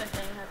other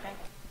thing, okay.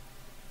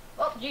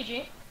 Well,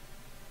 GG.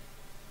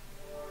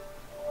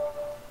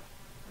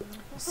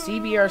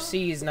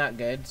 CBRC is not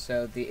good,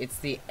 so it's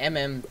the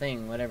MM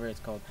thing, whatever it's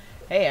called.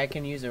 Hey, I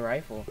can use a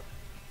rifle.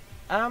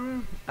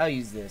 I'll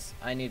use this.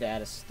 I need to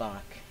add a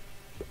stock.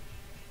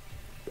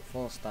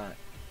 Full stock.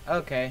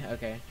 Okay,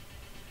 okay.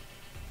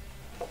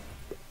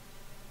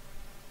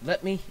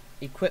 Let me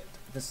equip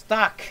the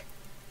stock.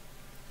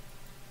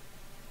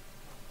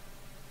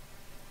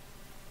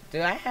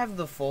 Do I have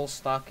the full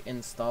stock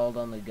installed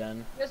on the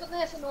gun? There's something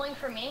that's annoying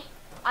for me.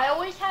 I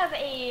always have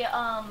a,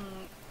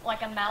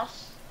 like a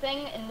mouse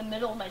thing in the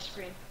middle of my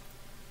screen.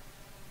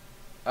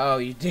 Oh,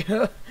 you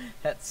do?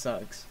 That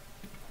sucks.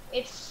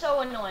 It's so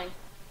annoying.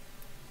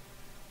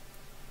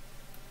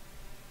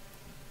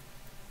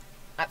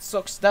 That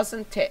sucks,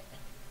 doesn't it?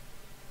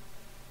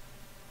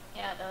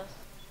 Yeah, it does.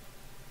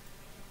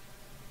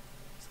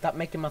 Stop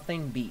making my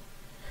thing beat.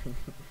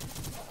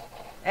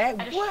 Hey,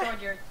 I destroyed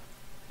yours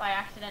by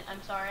accident,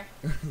 I'm sorry.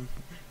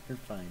 You're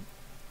fine.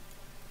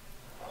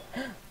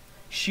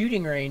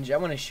 Shooting range. I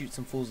want to shoot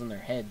some fools in their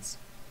heads.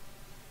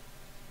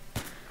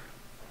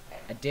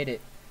 I did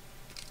it.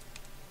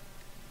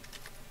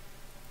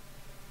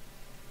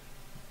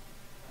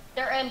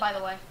 They're in, by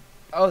the way.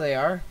 Oh, they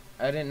are?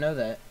 I didn't know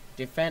that.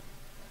 Defend.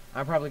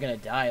 I'm probably gonna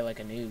die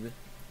like a noob.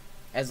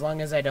 As long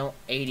as I don't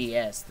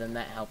ADS, then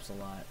that helps a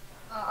lot.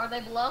 Are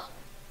they below?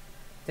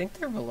 I think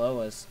they're below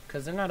us,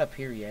 because they're not up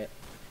here yet.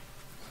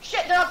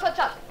 Shit, they're up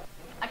top.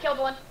 I killed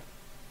one.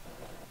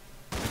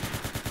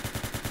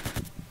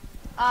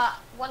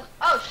 One.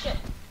 Oh, shit.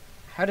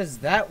 How does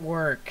that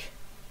work?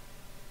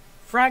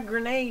 Frag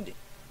grenade!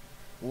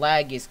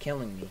 Lag is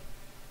killing me.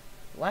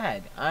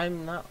 Lag.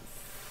 I'm not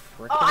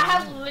freaking. Oh, I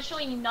have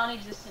literally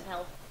non-existent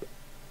health.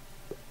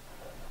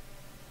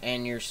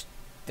 And you're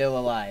still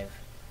alive.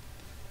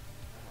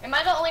 Am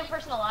I the only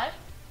person alive?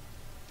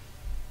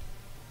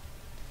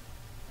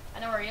 I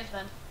know where he is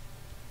then.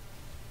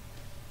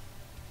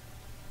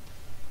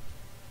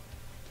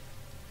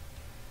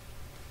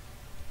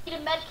 I need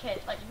a med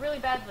kit, like really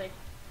badly.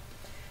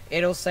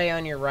 It'll say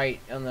on your right,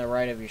 on the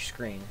right of your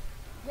screen.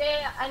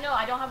 Yeah, I know.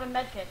 I don't have a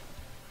med kit.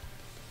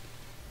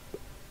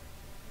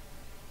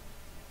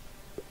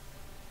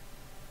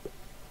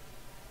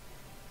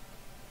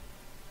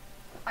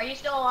 Are you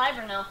still alive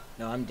or no?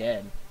 No, I'm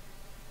dead.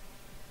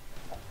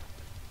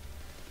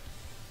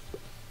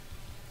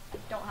 I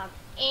don't have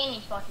any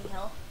fucking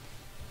health.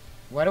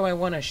 Why do I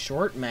want a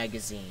short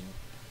magazine?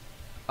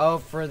 Oh,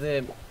 for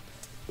the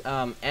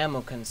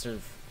ammo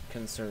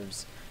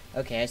conserves.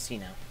 Okay, I see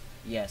now.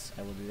 Yes,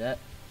 I will do that.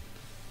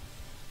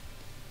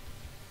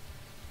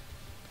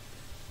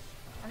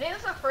 I think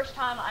this is the first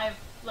time I've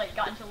like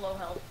gotten to low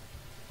health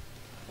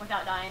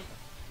without dying.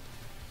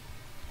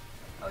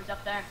 Oh, he's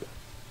up there.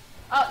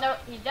 Oh no,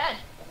 he's dead.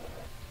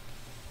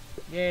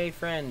 Yay,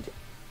 friend.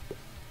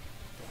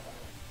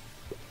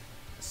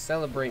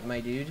 Celebrate, my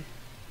dude.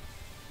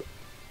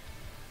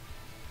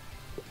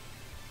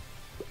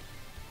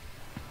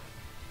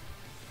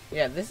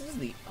 Yeah, this is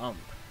the ump.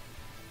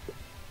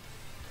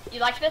 You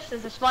like this?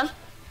 Is this fun?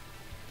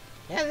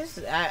 Yeah, this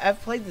is. I've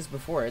played this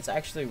before. It's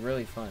actually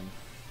really fun.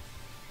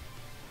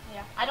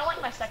 Yeah, I don't like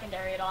my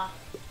secondary at all.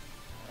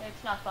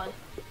 It's not fun.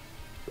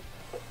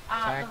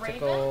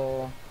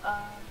 Tactical the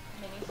Raven,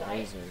 mini sight,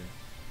 laser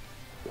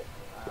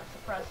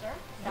suppressor,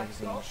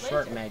 magazine, tactical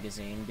short laser.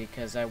 magazine,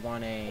 because I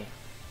want a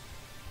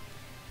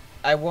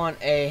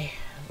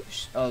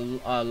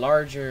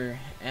larger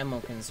ammo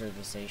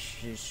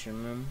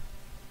conservation.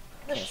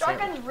 The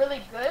shotgun's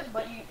really good,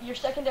 but your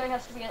secondary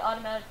has to be an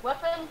automatic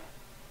weapon.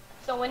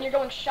 So when you're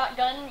going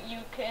shotgun, you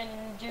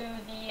can do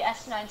the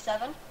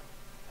S97.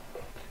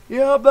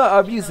 Yeah, but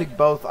I'm using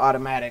both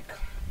automatic.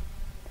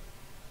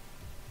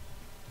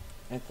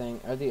 I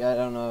think. I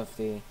don't know if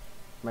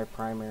my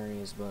primary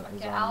is Okay,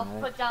 automatic.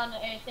 I'll put down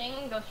a thing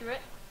and go through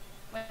it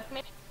with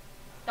me.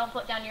 Don't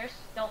put down yours.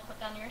 Don't put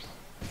down yours.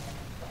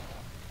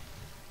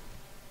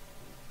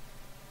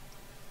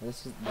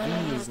 This is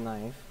V's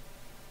knife.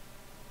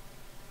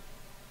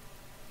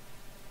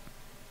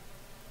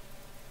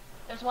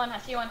 There's one. I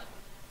see one.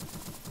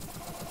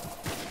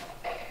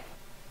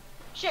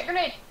 Shit,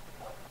 grenade!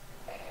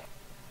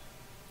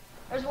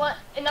 There's one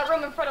in that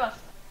room in front of us.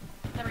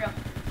 There we go.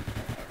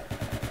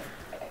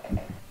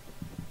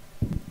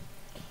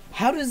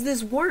 How does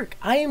this work?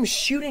 I am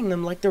shooting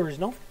them like there was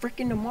no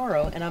freaking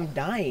tomorrow, and I'm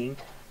dying.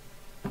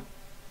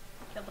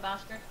 Kill the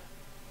bastard.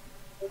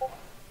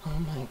 Oh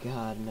my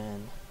god,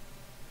 man.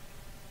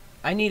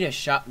 I need a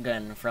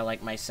shotgun for,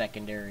 like, my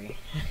secondary.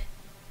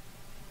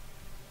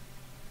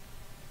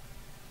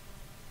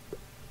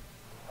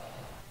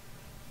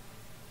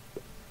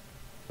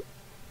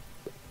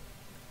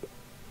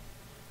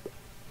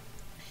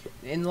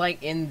 And,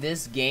 like, in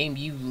this game,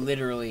 you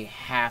literally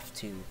have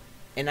to,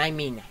 and I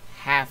mean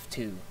have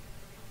to,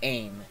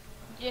 aim.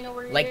 Do you know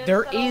where Like,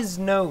 there is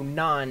no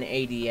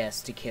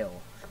non-ADS to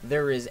kill.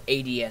 There is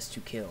ADS to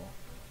kill.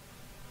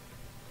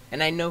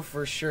 And I know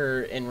for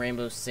sure in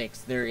Rainbow Six,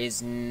 there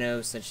is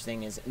no such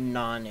thing as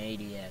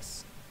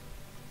non-ADS.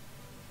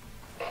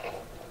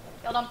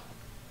 Killed him.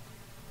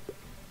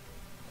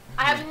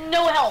 I have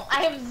no health.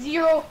 I have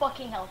 0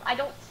 fucking health. I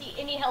don't see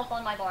any health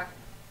on my bar.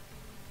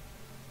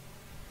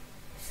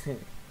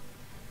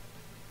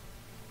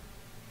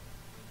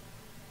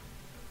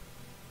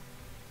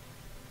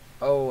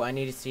 Oh, I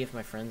need to see if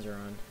my friends are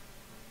on.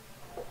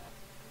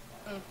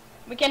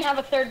 We can have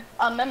a third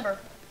member.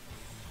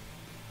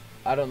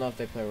 I don't know if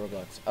they play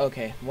Roblox.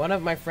 Okay, one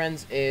of my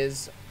friends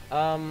is,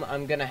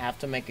 I'm gonna have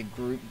to make a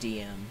group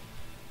DM.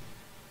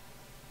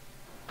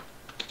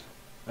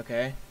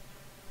 Okay.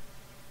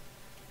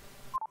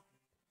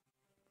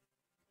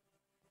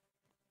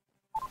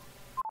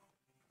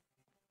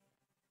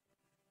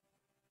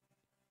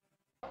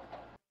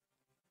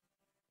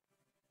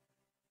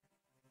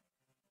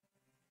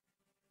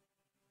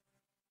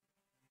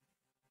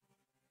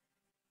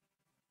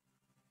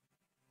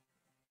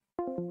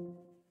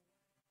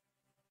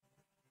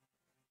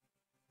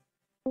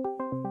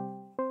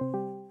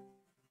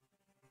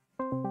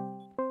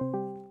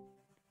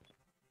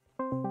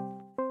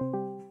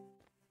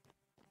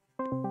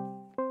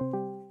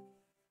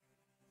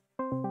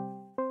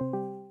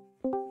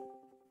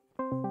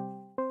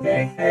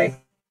 Okay, hey.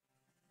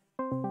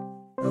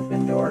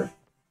 Open door.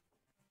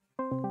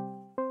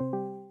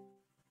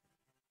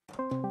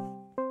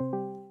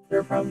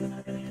 They're probably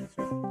not gonna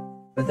answer.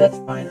 But that's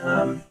fine.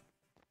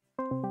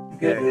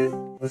 Good, dude.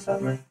 What's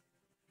up, man?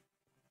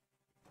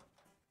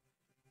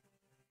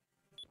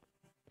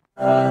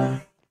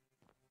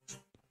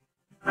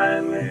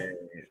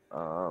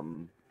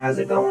 How's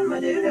it going, my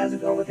dude? How's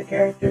it going with the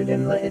character?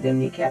 Didn't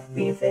kneecap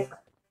being fixed?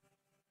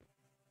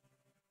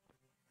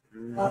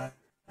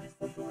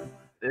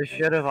 It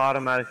should have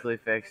automatically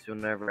fixed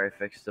whenever I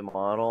fixed the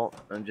model.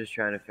 I'm just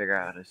trying to figure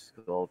out how to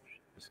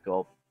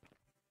sculpt.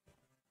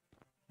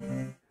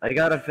 I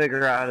gotta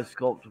figure out how to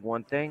sculpt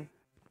one thing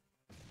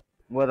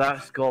without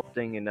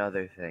sculpting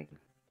another thing.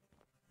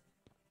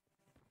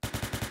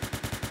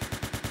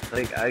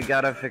 Like, I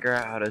gotta figure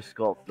out how to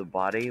sculpt the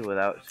body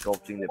without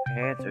sculpting the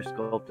pants, or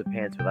sculpt the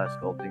pants without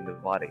sculpting the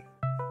body.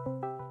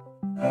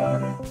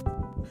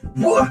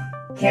 Whoa!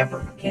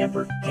 Camper.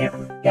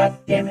 God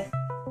damn it.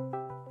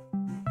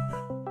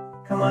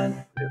 Come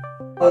on.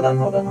 Hold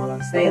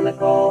on. Stay in the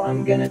call.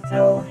 I'm gonna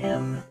tell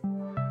him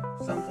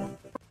something.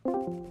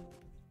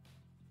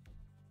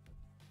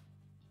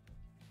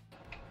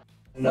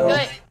 No.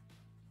 Good.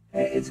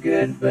 Hey, it's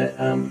good, but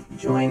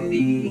join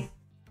the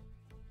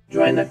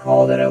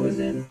call that I was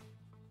in.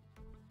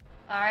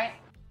 Alright.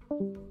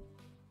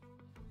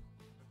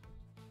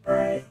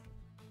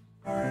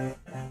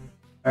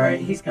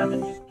 Alright, he's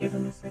coming. Just give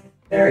him a second.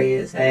 There he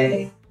is.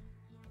 Hey.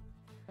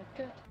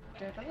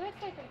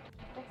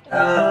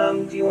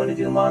 Do you want to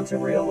do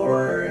Monterey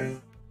or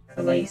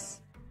Calais?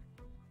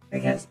 I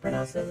can't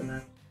pronounce that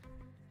enough.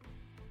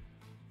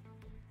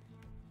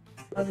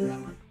 I'll do that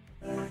one.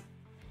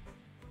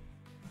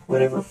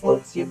 Whatever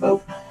floats your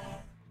boat.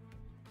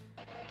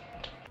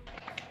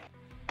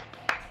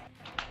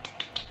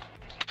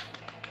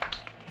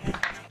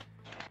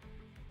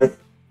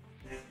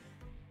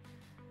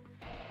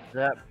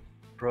 That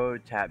pro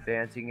tap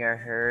dancing I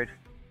heard.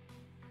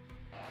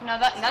 No,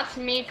 that's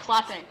me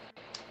clapping.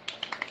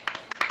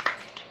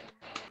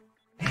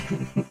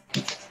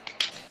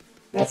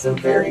 That's a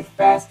very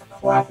fast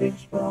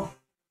clappage, bro.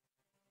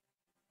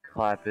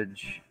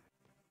 Clappage.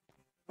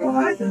 Oh,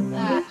 hi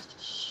there.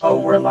 Oh,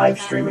 we're live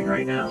streaming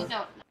right now.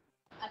 No,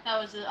 I thought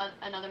it was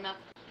another map.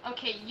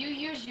 Okay, you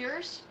use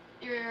yours,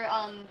 your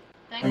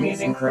thing. I'm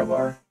using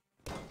crowbar.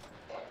 Yeah,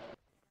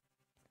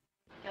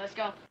 let's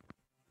go.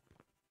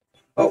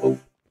 Oh,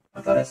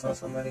 I thought I saw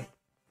somebody.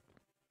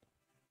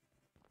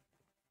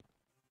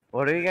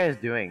 What are you guys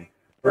doing?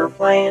 We're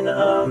playing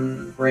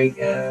break.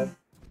 On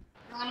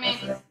me.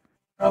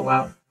 Oh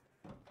wow.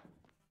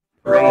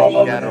 We're all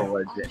over Shadow there.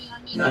 Legend.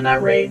 No,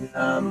 not raid.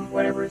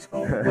 Whatever it's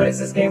called. What is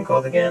this game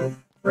called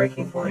again?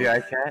 Breaking Point.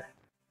 VR chat?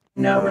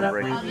 No, we're not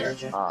Breaking playing VR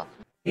chat. Ah.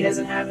 He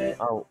doesn't have it.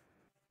 Oh.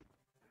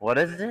 What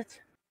is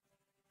it?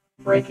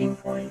 Breaking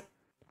Point.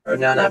 Or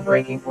no, not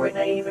Breaking Point.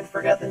 I even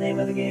forgot the name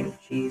of the game.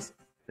 Jeez.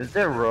 Is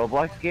it a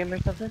Roblox game or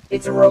something?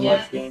 It's a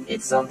Roblox game.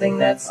 It's something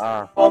that's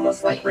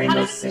almost like Wait, how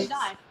Rainbow did you Six.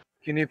 die?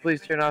 Can you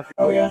please turn off?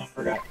 Oh yeah,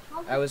 forgot.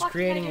 How the I was fuck did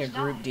creating a just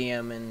group die?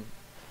 DM and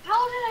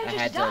How did I just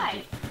had to.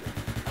 die?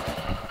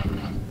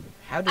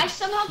 How did I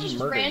somehow he just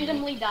murder me?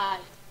 randomly died.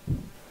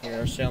 Here,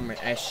 I'll show my.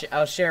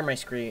 I'll share my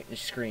screen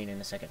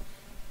in a second.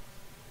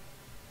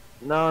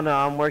 No,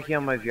 I'm working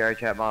on my VR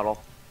chat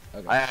model.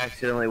 Okay. I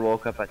accidentally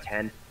woke up at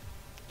 10.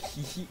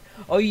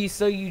 Oh, you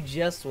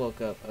just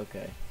woke up.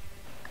 Okay.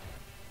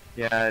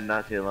 Yeah,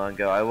 not too long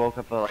ago. I woke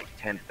up at like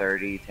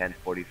 10:30,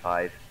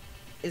 10:45.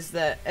 Is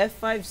that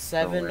F57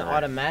 Somewhere there.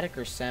 automatic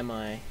or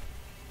semi?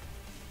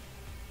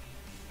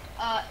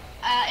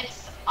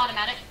 It's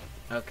automatic.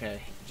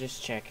 Okay,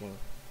 just checking.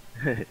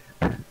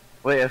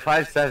 Wait, if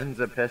 5.7's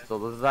a pistol,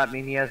 does that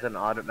mean he has an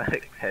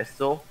automatic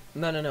pistol?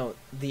 No.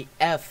 The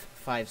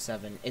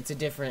F57. It's a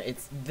different.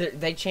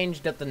 They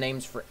changed up the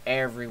names for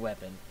every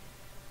weapon.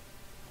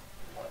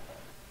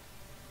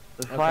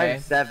 The Okay.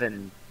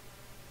 5.7.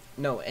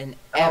 No, an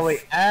F. Oh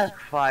wait,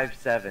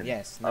 F57.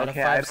 Yes, not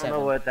okay, a 5.7. I don't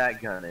know what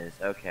that gun is.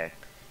 Okay.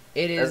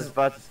 It I was is.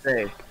 about to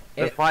say,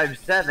 the It-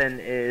 5.7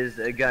 is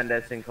a gun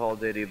that's in Call of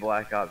Duty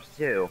Black Ops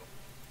 2.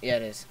 Yeah,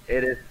 it is.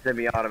 It is a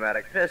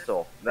semi-automatic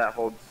pistol that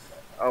holds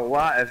a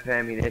lot of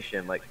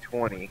ammunition, like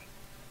 20.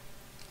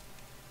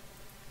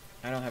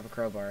 I don't have a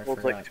crowbar. I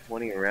Holds forgot. like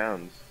 20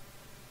 rounds.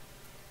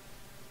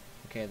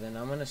 Okay, then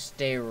I'm gonna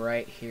stay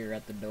right here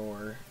at the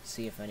door.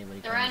 See if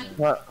anybody They're comes in.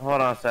 in.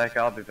 Hold on a sec,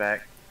 I'll be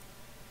back.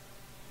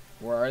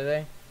 Where are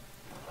they?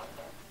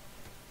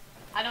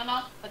 I don't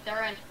know, but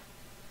they're in.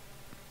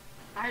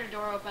 I heard a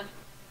door open.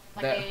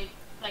 That-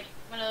 Like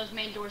one of those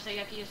main doors that you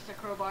have to use the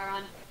crowbar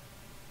on.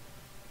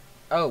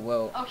 Oh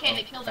well. Okay,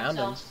 they killed found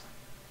themselves.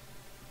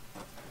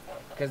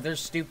 Because they're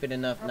stupid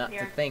enough Over not to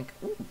here. think,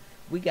 ooh,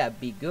 we gotta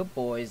be good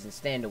boys and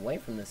stand away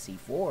from the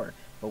C4,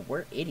 but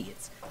we're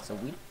idiots, so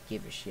we don't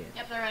give a shit.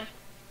 Yep, they're in.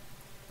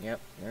 Yep,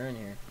 they're in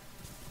here.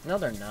 No,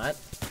 they're not.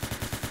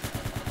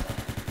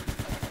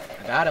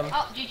 I got him.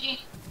 Oh, GG.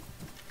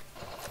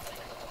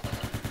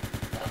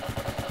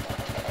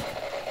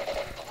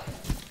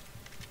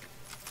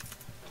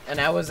 And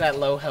I was at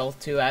low health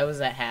too. I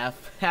was at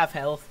half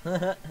health.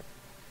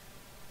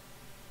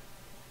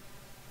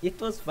 It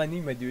was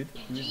funny, my dude.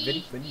 It was very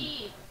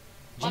funny.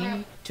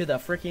 G to the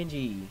frickin'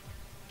 G.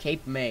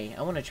 Cape May.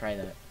 I want to try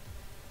that.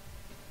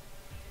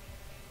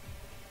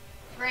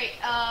 Great.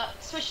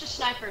 Switch to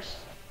snipers.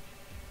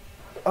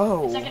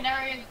 Oh.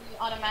 Secondary is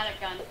the automatic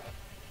gun.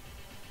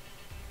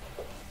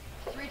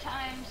 3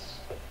 times.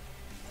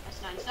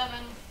 S97.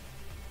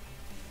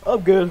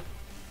 I'm good.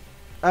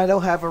 I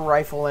don't have a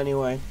rifle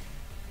anyway.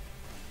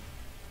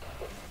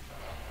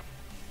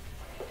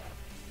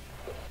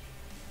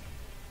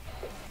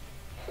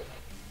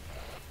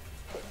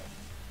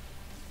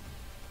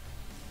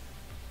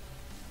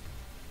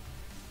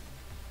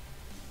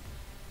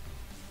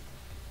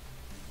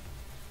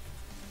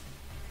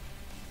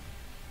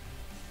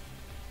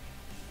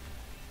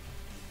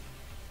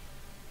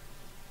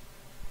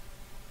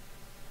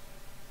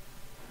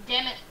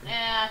 Damn it.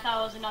 I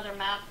thought it was another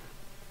map.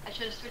 I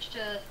should have switched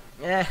to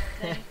Yeah.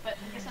 thing, but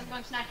I guess I'm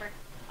going sniper.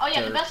 Oh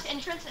yeah, the Dirt. best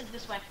entrance is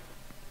this way.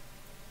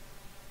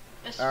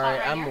 This spot Alright,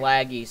 right I'm here.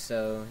 laggy,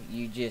 so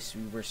you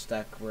were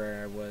stuck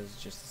where I was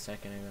just a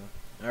second ago.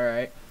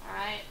 Alright.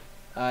 Alright.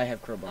 I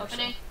have crowbars.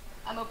 Opening.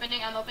 I'm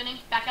opening.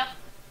 Back up.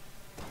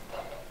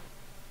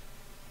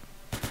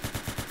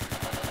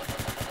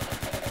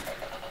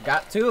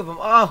 Got 2 of them.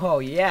 Oh,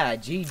 yeah.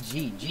 GG.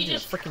 You GG.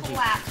 just Freaking G.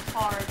 collapsed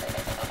hard.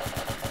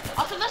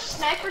 Also, the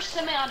sniper's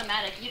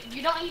semi-automatic.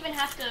 You don't even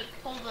have to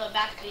pull the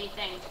back of the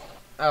thing.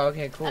 Oh,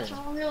 okay, cool. That's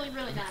really,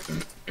 really nice.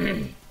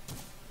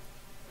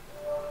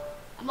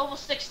 I'm level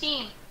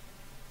 16.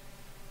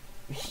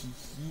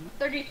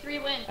 33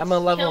 wins. I'm a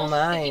level Kills,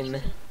 9.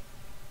 52.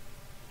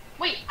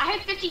 Wait, I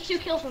had 52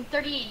 kills and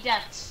 38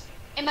 deaths.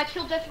 And my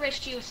kill-death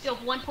ratio is still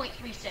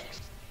 1.36.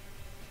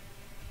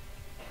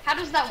 How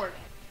does that work?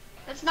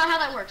 That's not how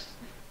that works.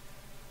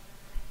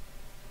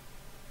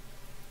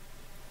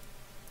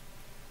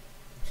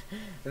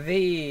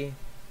 The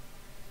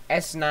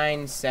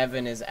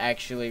S97 is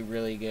actually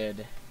really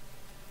good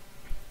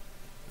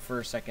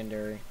for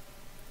secondary.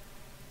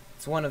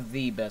 It's one of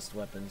the best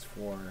weapons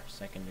for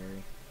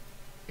secondary.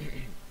 Beep,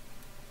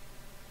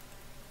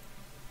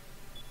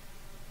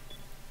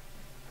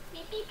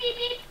 beep, beep,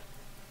 beep.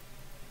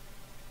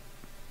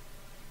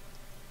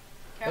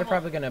 They're Careful.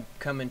 probably gonna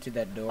come into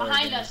that door.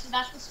 Behind again. us.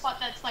 That's the spot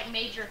that's like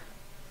major.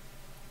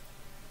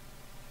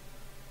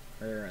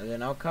 Or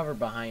then I'll cover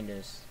behind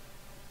us.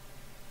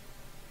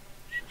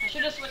 I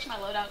should have switched my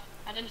loadout.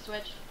 I didn't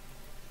switch.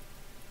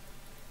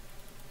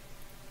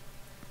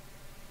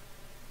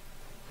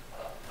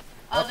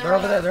 Oh, they're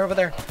over there. They're over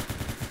there.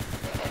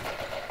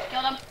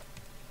 Killed him.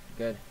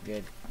 Good,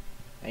 good.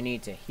 I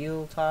need to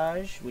heal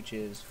Taj, which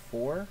is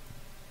 4.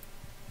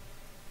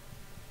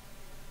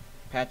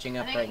 Patching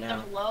I up think right they're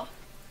now. low.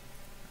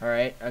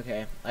 Alright,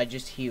 okay. I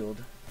just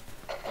healed.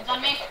 One's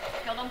on me.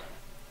 Killed him.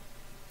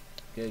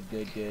 Good,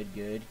 good, good,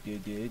 good,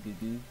 good, good, good,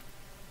 good.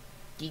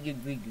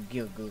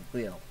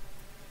 Good.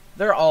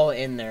 They're all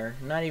in there.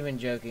 Not even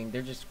joking.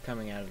 They're just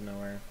coming out of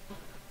nowhere.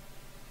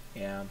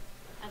 Yeah.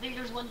 I think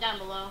there's one down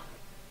below.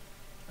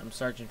 I'm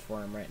searching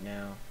for him right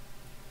now.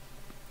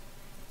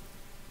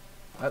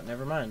 Oh,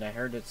 never mind. I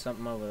heard it's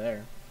something over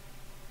there.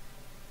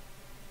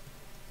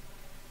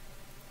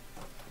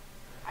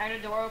 I had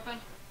a door open.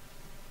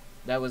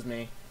 That was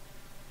me.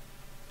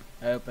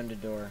 I opened a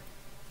door.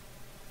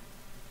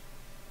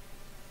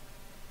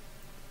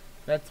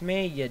 That's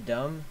me, you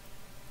dumb.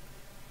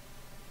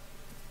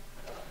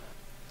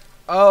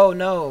 Oh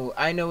no,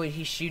 I know what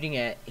he's shooting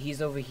at.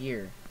 He's over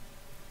here.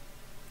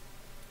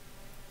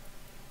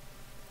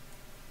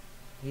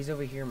 He's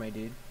over here, my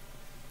dude.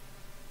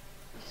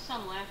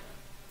 Somewhere.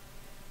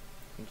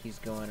 I think he's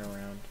going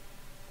around.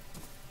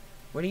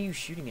 What are you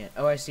shooting at?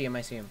 Oh, I see him,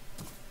 I see him.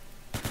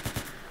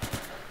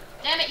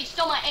 Damn it, you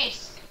stole my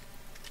ace.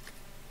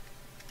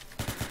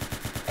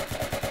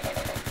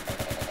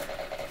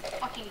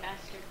 Fucking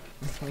bastard.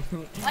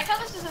 I like how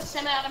this is a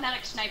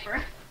semi-automatic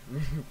sniper.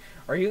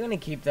 Are you gonna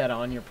keep that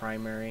on your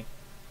primary?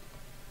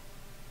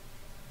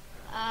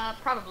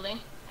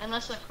 Probably.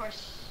 Unless, of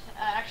course,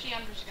 actually,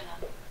 I'm just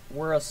gonna...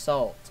 We're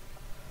assault.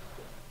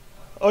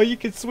 Oh, you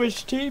can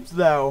switch teams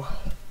now.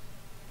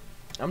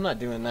 I'm not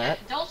doing that.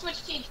 Yeah, don't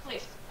switch teams,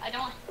 please. I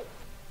don't...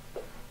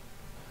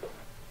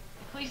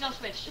 Please don't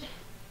switch.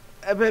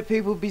 I bet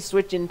people be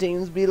switching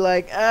teams, be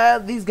like,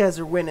 these guys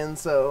are winning,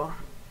 so.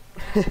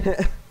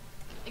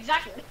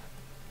 Exactly.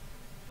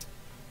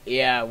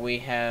 Yeah, we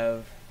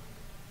have.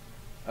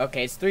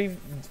 Okay, it's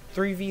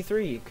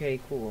 3v3. Okay,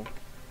 cool.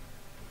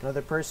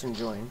 Another person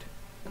joined.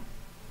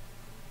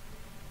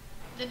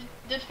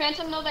 Did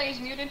Phantom know that he's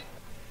muted?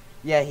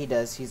 Yeah, he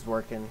does. He's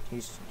working.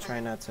 He's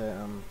trying not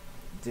to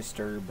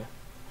disturb.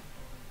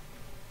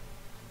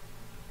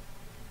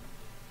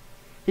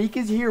 He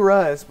can hear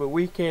us, but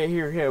we can't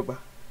hear him.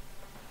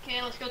 Okay,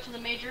 let's go to the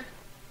major.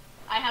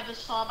 I have this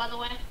saw, by the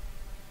way.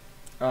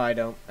 Oh, I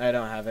don't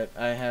have it.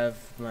 I have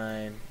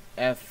my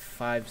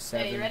F57.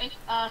 Okay, you ready?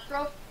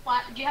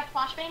 Do you have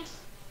flashbangs?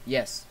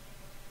 Yes.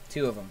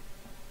 2 of them.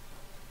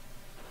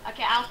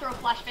 Okay, I'll throw a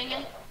flashbang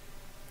in.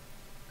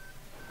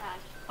 Ah,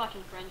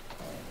 fucking friend.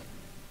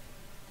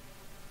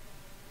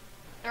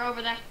 They're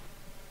over there.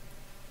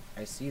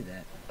 I see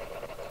that.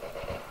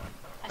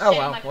 I Oh saved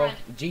well, my well,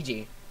 friend.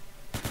 GG.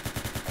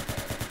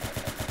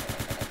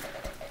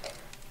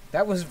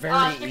 That was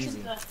very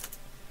easy.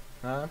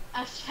 Huh?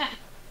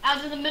 I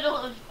was in the middle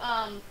of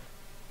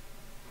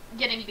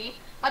getting beat.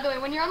 By the way,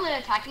 when you're on the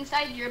attacking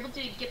side, you're able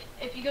to get.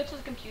 If you go to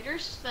the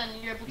computers, then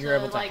you're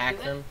able to like hack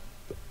do them.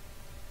 it.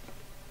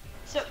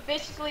 So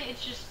basically,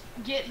 it's just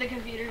get the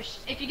computers.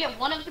 If you get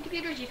one of the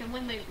computers, you can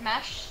win the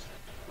match.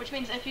 Which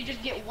means if you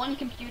just get one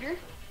computer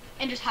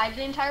and just hide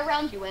the entire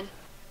round, you win.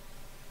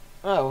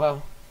 Oh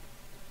well.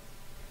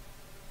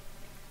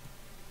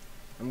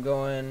 I'm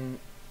going.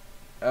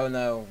 Oh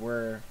no,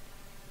 we're.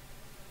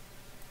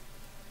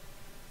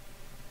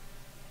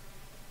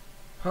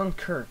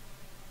 Hunker.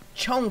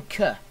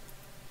 Chonka.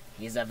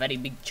 He's a very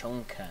big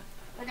chonka.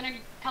 They're gonna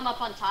come up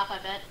on top, I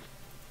bet.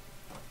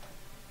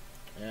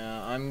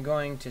 Yeah, I'm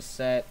going to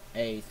set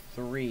a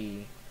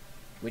 3,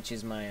 which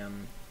is my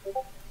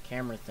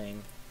camera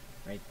thing,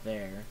 right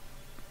there.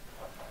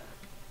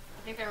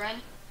 I think they're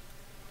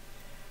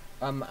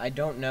in. I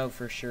don't know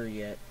for sure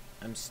yet.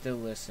 I'm still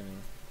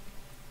listening.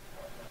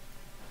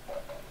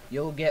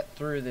 You'll get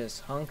through this.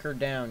 Hunker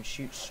down.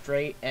 Shoot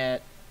straight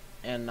at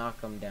and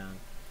knock him down.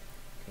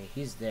 Okay,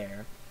 he's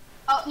there.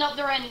 Oh no,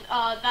 they're in.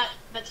 That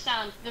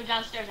sound. They're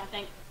downstairs, I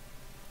think.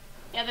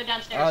 Yeah, they're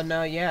downstairs. Oh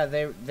no, yeah,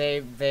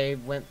 they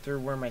went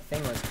through where my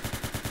thing was.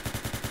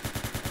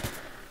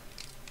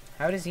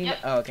 How does he? Yep.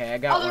 Oh, okay, I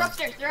got they're one.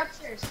 upstairs. They're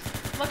upstairs.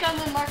 Look on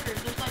the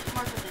markers. There's like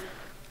markers in it.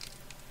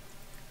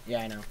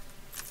 Yeah, I know.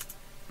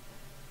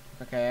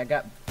 Okay, I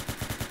got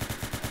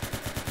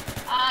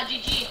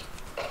GG.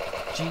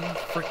 G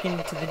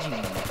freaking to the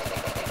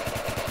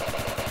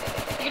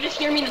You can just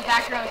hear me in the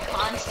background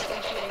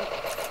constantly shooting.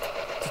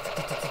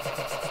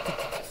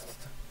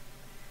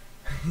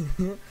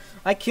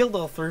 I killed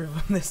all 3 of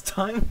them this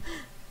time.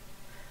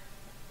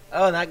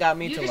 Oh, and that got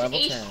me You to just level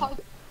aced 10.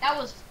 That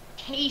was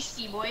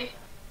tasty, boy.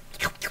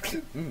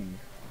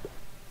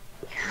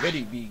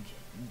 Very big.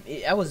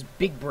 I was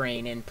big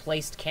brain and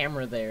placed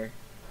camera there.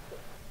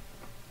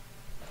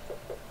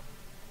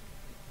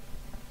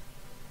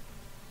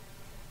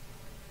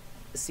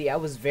 See, I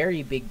was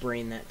very big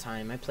brain that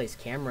time. I placed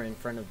camera in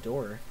front of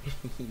door.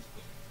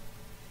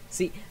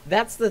 See,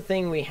 that's the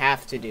thing we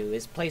have to do,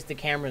 is place the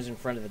cameras in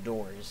front of the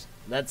doors.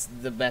 That's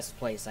the best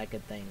place I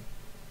could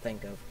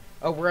think of.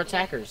 Oh, we're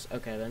attackers.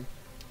 Okay, then.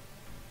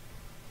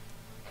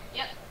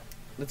 Yep.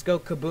 Let's go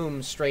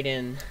kaboom straight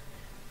in.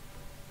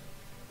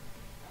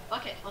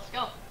 Fuck it, let's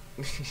go.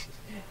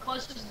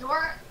 Close this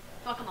door,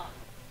 fuck them up.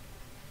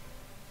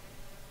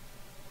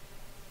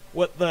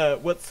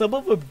 What some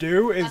of them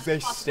do is That's they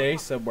possible. stay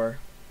somewhere.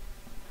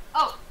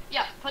 Oh,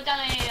 yeah, put down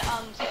a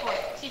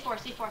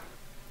C4.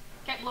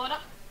 Okay, blow it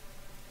up.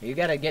 You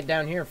gotta get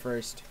down here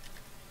first.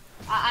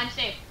 I'm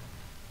safe.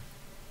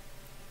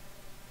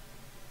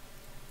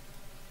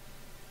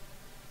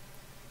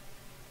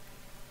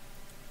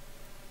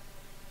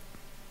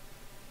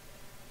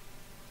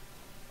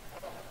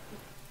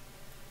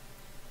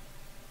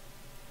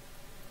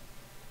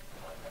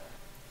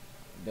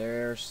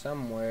 There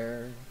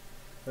somewhere.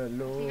 You can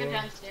go Hello.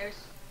 downstairs.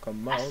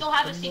 Come I out. still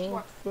have a come C4.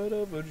 out,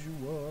 whatever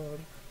you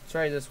want.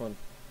 Try this one.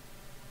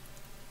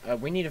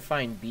 We need to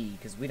find B,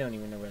 because we don't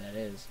even know where that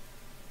is.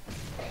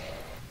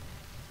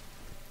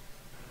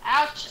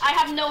 Ouch! I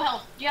have no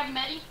health. Do you have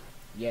Medi?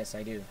 Yes,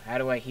 I do. How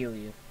do I heal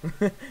you?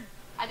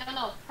 I don't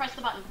know. Press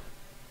the button.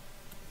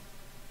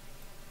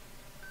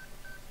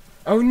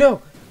 Oh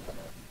no!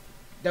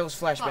 That was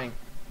flashbang. Fuck.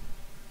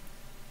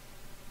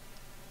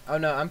 Oh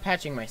no, I'm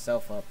patching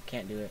myself up.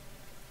 Can't do it.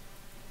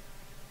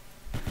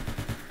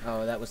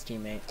 Oh, that was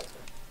teammate.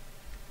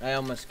 I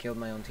almost killed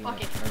my own teammate.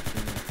 Fuck it. Or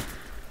teammate.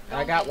 I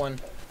Don't got get- one.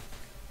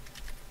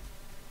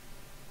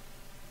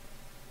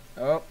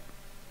 Oh.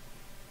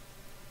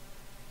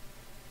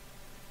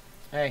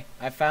 Hey,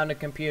 I found a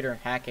computer.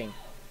 Hacking.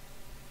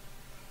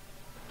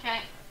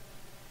 Okay.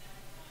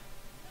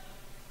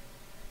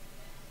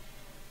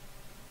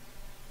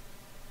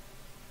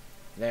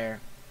 There.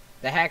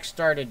 The hack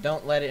started.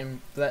 Don't let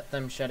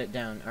them shut it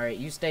down. Alright,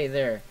 you stay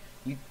there.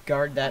 You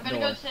guard that I'm door.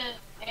 gonna go to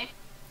A.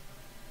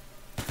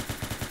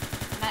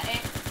 I'm at A.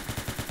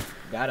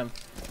 Got him.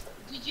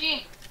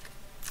 GG.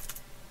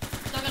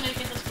 Still gonna get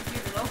this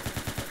computer though.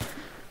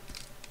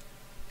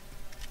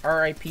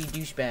 R.I.P.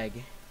 douchebag.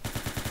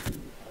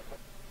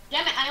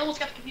 Damn it! I almost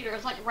got the computer. It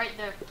was like right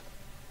there.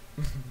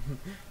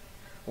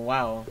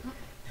 Wow.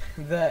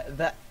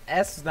 The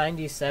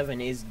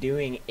S97 is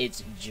doing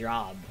its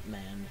job,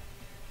 man.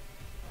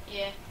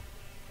 Yeah.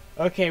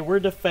 Okay, we're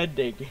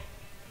defending.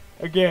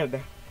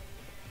 Again.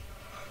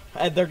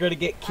 And they're gonna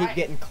keep Alright.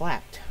 getting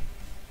clapped.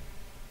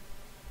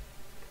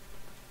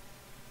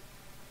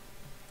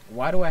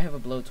 Why do I have a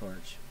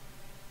blowtorch?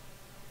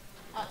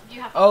 Do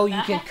you have? Oh, you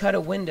that? can cut a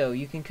window.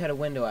 You can cut a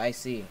window. I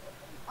see.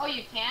 Oh,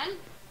 you can?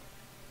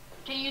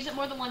 Can you use it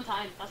more than one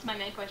time? That's my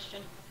main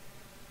question.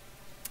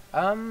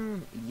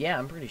 Yeah,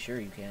 I'm pretty sure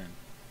you can.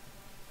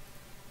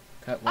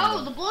 Cut window.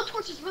 Oh, the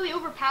blowtorch is really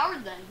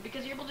overpowered then,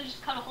 because you're able to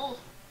just cut a hole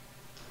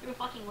through a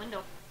fucking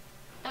window.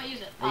 Don't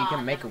use it. Or you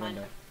can make a never mind.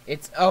 window.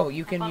 It's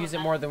you can fine use with it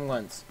that. more than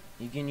once.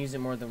 You can use it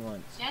more than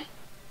once. Yeah?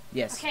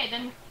 Yes. Okay,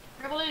 then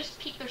you're able to just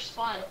peek their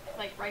spawn,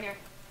 like right here.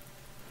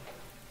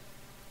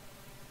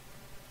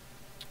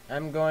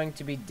 I'm going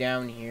to be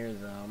down here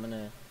though. I'm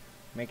gonna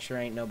make sure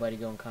ain't nobody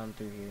gonna come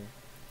through here.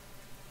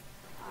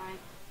 Alright.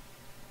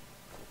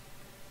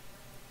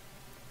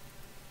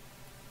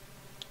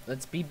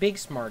 Let's be big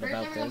smart There's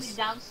about everyone this.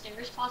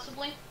 downstairs,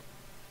 possibly.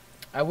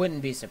 I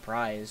wouldn't be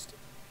surprised.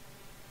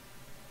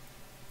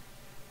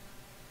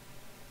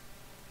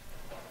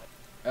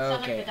 Sounds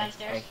like Okay, they're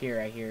downstairs.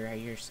 I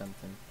hear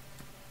something.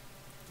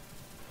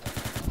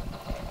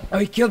 Oh,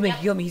 he killed me! Yep.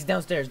 He killed me! He's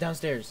downstairs,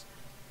 downstairs.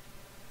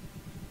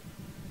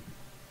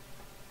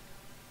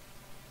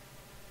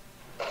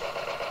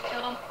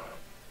 Killed him.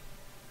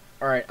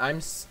 Alright,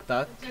 I'm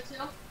stuck. Is there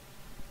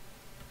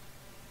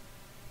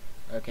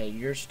two? Okay,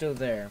 you're still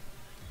there.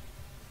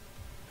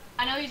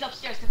 I know he's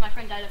upstairs because my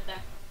friend died up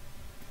there.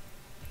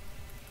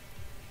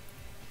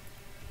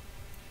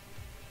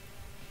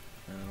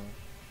 No.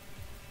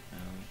 No.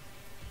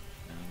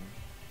 No.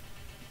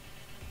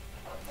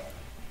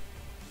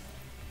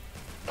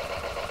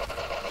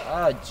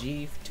 Oh,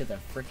 G to the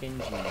frickin'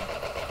 G.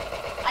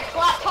 I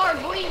clapped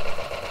hard, boy!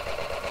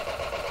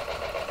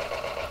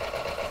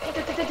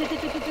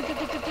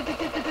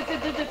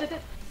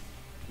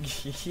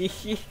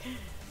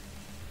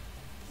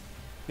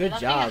 Good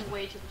That job. thing is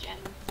way too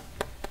jamming.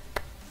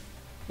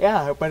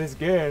 Yeah, but it's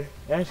good.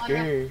 That's Oh,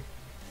 yeah. good.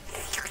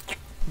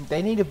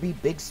 They need to be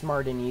big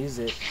smart and use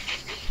it.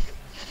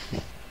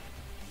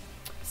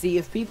 See,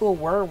 if people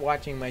were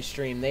watching my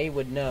stream, they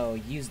would know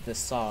use the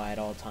saw at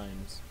all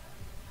times.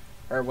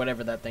 Or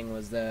whatever that thing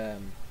was, the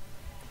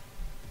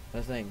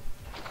thing.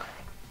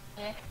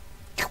 Yeah.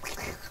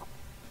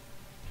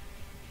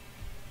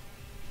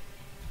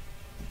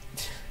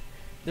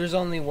 There's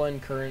only one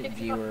current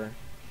viewer.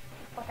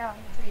 Fuck out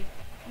of the tree.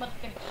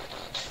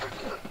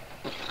 Motherfucking.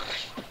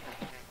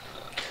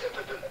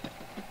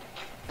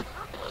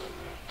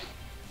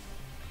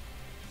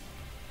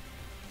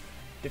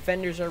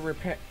 Defenders are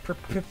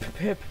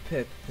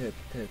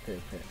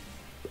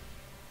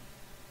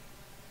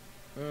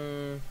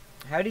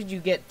how did you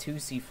get 2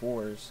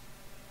 C4s?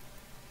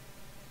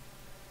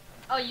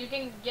 Oh, you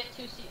can get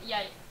two C.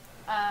 Yeah,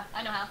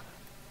 I know how.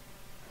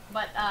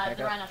 But Back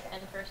the up. round has to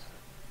end first.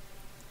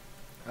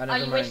 Oh, Oh, never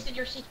you mind. wasted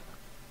your C.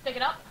 Pick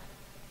it up?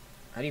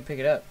 How do you pick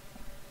it up?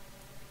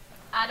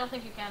 I don't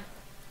think you can.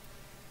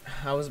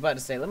 I was about to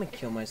say, let me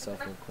kill myself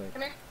real quick.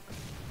 Come here.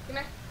 Come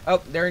here.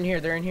 Oh, they're in here,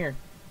 they're in here.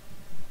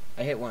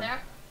 I hit one.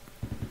 There.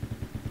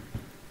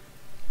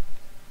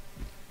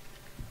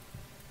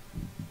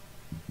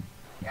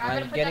 Here, I'm I'm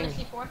gonna put down the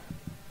C4.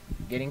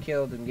 Getting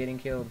killed, I'm getting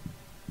killed.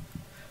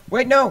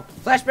 Wait, no!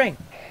 Flashbang!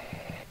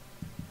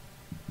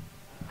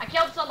 I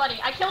killed somebody.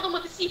 I killed him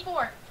with the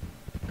C4.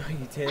 Oh,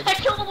 you did? I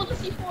killed him with the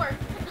C4.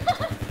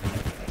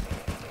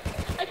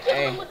 I killed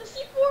him with the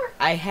C4.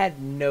 I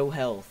had no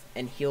health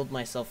and healed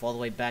myself all the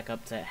way back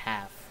up to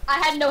half. I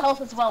had no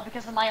health as well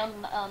because of my own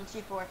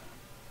C4.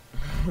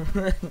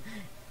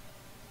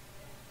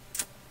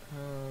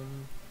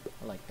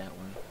 I like that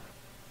one.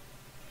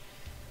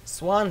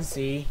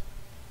 Swansea?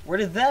 Where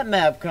did that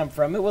map come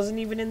from? It wasn't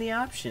even in the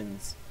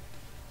options.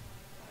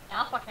 I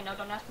don't fucking know.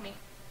 Don't ask me.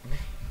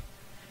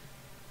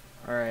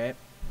 Alright.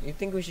 You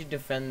think we should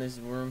defend this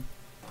room?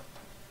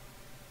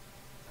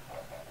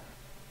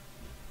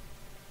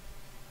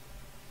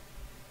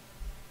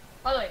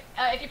 By the way,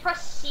 if you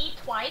press C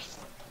twice,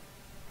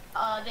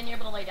 then you're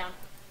able to lay down.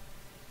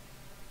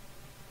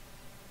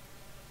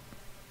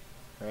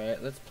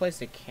 Alright, let's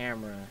place a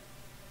camera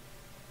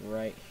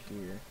right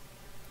here.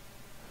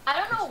 I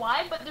don't know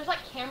why, but there's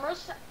like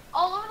cameras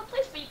all over the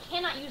place, but you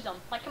cannot use them.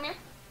 Like, come here.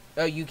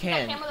 Oh, you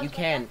can. You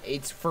can.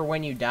 It's for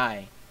when you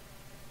die.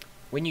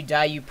 When you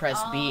die, you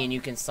press B and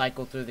you can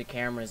cycle through the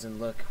cameras and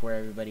look where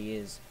everybody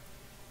is.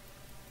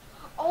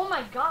 Oh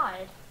my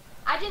god.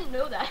 I didn't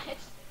know that.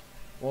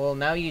 Well,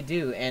 now you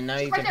do, and now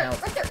you can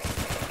help. Right there.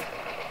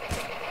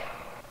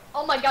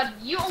 Oh my god,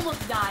 you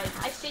almost died.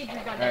 I saved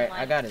your goddamn life.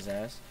 Alright, I got his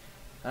ass.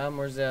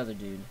 Where's the other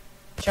dude?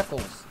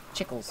 Chuckles.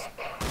 Chickles.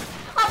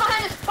 Oh,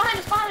 behind us! Behind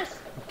us! Behind us!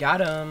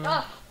 Got him.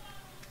 Ugh.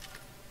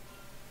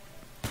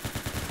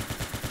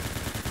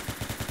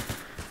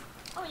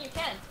 Oh, you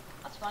can.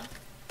 That's fun.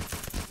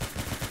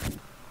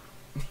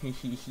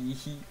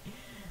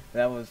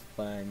 That was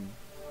fun.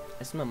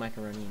 I smell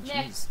macaroni and cheese.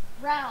 Next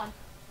round.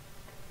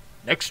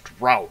 Next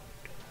round.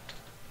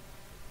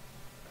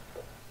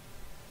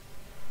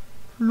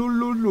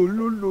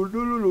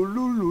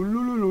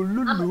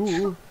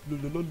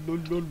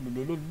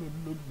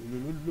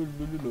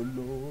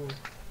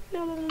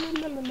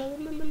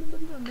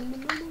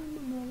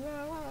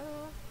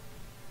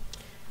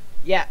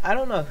 Yeah, I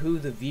don't know who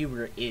the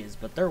viewer is,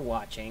 but they're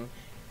watching.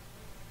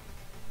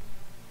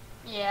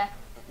 Yeah.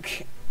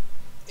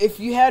 If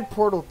you had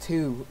Portal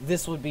 2,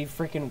 this would be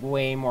freaking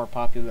way more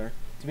popular,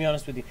 to be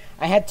honest with you.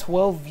 I had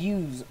 12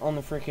 views on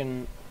the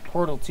freaking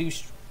Portal 2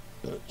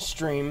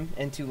 stream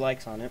and 2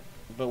 likes on it,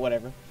 but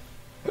whatever.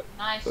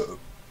 Nice. Did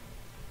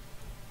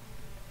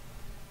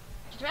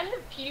you imagine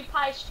if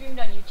PewDiePie streamed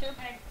on YouTube?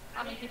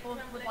 How many people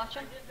would watch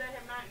him?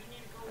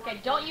 Okay,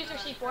 don't use your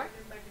C4.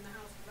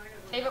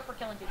 Save it for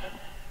killing people.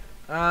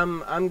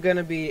 I'm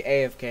gonna be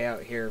AFK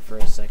out here for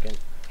a second.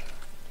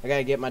 I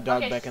gotta get my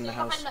dog back in the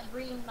house. Behind that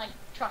green, like,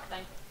 truck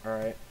thing.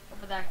 Alright.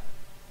 Over there.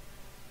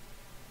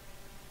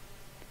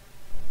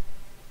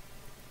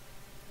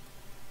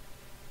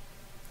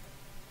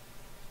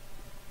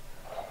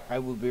 I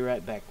will be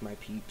right back, my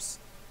peeps.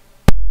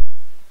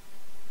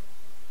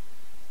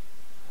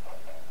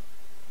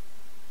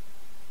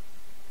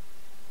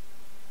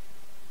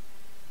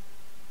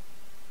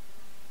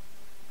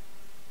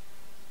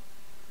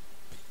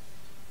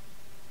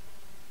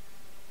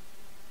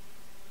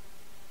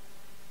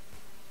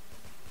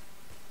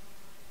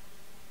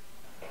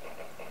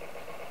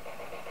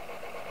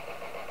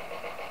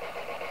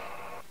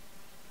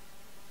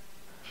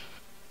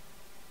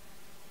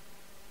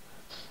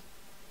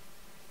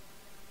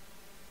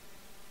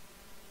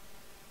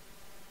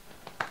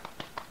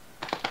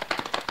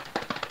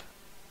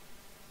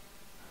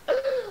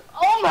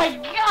 Oh my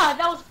god,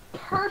 that was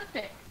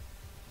perfect!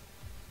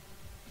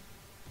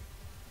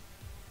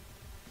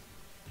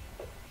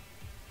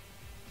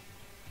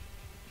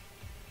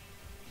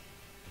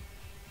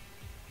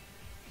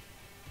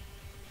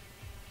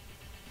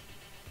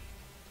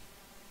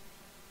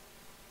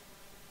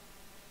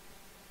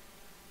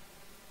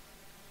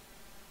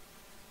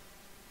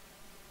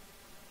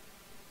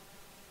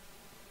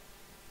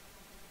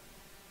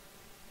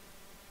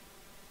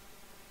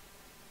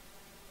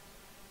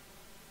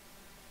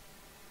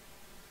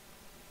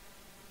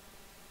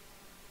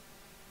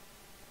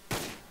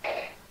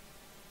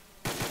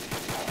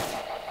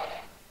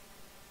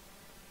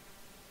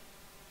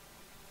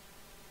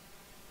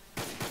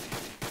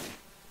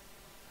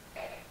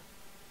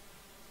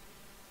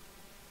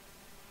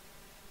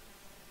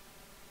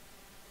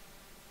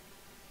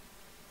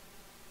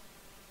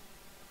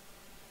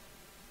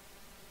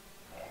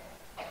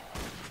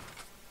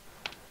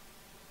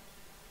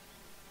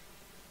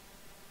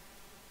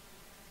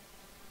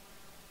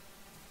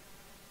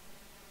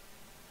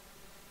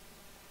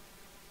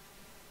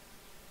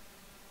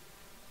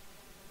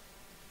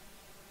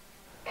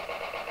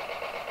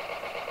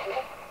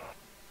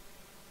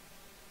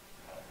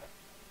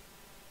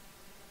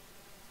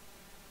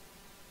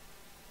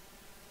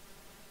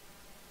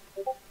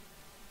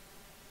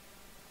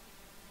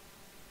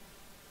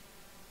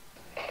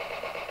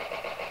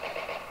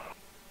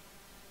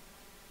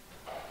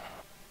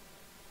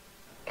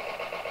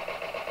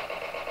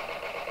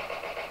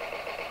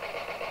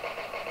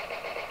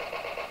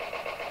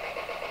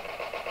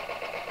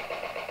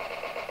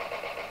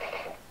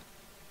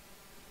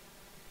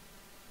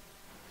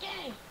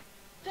 Yay!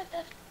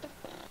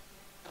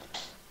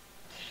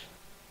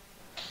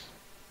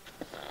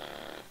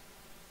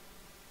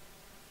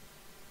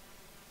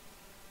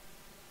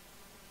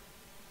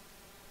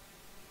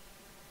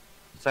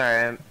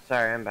 Sorry,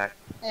 I'm back.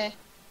 Eh.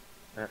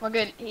 We're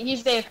good.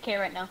 He's AFK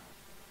right now.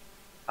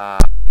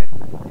 Okay.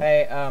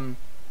 Hey,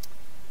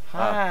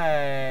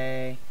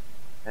 hi.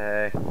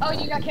 Hey. Oh,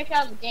 you got kicked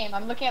out of the game.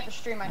 I'm looking at the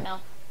stream right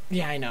now.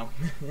 Yeah, I know.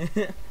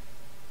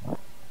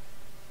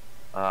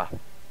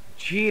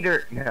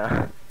 Cheater!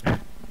 No.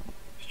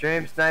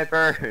 Stream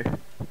sniper!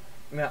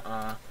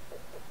 Nuh-uh.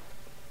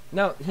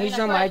 No, I mean, he's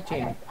on my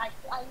team. I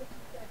listened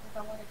to it because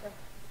I wanted to.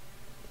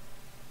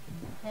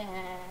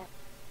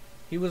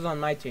 He was on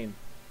my team.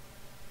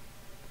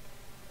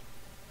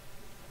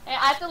 Hey,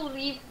 I have to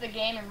leave the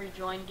game and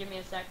rejoin. Give me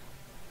a sec.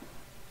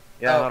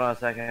 Yeah, Oh. hold on a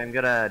second. I'm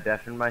gonna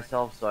deafen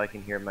myself so I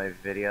can hear my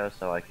video,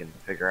 so I can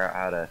figure out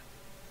how to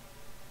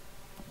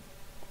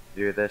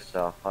do this.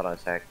 So hold on a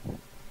sec.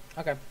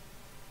 Okay.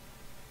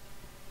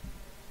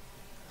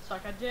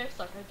 Suck a dick,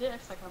 suck a dick,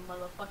 suck a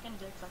motherfucking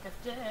dick, suck a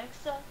dick,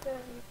 suck a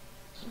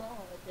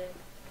small dick.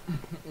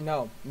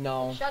 No,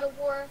 no. Shadow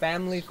War.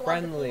 Family squad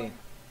friendly.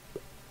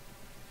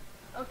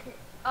 deploy. Okay.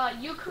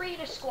 You create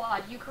a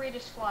squad. You create a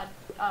squad.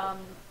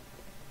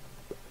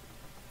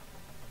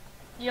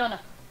 Yona.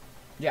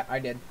 Yeah, I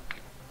did.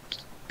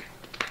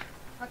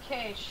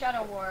 Okay,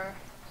 Shadow War.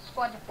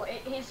 Squad deploy.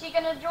 Is he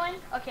gonna join?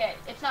 Okay,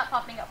 it's not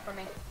popping up for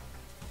me.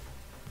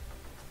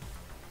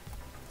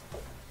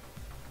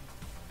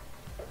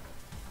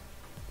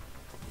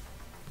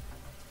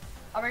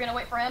 Are we gonna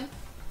wait for him?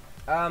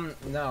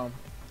 No.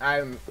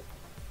 I'm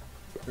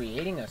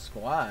creating a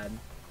squad.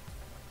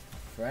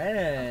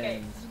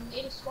 Friends. Okay, you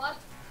made a squad?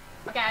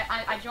 Okay,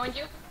 I joined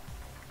you.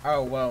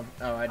 Oh, well.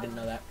 Oh, I didn't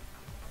know that.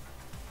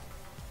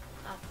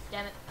 Oh,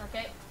 damn it.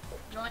 Okay,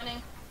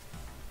 joining.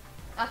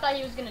 I thought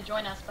he was gonna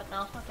join us, but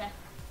no. Okay.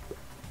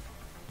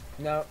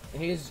 No,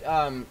 he's,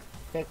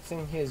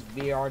 fixing his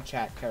VR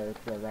chat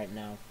character right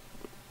now.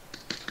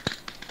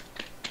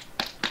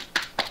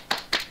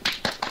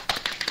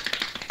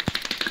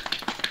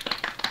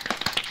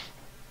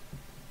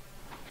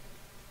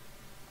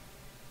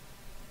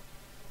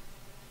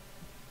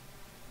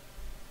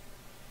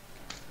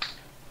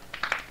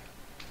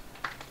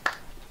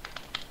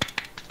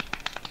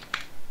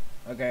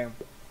 Okay,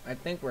 I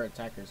think we're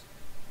attackers.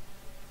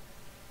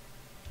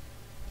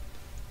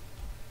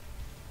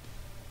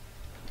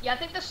 Yeah, I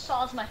think the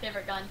saw's my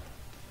favorite gun.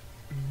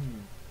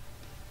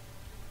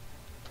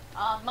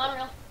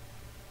 Monorail.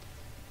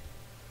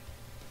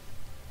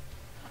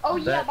 Oh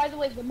yeah, Bet. by the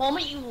way, the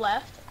moment you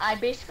left, I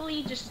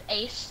basically just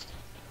aced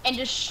and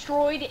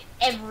destroyed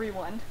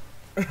everyone.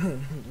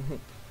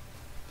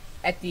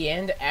 At the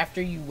end,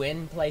 after you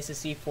win, place a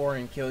C4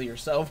 and kill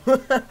yourself.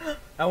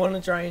 I want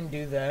to try and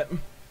do that.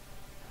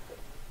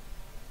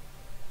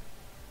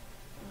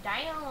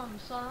 Damn,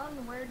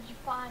 son, where'd you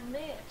find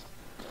this?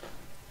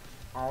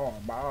 Oh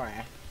boy.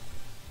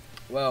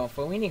 Well,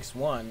 Phoenix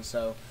won,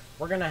 so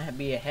we're gonna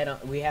be ahead on.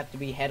 We have to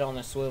be head on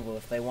a swivel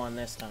if they won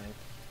this time.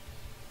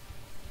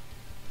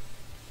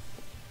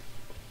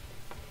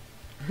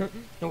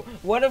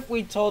 What if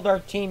we told our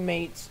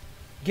teammates,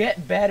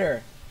 get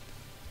better,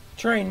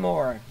 train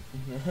more?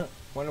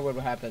 Wonder what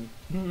would happen.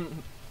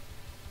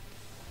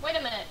 Wait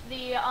a minute,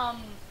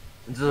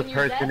 This is a when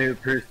you're person dead? who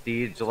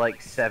prestige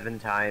like 7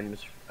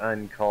 times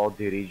on Call of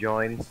Duty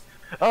joins.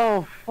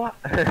 Oh fuck!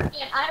 Yeah,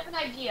 I have an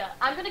idea.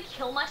 I'm gonna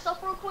kill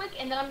myself real quick,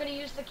 and then I'm gonna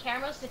use the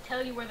cameras to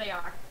tell you where they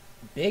are.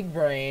 Big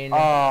brain.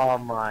 Oh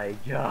my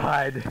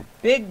god!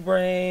 Big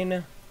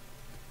brain.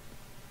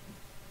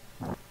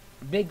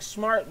 Big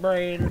smart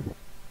brain.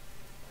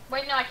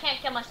 Wait, no, I can't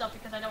kill myself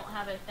because I don't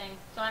have a thing.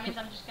 So that means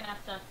I'm just gonna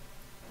have to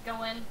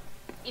go in,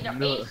 either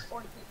No. ace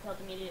or get killed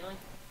immediately.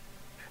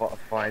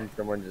 Find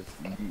someone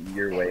just yeet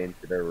your way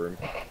into their room.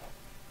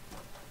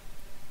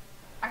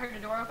 I heard a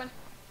door open.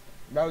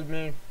 That was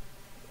me.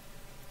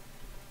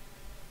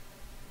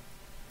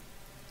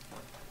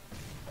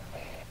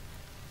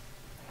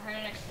 I heard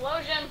an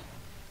explosion.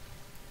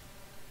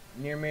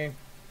 Near me.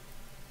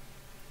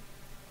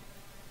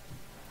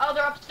 Oh,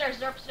 they're upstairs.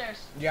 They're upstairs.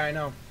 Yeah, I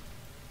know.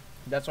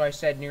 That's why I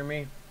said near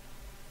me.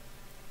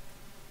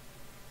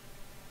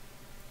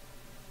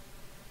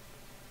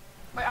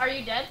 Wait, are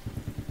you dead?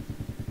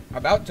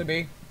 About to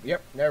be.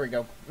 Yep, there we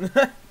go.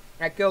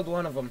 I killed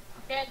one of them.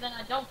 Okay, then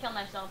I don't kill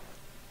myself.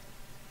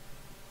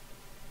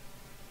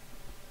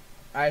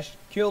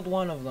 Killed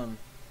one of them.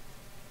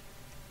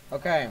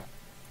 Okay.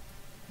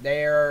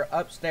 They're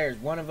upstairs.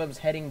 One of them's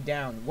heading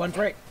down. One's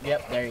right.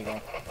 Yep, there you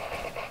go.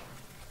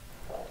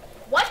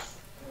 What?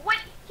 What?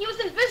 He was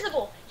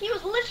invisible. He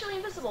was literally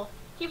invisible.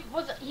 He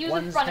was in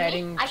One's front of me.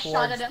 heading I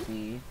shot at towards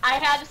him. I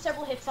had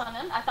several hits on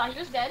him. I thought he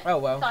was dead. Oh,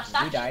 well, So I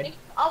stopped you died. shooting.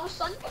 All of a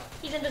sudden,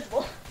 he's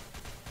invisible.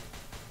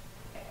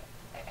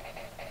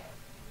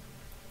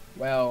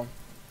 Well,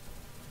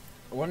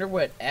 I wonder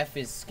what F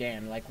is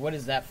scanned. Like, what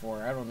is that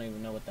for? I don't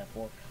even know what that's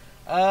for.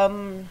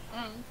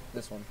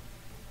 This one.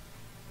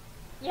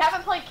 You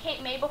haven't played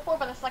Cape May before,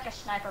 but it's like a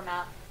sniper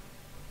map.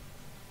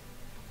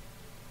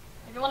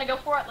 If you want to go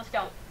for it, let's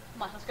go.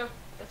 Come on, let's go.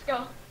 Let's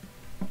go.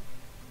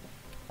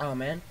 Oh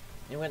man,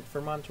 it went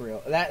for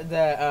Montreal.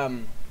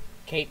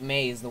 Cape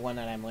May is the one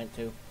that I went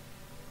to,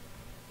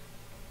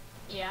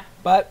 Yeah,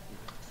 but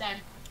same.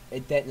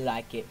 it didn't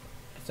like it,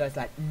 so it's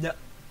like no,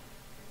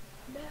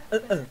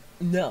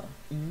 no,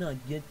 not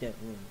get that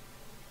one.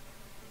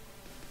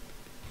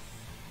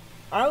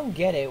 I don't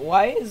get it.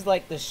 Why is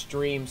like the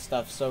stream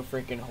stuff so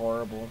freaking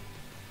horrible?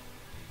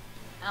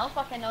 I don't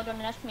fucking know.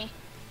 Don't ask me.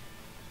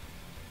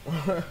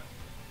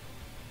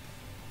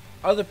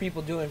 other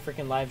people doing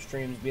freaking live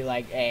streams be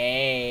like,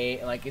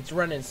 hey, like it's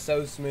running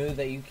so smooth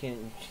that you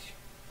can.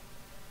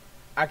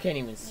 I can't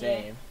even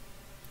save.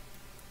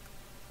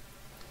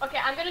 Okay,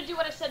 I'm gonna do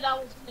what I said I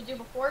was gonna do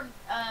before,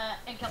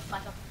 and kill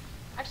myself.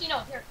 Actually, no.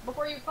 Here,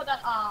 before you put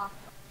that,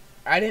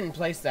 I didn't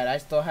place that. I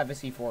still have a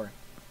C4.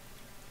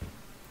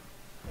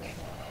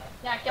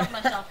 Yeah, I killed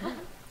myself.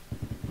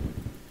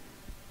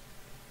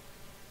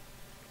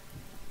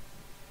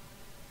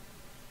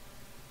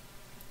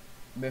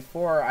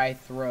 Before I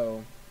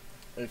throw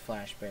a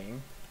flashbang,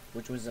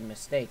 which was a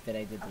mistake that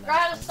I did the I last forgot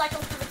how to time.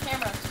 cycle through the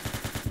cameras.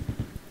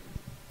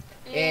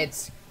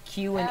 It's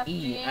Q and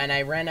E, FG. and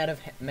I ran out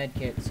of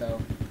medkit, so.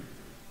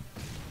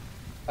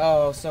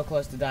 Oh, so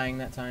close to dying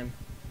that time.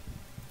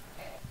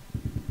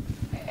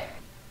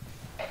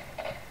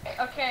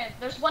 Okay,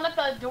 there's one at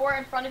the door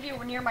in front of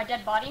you near my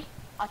dead body.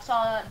 I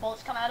saw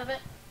bullets come out of it.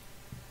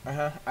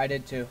 I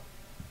did too.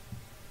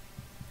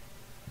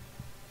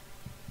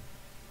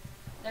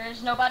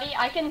 There's nobody.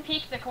 I can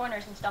peek the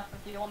corners and stuff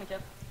if you want me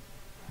to.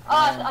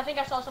 I think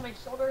I saw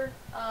somebody's shoulder.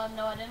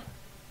 No, I didn't.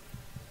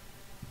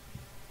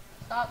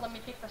 Stop, let me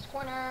peek this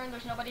corner.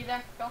 There's nobody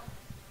there. Go.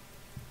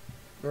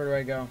 Where do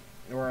I go?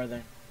 Where are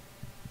they?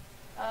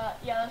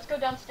 Yeah, let's go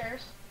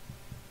downstairs.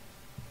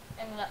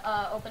 And,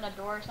 open a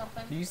door or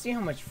something. Do you see how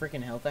much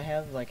freaking health I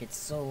have? Like, it's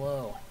so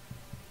low.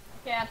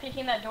 Okay, I'm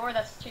peeking that door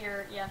that's to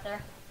your, yeah,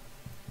 there.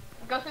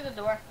 Go through the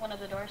door, one of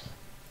the doors.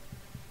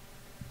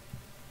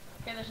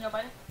 Okay, there's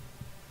nobody.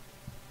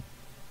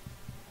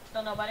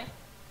 Still nobody.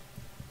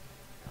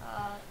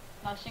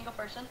 Not a single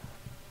person.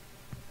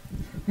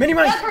 Mini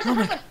mines! Yeah, person, Oh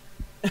my- person!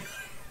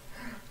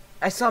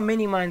 I saw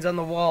mini mines on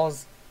the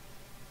walls.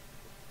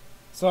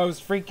 So I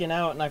was freaking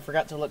out and I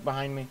forgot to look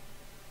behind me.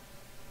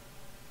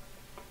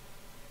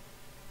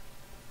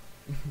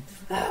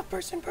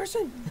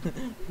 Person.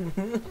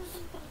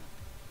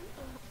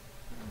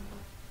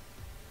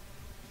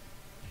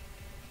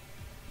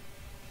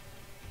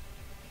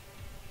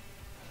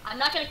 I'm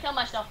not gonna kill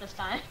myself this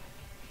time.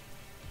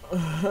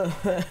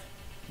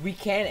 We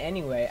can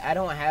anyway. I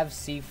don't have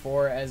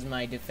C4 as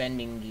my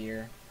defending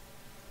gear.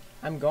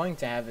 I'm going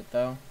to have it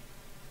though.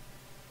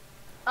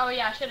 Oh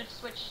yeah, I should have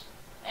switched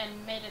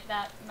and made it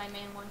that my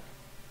main one.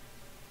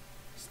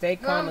 Stay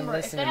calm Remember,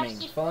 and listen to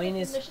me. Phone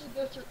is. Mission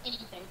go through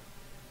anything.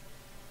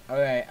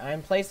 Okay,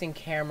 I'm placing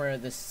camera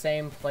the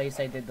same place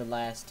I did the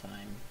last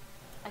time.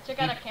 I took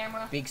out a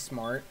camera. Big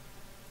smart.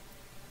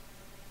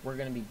 We're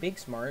gonna be big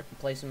smart and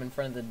place them in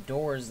front of the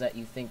doors that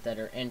you think that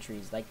are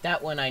entries. Like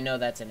that one, I know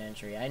that's an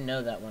entry. I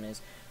know that one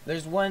is.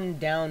 There's one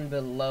down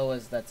below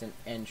us that's an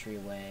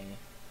entryway,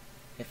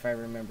 if I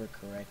remember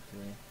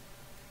correctly.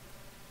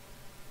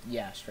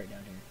 Yeah, straight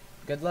down here.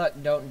 Good luck.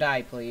 Don't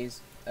die,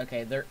 please.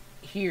 Okay, they're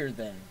here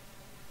then.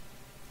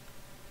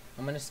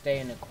 I'm gonna stay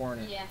in the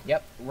corner. Yeah.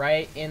 Yep,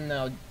 right in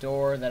the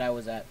door that I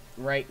was at.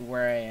 Right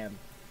where I am.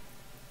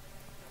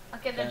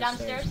 Okay, they're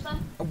downstairs then?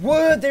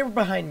 What? They were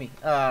behind me.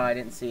 Oh, I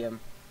didn't see them.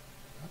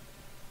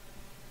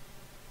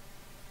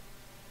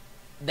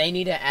 They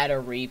need to add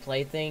a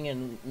replay thing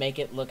and make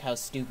it look how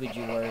stupid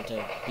you were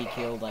to be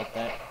killed like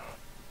that.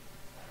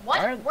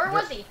 What? Where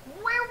was he?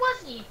 Where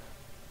was he?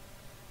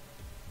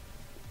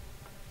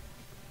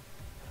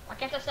 Why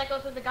can't I cycle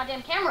through the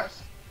goddamn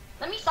cameras?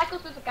 Let me cycle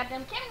through the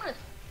goddamn cameras.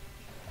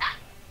 Ah.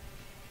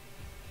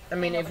 I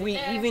mean, if we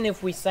There. even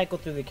if we cycle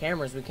through the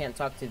cameras, we can't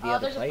talk to the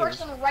other There's players. a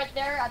person right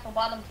there at the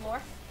bottom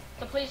floor.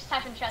 So please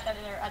type in chat that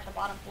they're at the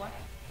bottom floor.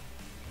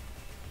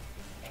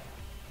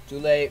 Too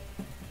late.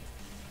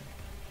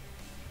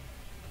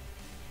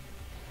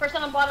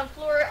 Person on bottom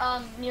floor,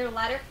 near the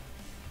ladder.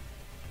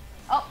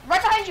 Oh,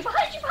 right behind you!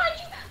 Behind you! Behind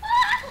you!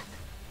 Ah!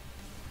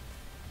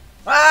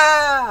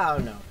 Ah! Oh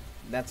no,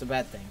 that's a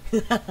bad thing.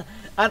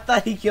 I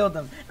thought he killed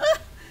them.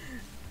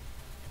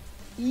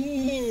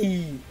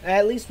 Yee.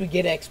 At least we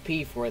get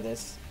XP for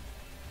this.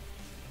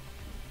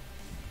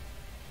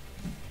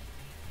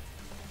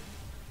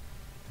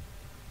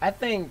 I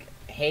think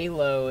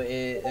Halo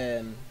is,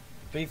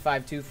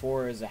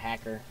 3524 is a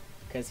hacker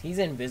because he's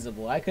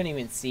invisible. I couldn't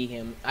even see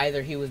him.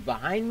 Either he was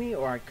behind me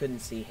or I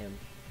couldn't see him.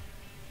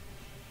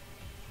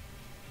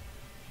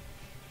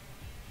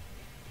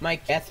 My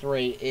death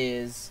rate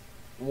is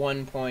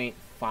 1.5.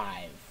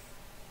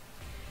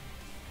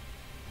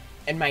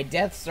 And my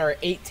deaths are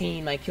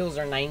 18, my kills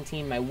are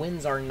 19, my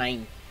wins are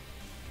 9.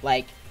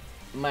 Like,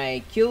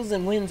 my kills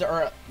and wins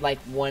are like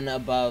one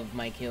above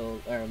my kill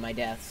or my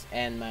deaths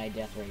and my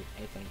death rate,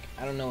 I think.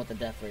 I don't know what the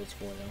death rate's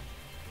for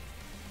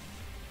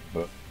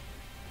though.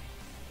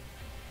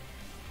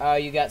 Oh,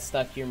 you got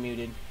stuck, you're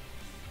muted.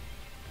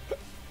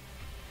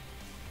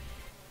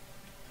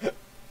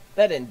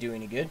 That didn't do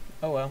any good.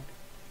 Oh well.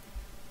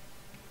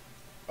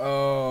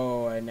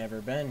 Oh, I've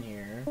never been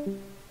here.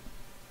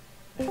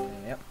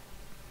 Yep.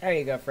 There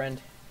you go, friend.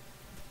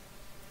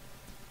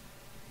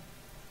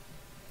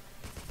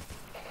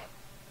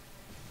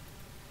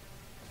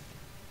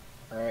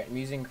 Alright, I'm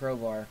using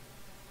crowbar.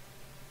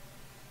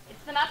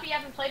 It's the map you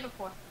haven't played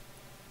before.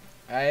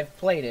 I've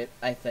played it,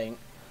 I think.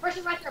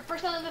 Person right there.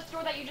 Person in this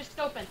door that you just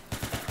opened.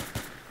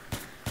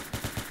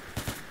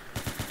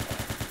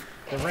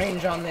 The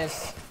range on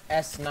this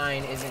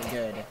S9 isn't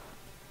good.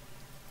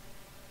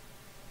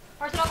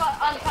 Person on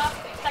top,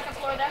 second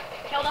floor there.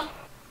 Killed him.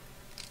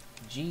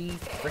 G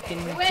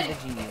frickin' We to win. the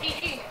G.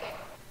 GG.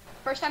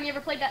 First time you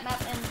ever played that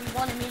map, and we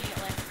won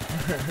immediately.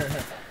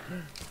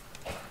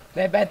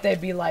 I bet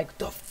they'd be like,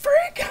 the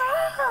freak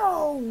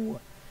how?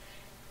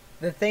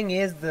 The thing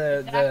is,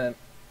 the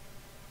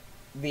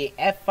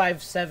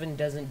F57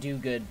 doesn't do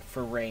good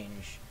for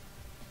range.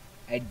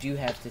 I do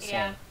have to say.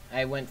 Yeah.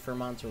 I went for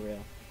Monterey.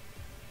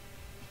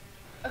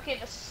 Okay,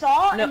 the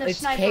saw No, and the it's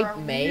sniper Cape are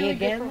May really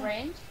again? good for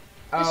range.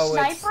 The Oh,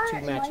 it's sniper, 2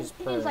 in my matches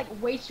opinion, is per.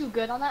 like way too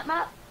good on that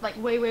map.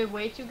 Like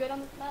way too good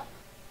on that map.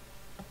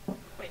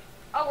 Wait.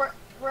 Oh,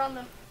 we're on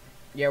the.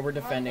 Yeah, we're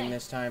defending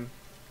this time.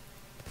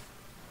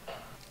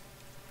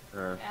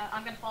 Yeah,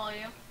 I'm gonna follow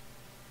you.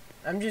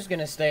 I'm just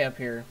gonna stay up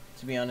here,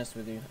 to be honest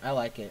with you. I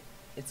like it.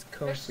 It's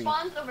There's comfy.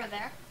 spawns over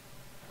there,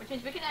 which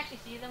means we can actually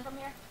see them from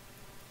here.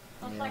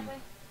 Most Yeah. likely.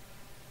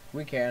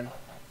 We can.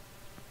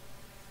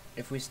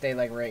 If we stay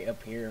like right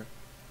up here.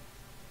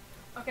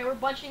 Okay, we're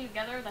bunching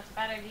together. That's a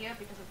bad idea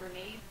because of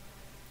grenade.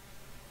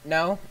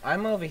 No,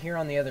 I'm over here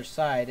on the other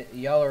side.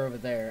 Y'all are over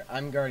there.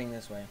 I'm guarding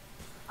this way.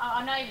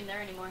 I'm not even there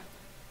anymore.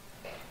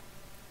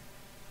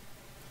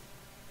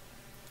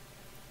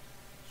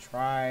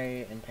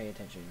 Try and pay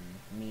attention.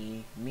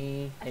 Me,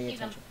 I pay see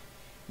them. attention.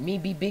 Me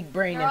be big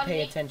brain They're and on pay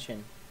me.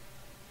 attention.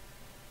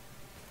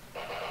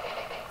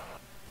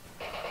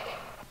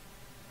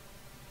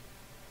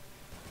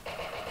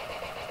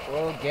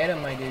 Oh, get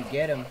him, my dude,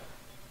 get him.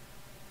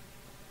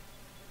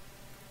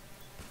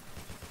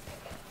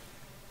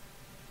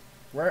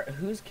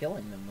 Who's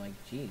killing them? Like,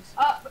 jeez.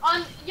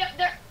 Yep,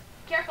 there.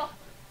 Careful.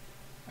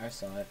 I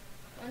saw it.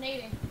 I'm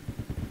nading.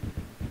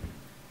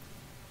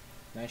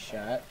 Nice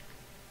shot.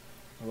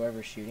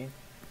 Whoever's shooting.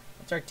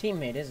 It's our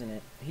teammate, isn't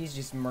it? He's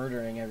just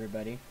murdering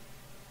everybody.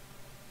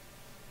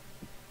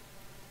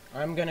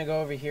 I'm gonna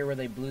go over here where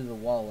they blew the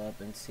wall up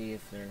and see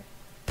if they're...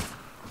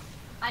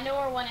 I know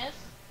where one is.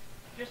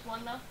 Just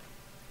one though.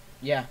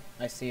 Yeah,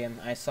 I see him.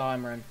 I saw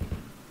him run.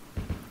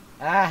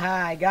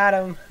 Aha, I got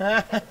him.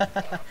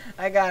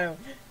 I got him.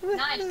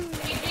 Nice.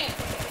 GG.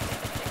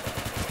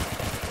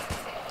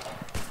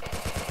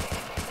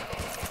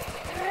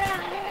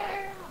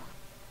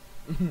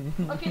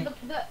 Okay,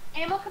 the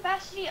ammo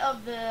capacity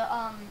of the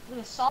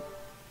assault,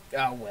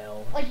 Oh,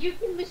 well. like you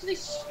can literally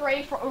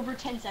spray for over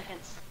 10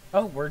 seconds.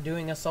 Oh, we're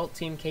doing Assault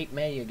Team Cape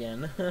May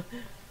again.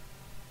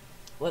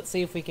 Let's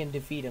see if we can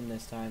defeat him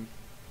this time.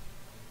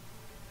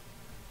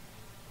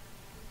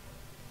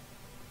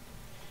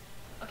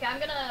 Okay, I'm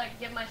gonna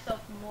give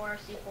myself more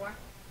C4.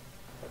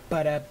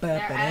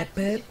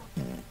 Ba-da-ba-ba-da-ba.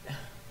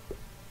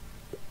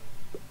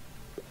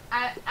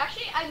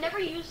 I've never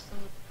used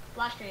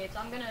flash grenades, so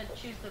I'm gonna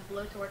choose the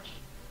blowtorch.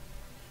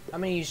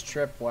 I'm gonna use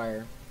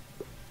tripwire.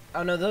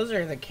 Oh no, those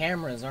are the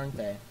cameras, aren't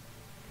they?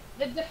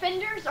 The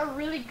defenders are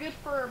really good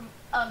for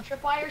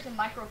tripwires and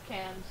micro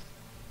cams,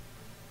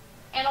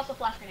 and also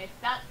flash grenades.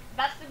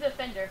 That's the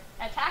defender.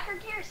 Attacker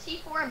gear,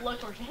 C4, and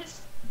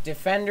blowtorches.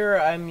 Defender,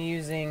 I'm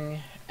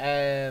using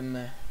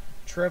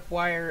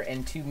tripwire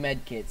and 2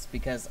 medkits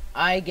because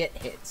I get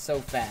hit so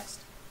fast.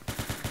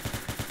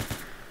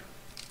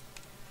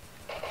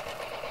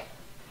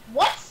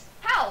 What?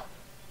 How?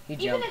 He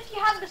Even jumped. if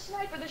you have the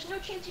sniper, there's no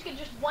chance you could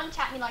just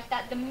one-tap me like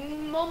that the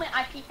moment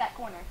I peek that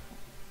corner.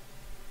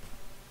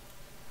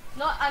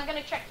 No, I'm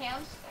gonna check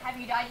cams. Have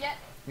you died yet?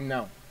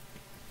 No.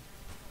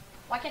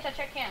 Why can't I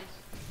check cams?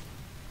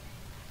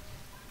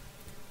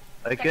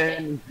 I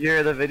can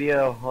hear the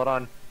video. Hold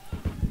on.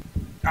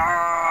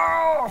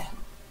 Oh!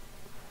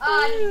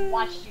 I just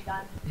watched you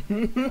die.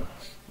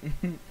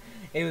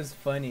 It was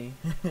funny.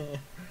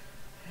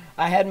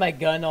 I had my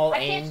gun all I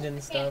can't aimed check and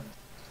the stuff. cams.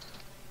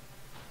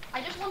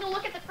 I just want to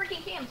look at the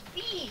freaking cams.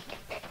 B!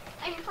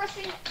 I'm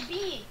pressing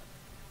B!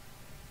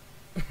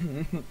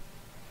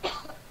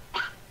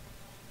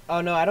 Oh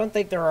no, I don't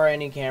think there are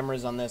any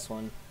cameras on this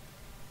one.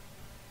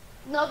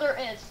 No, there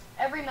is.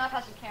 Every map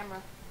has a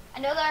camera. I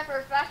know that for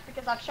a fact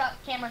because I've shot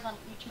cameras on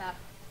each map.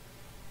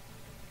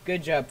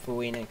 Good job,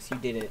 Phoenix. You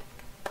did it.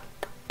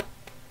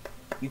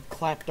 You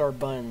clapped our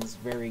buns.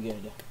 Very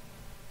good.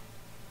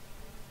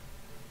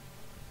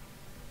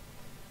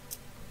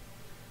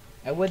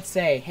 I would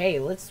say, hey,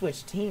 let's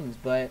switch teams,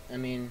 but, I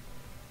mean...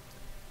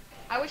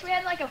 I wish we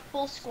had like a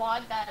full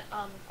squad that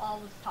all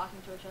was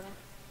talking to each other.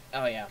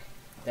 Oh, yeah.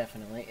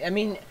 Definitely. I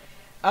mean,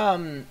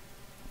 Phantom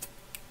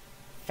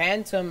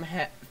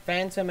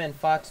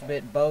and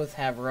Foxbit both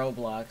have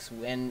Roblox,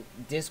 and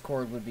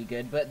Discord would be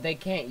good, but they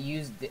can't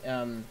use the,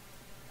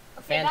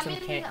 Okay, Phantom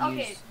can't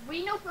use...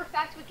 we know for a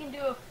fact we can do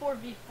a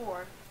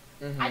 4v4.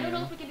 I don't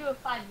know if we can do a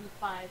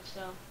 5v5,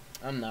 so...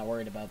 I'm not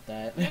worried about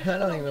that. I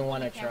don't even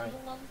want to try.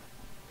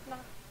 No.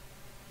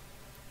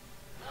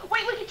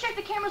 Wait, we can check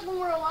the cameras when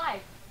we're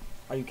alive.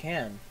 Oh, you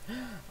can?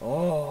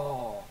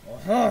 Oh.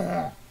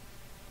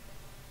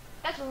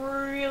 That's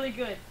really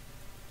good.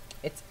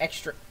 It's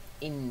extra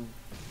in...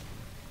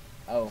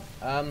 Oh,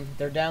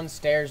 they're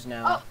downstairs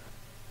now. Oh.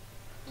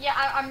 Yeah,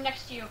 I'm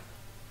next to you.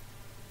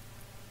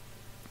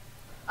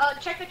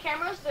 Check the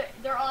cameras.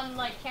 They're on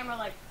like camera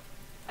like.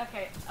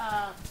 Okay.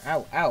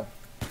 Ow, ow.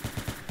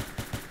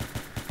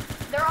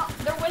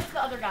 They're with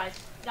the other guys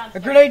A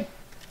downstairs. grenade!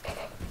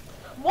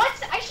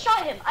 What? I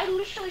shot him. I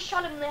literally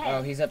shot him in the head.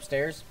 Oh, he's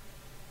upstairs?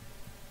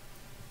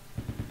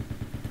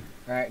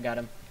 Alright, got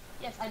him.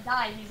 Yes, I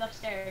died. He's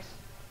upstairs.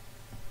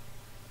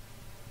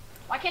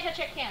 Why can't I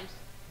check cams?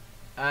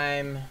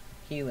 I'm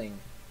healing.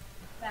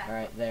 Back.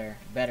 Alright, there.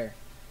 Better.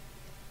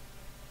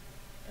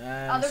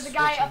 There's a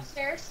guy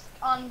upstairs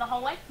on the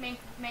hallway, main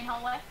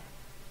hallway.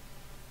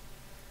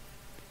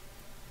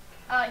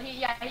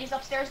 He's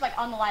upstairs, like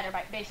on the ladder,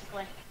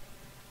 basically.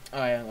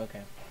 Oh yeah,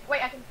 okay.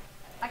 Wait,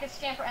 I can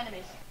scan for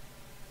enemies.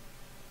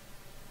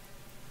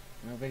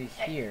 Nobody's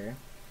here.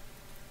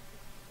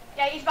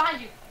 Yeah, he's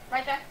behind you,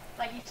 right there.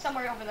 Like he's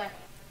somewhere over there.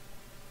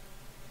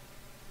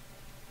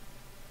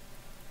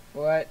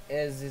 What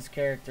does this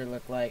character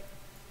look like?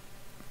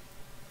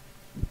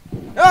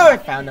 Oh, I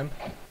found him.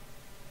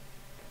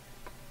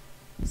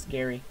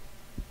 Scary.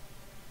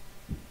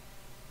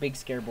 Big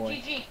scare boy.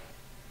 GG.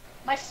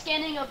 My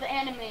scanning of the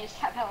animes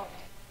have helped.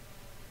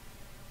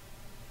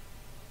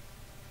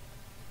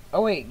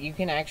 Oh wait, you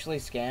can actually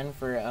scan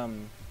for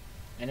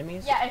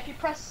enemies? Yeah,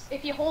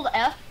 if you hold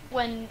F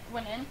when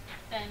in,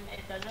 then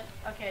it does it.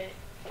 Okay,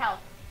 Cal.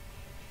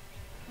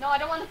 No, I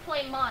don't want to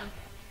play Mon.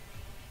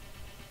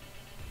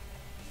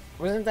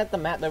 Wasn't that the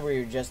map that we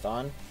were just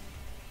on?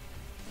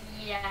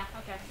 Yeah,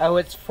 okay. Oh,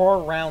 it's 4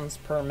 rounds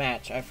per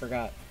match. I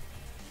forgot.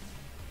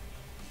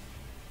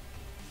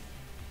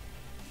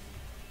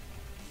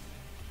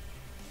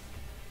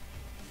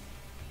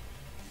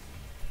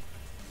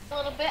 A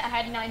little bit. I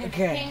had 9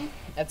 Okay. ping.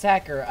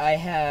 Attacker, I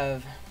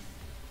have...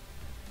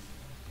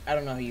 I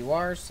don't know who you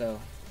are, so...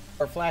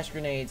 Or flash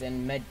grenades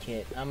and med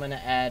kit. I'm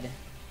gonna add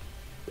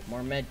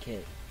more med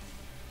kit.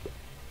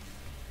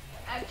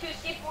 I have 2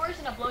 C4s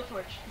and a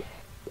blowtorch.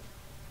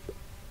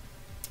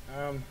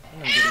 I'm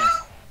gonna get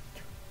my...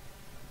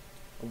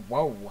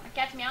 Whoa.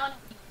 Cat's meowing,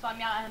 so I'm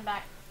meowing him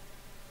back.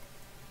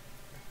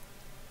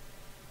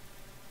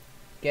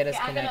 Get us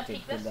Okay, I'm gonna connected.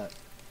 peek Good this. luck.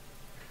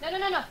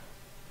 No.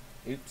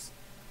 Oops.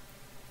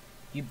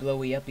 You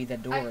blowy uppy the I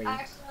dory.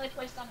 accidentally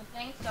placed on the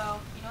thing, so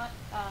you know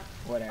what?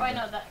 Whatever. Oh, I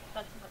know that's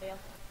somebody else.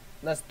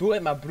 Let's do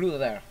it, my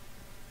brother.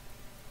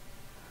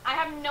 I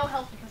have no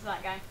health because of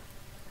that guy.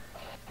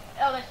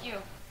 Oh, that's you.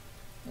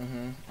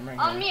 I'm right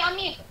On here.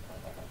 me!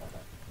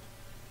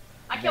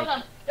 I killed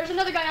him. There's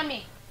another guy on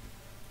me.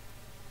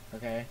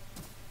 Okay.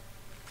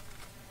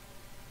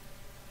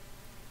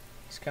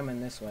 He's coming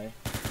this way.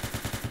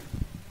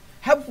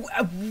 How?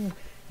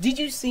 Did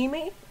you see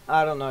me?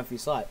 I don't know if you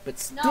saw it, but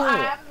still. No, I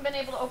haven't been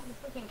able to open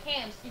the freaking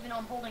cams, even though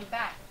I'm holding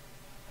back.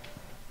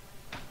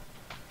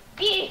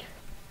 B!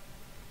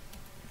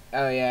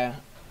 Oh yeah.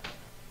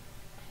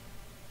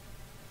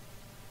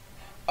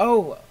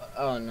 Oh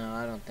no,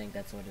 I don't think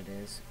that's what it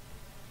is.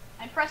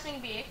 I'm pressing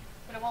B,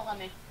 but it won't let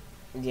me.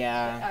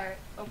 Yeah. Alright,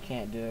 You open.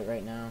 can't do it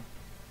right now.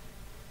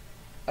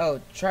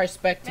 Oh, try Maybe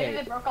they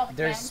spectate. broke off the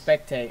There's cams.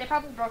 spectate. They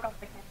probably broke off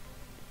the cams.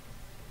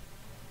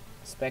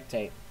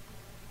 Spectate.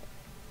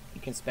 You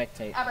can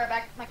spectate. I'll be right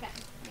back. My cam.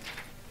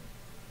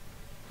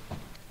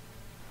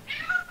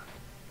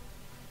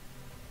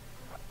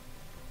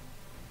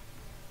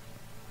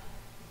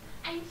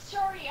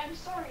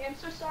 I'm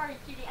so sorry,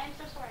 cutie. I'm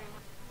so sorry.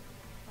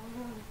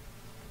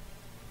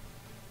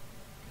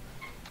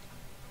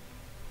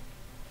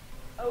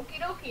 Okie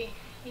dokie.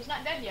 He's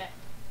not dead yet.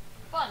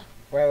 Fun.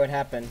 Where would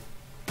happen?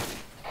 I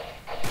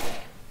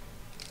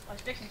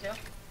was fixing to.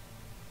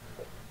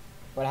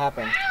 What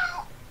happened?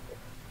 Ow!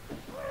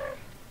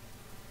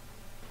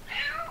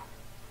 Ow!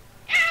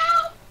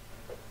 Ow!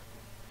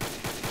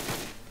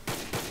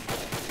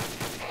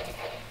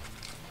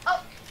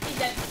 Oh, he's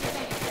dead.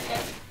 He's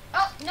dead.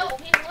 Oh, no,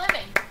 he's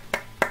living.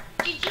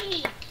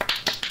 GG.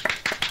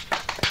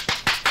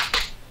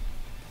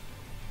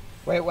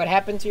 Wait, what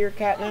happened to your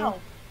cat now?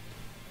 Oh.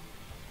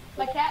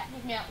 My cat,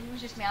 he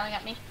was just meowing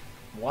at me.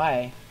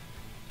 Why?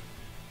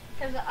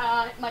 Because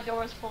my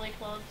door was fully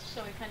closed,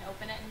 so he couldn't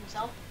open it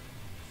himself.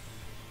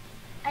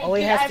 All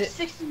he I has have to-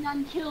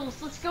 69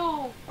 kills. Let's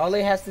go. All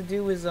he has to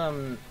do is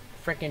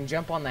frickin'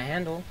 jump on the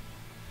handle.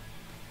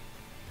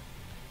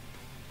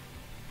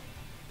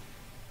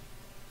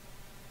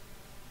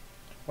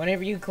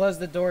 Whenever you close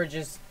the door,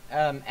 just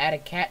add a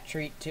cat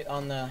treat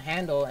on the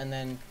handle, and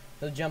then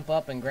he'll jump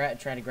up and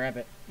try to grab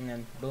it, and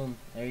then boom,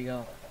 there you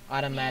go.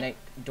 Automatic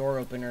door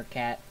opener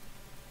cat.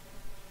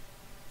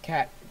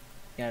 Cat.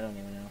 Yeah, I don't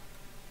even know.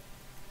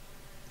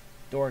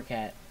 Door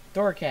cat.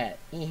 Door cat.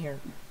 Here.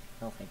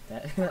 I'll take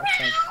that. That's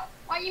fine.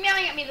 Why are you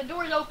meowing at me? The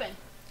door's open.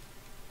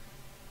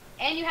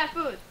 And you have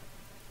food.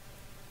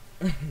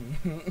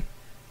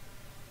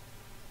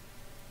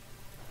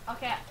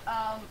 Okay,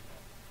 I'm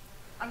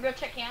gonna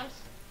check cams.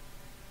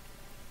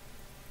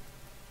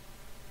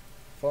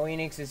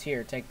 Phoenix is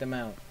here. Take them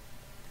out.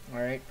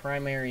 Alright,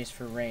 primaries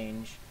for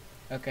range.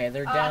 Okay,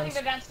 they're I down. think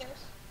they're downstairs.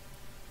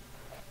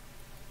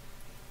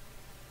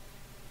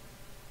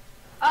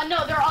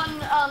 No, they're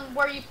on,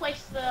 where you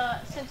place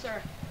the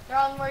sensor. They're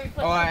on where you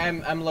place Oh,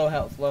 the... I'm low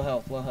health, low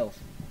health, low health.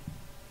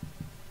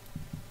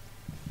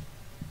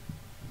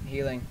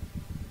 Healing.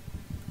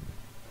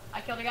 I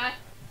killed a guy.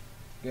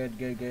 Good,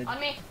 good, good. On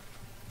me.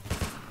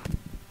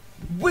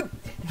 What?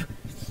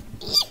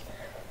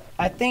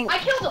 I think. I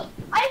killed him.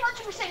 I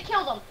 100%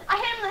 killed him. I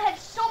hit him in the head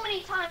so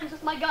many times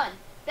with my gun.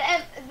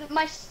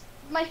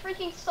 My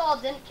freaking saw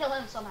didn't kill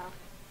him somehow.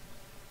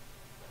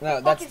 No,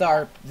 that's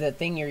the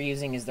thing you're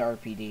using is the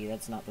RPD.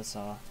 That's not the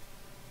saw.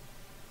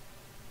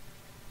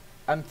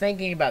 I'm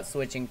thinking about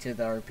switching to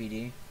the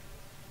RPD.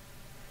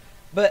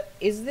 But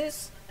is the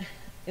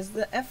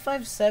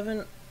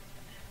F57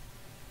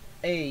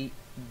 a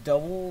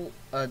double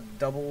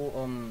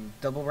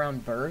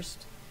round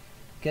burst?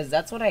 Because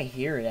that's what I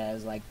hear it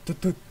as, like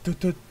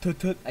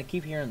I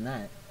keep hearing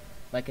that,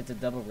 like it's a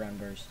double round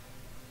burst.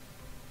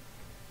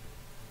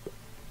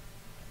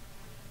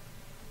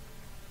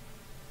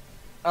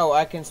 Oh,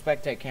 I can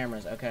spectate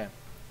cameras. Okay.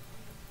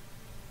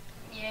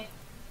 Yeah.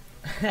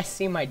 I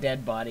see my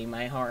dead body.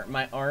 My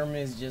arm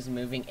is just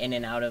moving in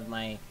and out of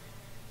my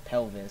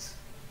pelvis,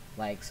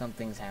 like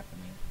something's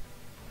happening.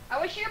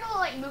 I wish you were able to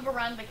like move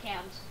around the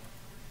cams.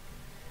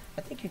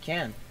 I think you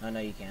can. Oh no,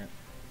 you can't.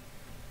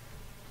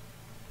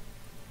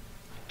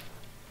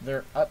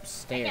 They're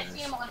upstairs. I can't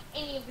see them on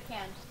any of the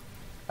cams.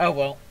 Oh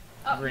well.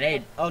 Oh,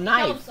 Grenade. yeah. Oh,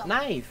 knife.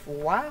 Knife.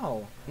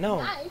 Wow. No.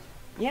 Knife?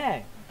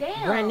 Yeah.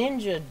 Damn.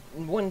 Greninja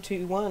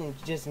 121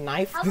 just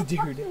knifed How the the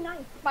fuck dude. do you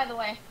knife, by the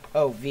way?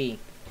 Oh, V.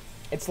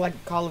 It's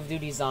like Call of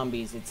Duty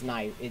Zombies. It's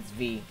knife. It's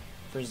V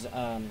for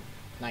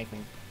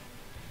knifing.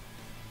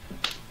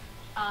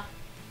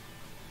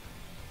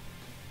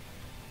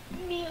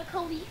 Mia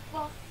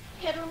Khalifa,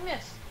 hit or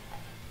miss.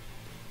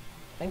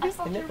 I guess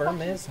the nipper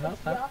miss,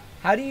 huh?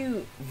 How do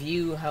you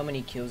view how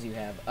many kills you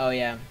have? Oh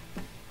yeah.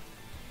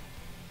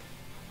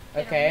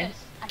 Okay.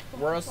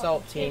 We're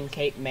assault team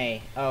Cape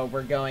May. Oh,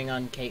 we're going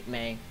on Cape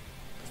May.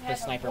 It's the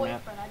sniper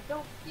map. I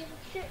don't give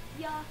a shit,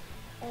 yeah.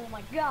 Oh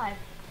my god.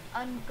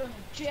 I'm gonna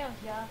jail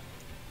ya.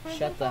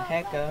 Shut the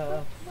heck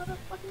up.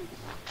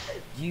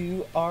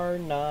 You are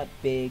not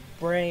big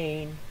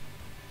brain.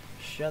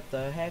 Shut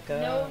the heck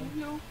up. No,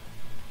 you.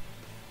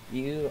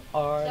 You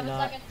are 7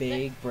 not seconds,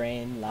 big 6.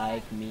 brain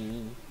like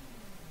me.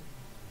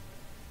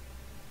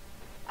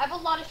 I have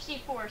a lot of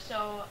C4,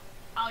 so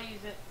I'll use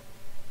it.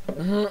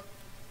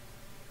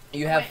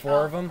 You have Wait,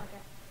 4 of them? Okay.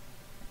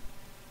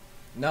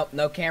 Nope,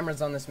 no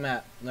cameras on this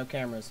map. No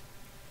cameras.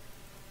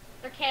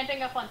 They're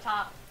camping up on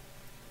top.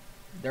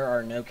 There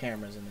are no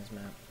cameras in this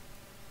map.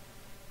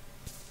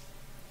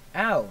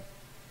 Ow.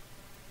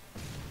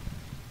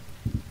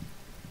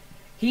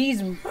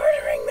 He's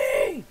murdering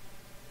me!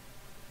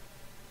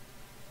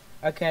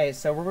 Okay,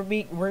 so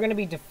we're gonna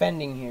be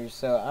defending here,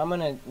 so I'm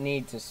gonna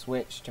need to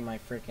switch to my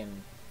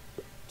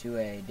to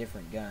a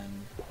different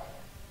gun.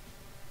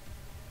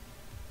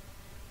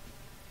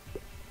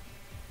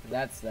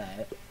 That's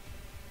that.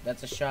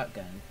 That's a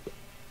shotgun.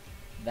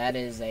 That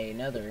is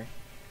another.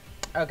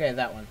 Okay,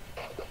 that one.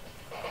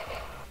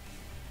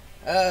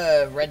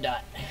 Red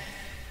dot.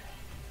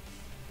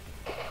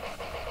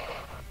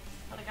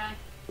 Other guy.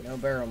 No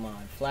barrel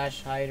mod.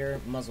 Flash hider,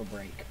 muzzle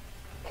brake.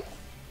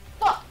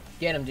 Fuck!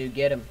 Get him, dude,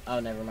 get him. Oh,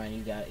 never mind,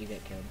 you get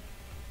killed.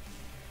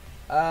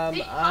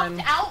 They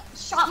popped out,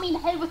 shot me in the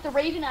head with the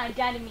Raven, and I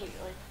died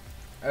immediately.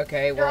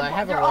 Okay, well, I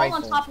have a rifle. They're all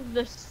on top of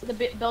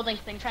the building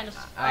thing, trying to.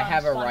 I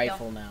have a spawn rifle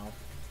kill. now.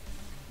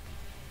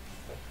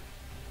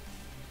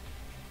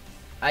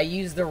 I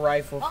used the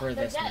rifle for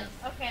they're this dead.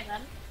 map. Okay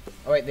then.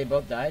 Oh wait, they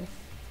both died?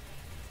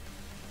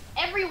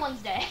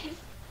 Everyone's dead.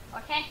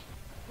 Okay?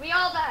 We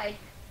all died.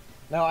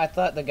 No, I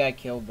thought the guy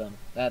killed them.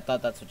 I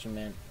thought that's what you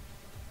meant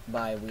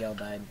by we all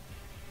died.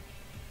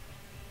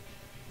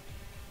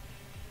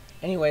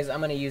 Anyways, I'm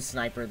gonna use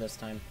sniper this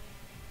time.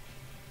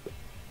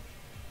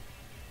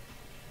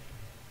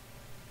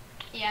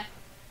 Yeah.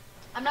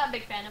 I'm not a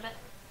big fan of it.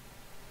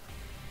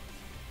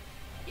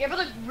 You ever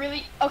look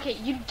really... Okay,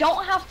 you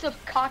don't have to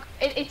cock...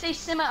 It's a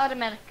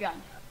semi-automatic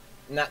gun.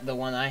 Not the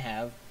one I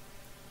have.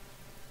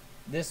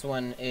 This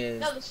one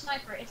is... No, the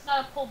sniper. It's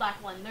not a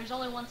pullback one. There's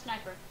only one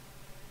sniper.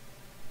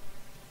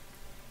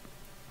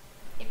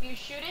 If you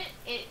shoot it,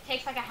 it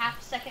takes like a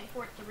half second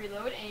for it to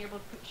reload, and you're able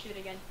to shoot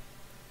again.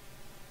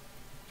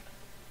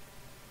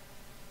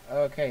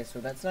 Okay, so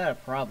that's not a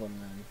problem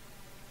then.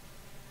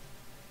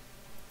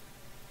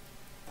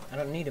 I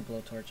don't need a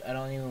blowtorch. I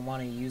don't even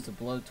want to use a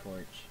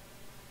blowtorch.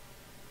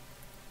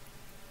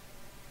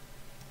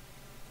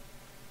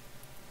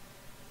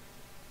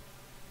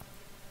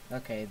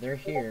 Okay, they're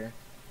here.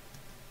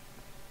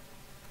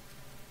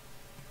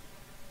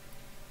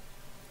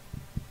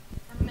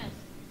 I missed.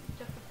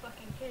 Took the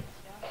fucking kids,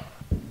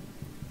 yo.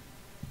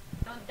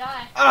 Don't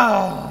die.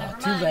 Oh,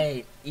 Never too mind.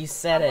 late. You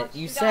said I it. watched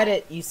You you said die.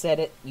 it. You said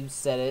it. You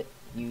said it.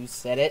 You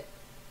said it.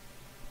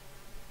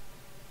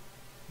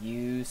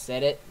 You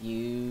said it.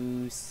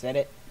 You said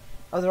it.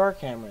 Oh, there are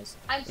cameras.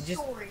 I'm It just-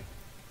 sorry.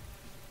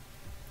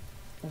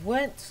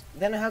 What?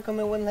 Then how come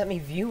it wouldn't let me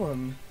view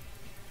them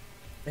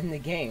in the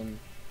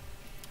game?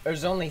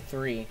 There's only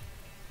 3.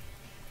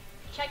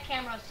 Check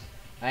cameras.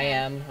 I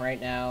am right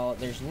now.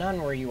 There's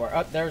none where you are.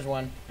 Oh, there's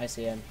one. I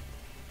see him.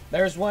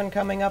 There's one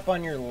coming up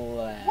on your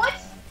left. What?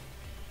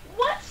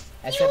 What?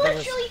 I He said there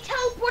was. literally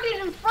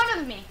teleported in front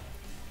of me.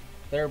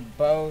 They're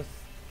both.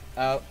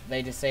 Oh,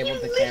 they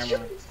disabled the camera.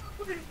 Teleported in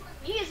front of me.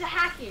 He is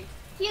hacking.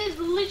 He is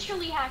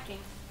literally hacking.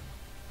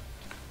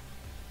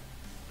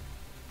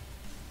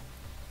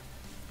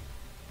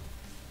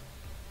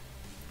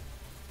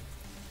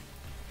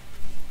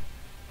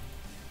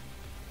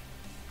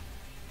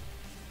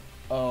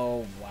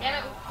 Oh wow!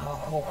 Damn it.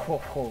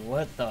 Oh,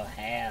 what the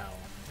hell?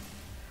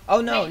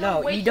 Oh no, Wait,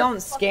 no! wait You till don't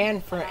the scan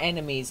fucking for fire.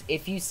 enemies.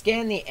 If you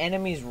scan the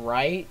enemies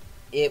right,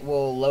 it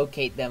will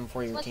locate them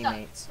for your Let's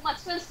teammates. Come on,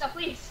 spin stuff,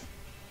 please.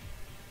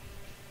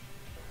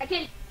 I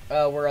can't.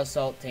 We're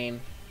assault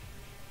team.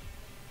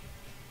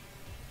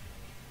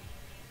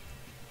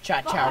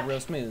 Cha cha, Fuck. real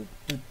smooth.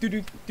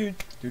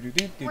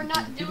 We're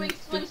not doing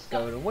swim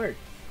stuff. Go to work.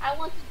 I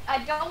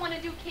don't want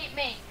to do Cape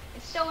May.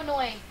 It's so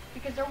annoying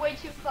because they're way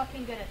too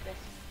fucking good at this.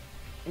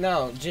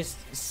 No, just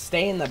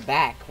stay in the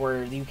back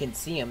where you can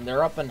see them.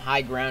 They're up on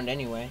high ground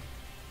anyway.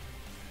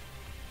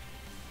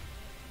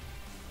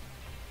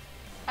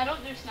 I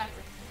don't do sniper.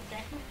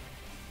 Okay.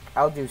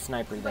 I'll do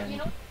sniper But then. you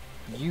know,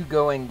 You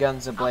go in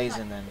guns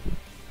a-blazing then.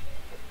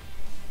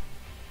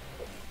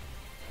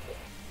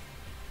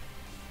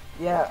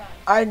 Yeah,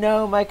 I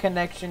know my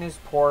connection is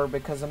poor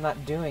because I'm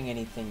not doing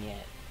anything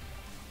yet.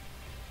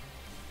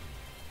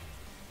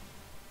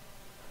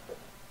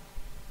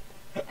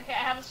 okay,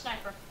 I have a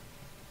sniper.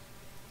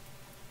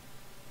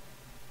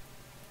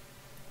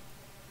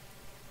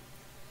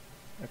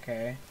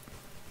 Okay.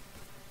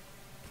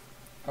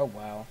 Oh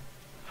wow.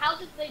 How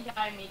did they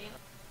die immediately?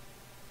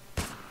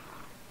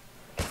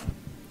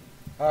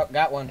 Oh,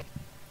 got one.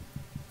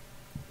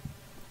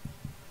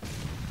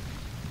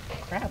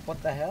 Crap,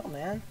 what the hell,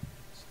 man?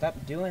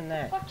 Stop doing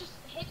that. Fuck just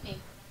hit me.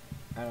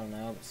 I don't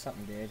know, but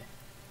something did.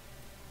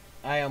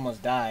 I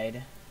almost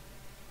died.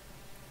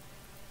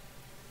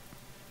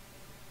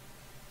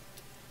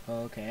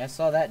 Okay, I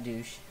saw that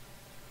douche.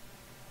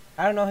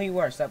 I don't know who you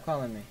are, stop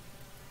calling me.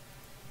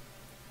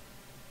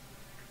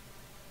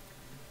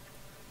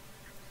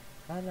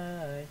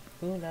 Hanai,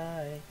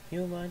 kunai,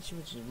 yumanchi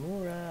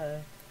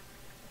murai.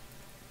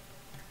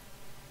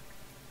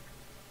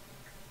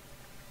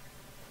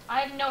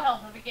 I have no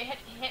health. If I get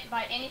hit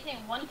by anything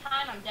one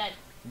time, I'm dead.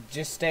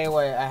 Just stay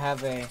away, I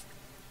have a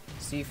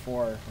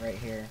C4 right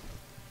here.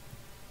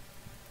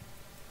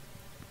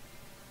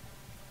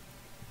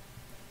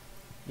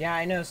 Yeah,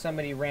 I know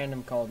somebody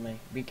random called me.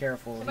 Be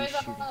careful, he's Somebody's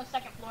up shooting. on the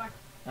second floor.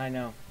 I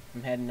know,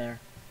 I'm heading there.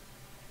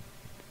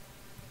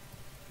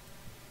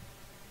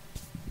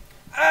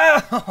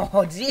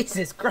 Oh,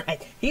 Jesus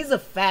Christ. He's a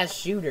fast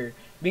shooter.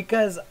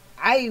 Because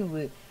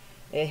it's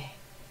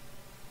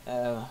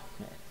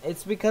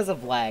because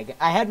of lag.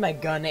 I had my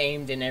gun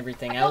aimed and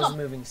everything. I was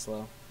moving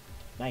slow.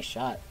 Nice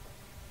shot.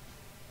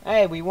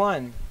 Hey, we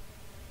won.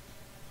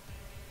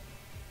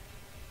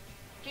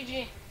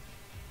 GG.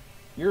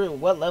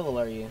 What level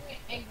are you? I'm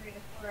angry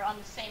if we're on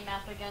the same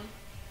map again.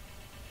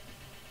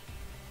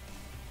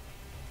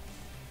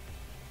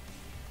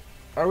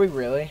 Are we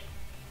really?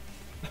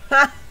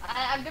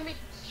 I'm gonna be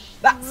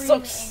That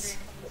extremely sucks. angry.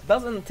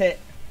 Doesn't it?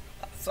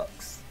 That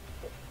sucks.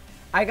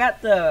 I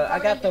got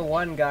the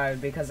one guy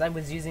because I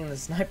was using the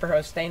sniper. I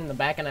was staying in the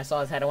back and I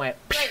saw his head and went.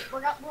 Wait,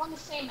 we're on the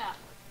same map.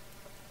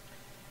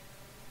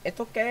 It's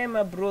okay,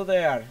 my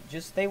brother.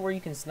 Just stay where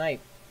you can snipe.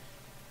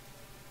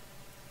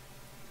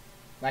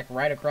 Like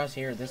right across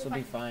here. This will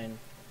be fine.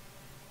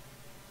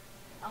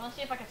 I'm gonna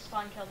see if I can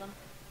spawn kill them.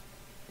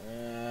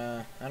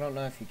 I don't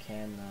know if you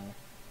can though.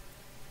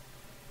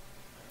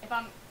 If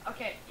I'm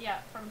okay, yeah,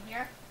 from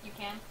here you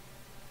can.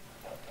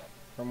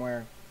 From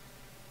where?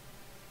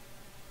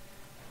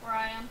 Where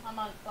I am, I'm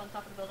on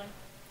top of the building.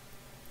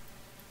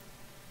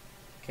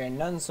 Okay,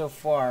 none so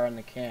far on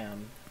the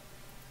cam.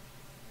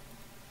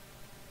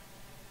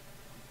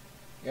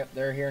 Yep,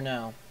 they're here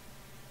now.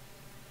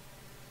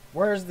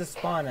 Where's the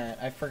spawn at?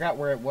 I forgot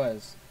where it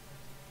was.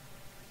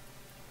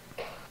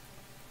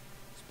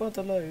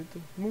 Spotlight,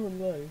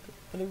 moonlight,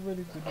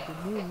 everybody to the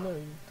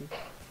moonlight.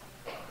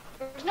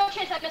 There's no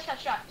chance I missed that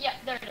shot. Yeah,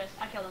 there it is.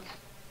 I killed him.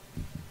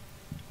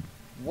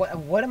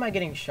 What am I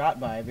getting shot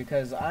by?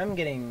 Because I'm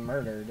getting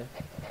murdered,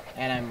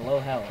 and I'm low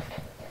health.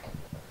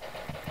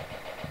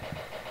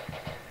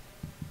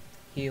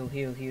 Heal,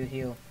 heal, heal,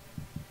 heal.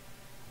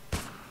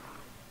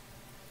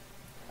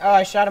 Oh,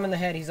 I shot him in the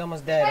head. He's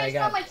almost dead. He's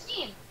on my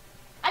team.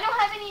 I don't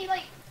have any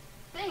like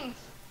things.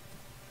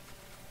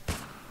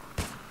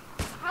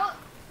 How?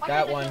 Why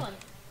Got can't I one. kill him?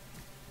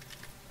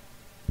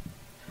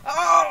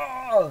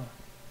 Oh!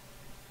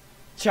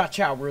 Cha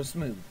cha, real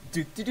smooth.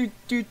 Do do do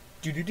do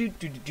do do do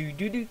do do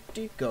do do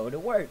do. Go to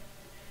work.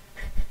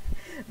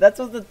 That's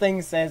what the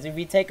thing says. If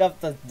you take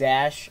off the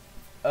dash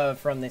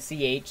from the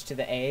CH to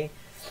the A,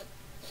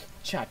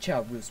 cha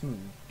cha, real smooth.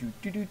 Do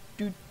do do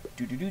do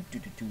do do do do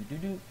do do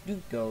do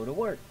do. Go to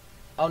work.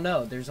 Oh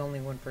no, there's only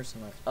one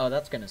person left. Oh,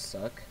 that's gonna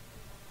suck.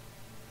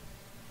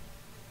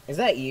 Is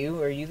that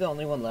you? Are you the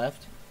only one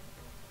left?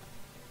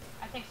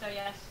 I think so.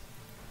 Yes.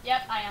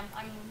 Yep, I am.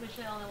 I'm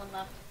literally the only one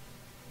left.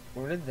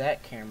 Where did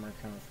that camera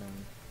come from?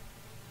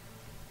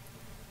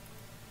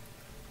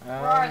 Where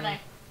are they?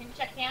 Can you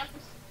check cams?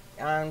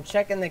 I'm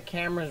checking the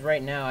cameras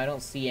right now. I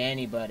don't see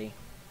anybody.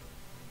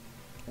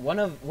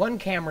 One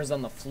camera's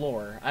on the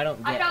floor. I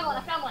don't get I found one.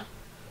 one. I found one.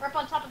 We're up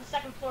on top of the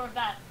second floor of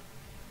that.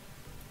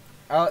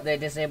 Oh, they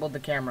disabled the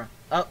camera.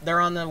 Oh,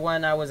 they're on the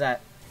one I was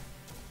at.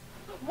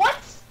 What?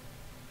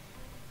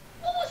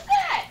 What was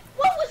that?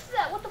 What was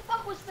that? What the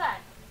fuck was that?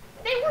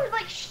 They were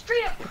like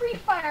straight up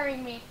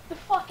pre-firing me the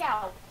fuck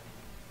out.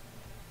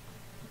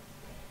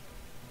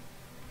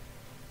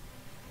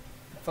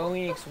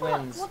 Phoenix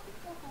wins. What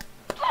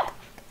the fuck?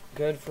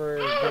 Good for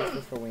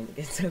Phoenix.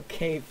 It's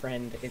okay,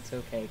 friend. It's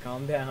okay.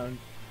 Calm down.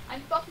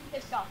 I'm fucking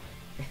pissed off.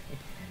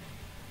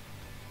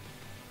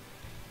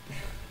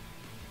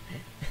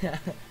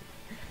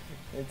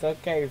 It's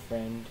okay,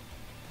 friend.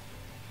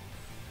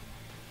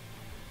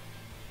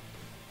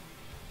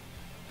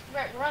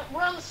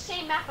 We're on the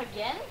same map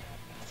again?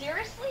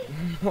 Seriously?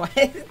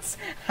 What?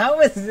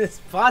 How is this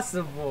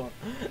possible?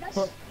 That's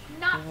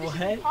not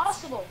physically What?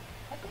 possible.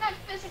 That's not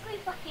physically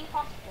fucking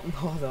possible.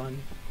 Hold on.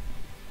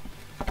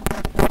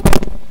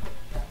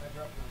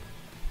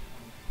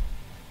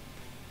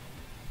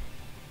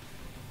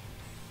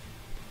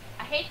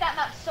 I hate that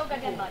map so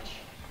goddamn much.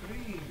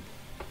 3,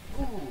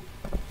 2,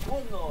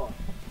 1.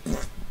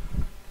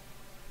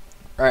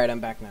 Alright, I'm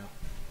back now.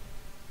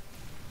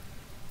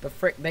 The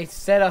frick, they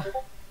set a...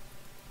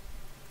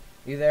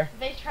 You there?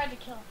 They tried to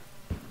kill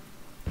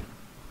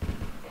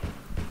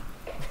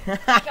him.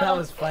 That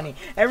was funny.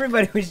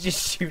 Everybody was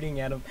just shooting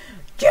at him.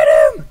 Get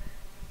him!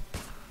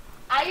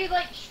 I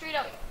like straight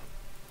up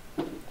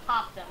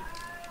popped him.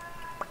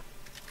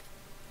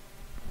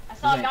 I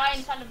saw a guy Nice.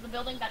 inside of the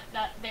building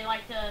that they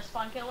like to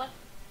spawn kill with.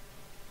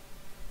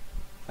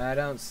 I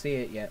don't see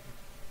it yet.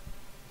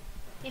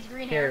 He's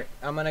green Here, hair.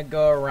 I'm gonna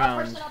go around.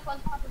 Person up on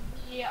top of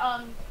the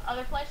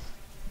other place.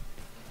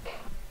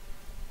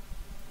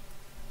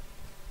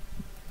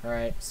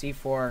 Alright,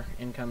 C4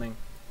 incoming.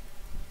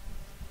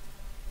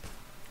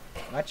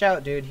 Watch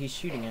out, dude. He's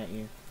shooting at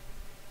you.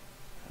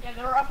 Yeah,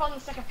 they were up on the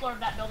second floor of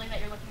that building that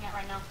you're looking at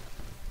right now.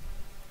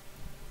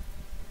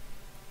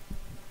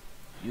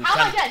 You How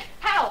am I can't- dead?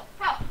 How?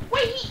 How?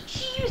 Wait,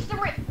 she used the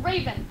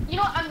Raven. You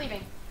know what? I'm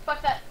leaving.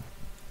 Fuck that.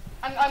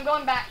 I'm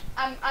going back.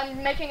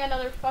 I'm making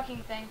another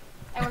fucking thing,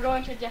 and we're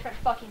going to a different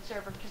fucking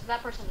server because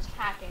that person is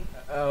hacking.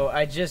 Oh,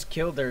 I just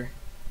killed her.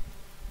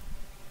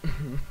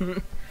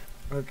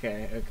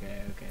 Okay.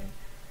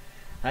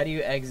 How do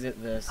you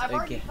exit this? I've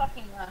already Okay.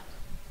 fucking left.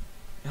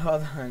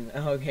 Hold on.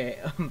 Okay.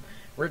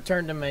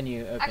 Return to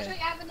menu. Okay. Actually,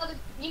 I have another.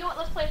 You know what?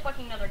 Let's play a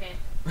fucking another game.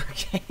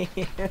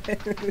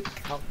 Okay.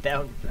 Calm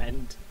down,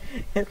 friend.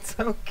 It's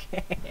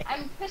okay.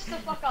 I'm pissed the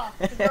fuck off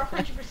because they're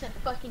 100%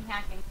 fucking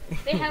hacking.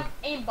 They have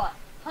aimbot,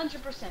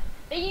 100%.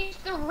 They use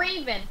the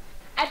Raven.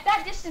 At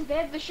that distance, they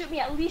had to shoot me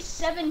at least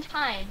 7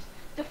 times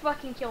to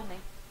fucking kill me.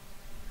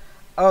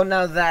 Oh,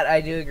 now that I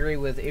do agree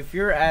with. If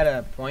you're at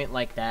a point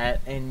like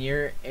that and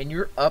you're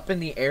up in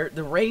the air,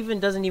 the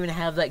Raven doesn't even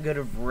have that good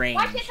of range.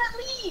 Why can't that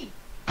leave?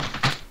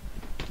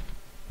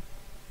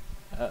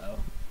 Uh-oh.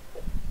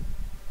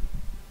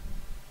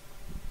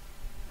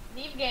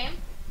 Leave game.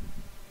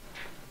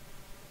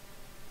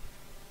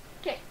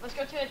 Okay, let's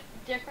go to a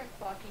different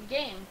fucking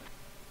game.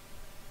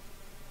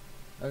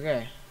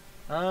 Okay.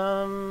 I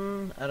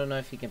don't know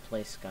if you can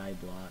play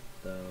Skyblock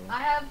though. I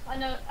have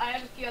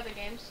a few other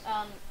games.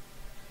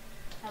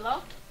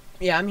 Hello?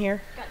 Yeah, I'm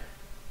here.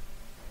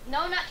 No,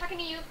 I'm not talking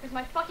to you because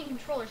my fucking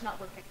controller's not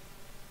working.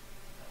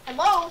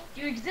 Hello?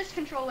 Do you exist,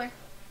 controller?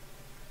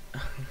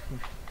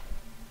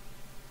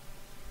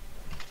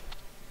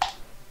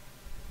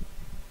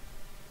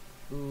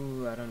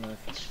 Ooh, I don't know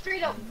if It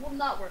straight up will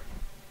not work.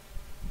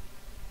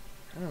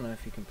 I don't know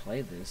if you can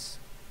play this.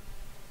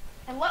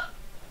 Hello?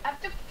 I have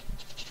to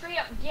straight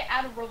up get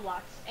out of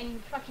Roblox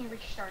and fucking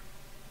restart.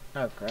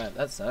 Oh crap,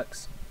 that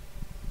sucks.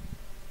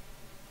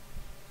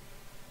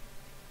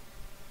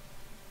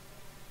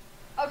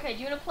 Okay, do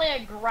you want to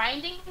play a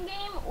grinding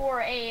game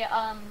or a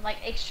like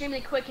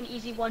extremely quick and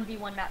easy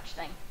 1v1 match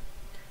thing?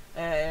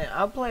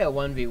 I'll play a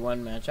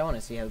 1v1 match. I want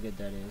to see how good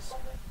that is.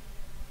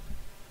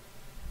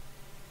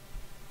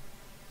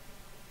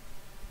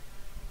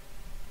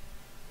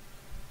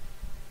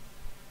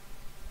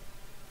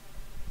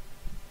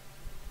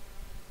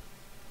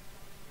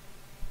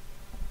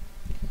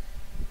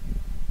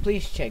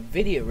 Please check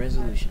video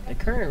resolution. The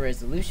current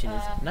resolution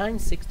is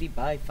 960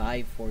 by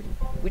 540,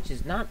 which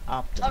is not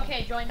optimal.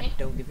 Okay, join me.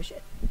 Don't give a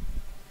shit.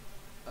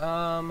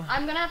 I'm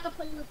gonna have to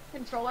play with the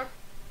controller.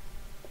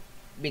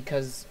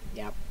 Because,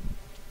 yeah.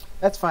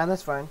 That's fine,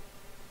 that's fine.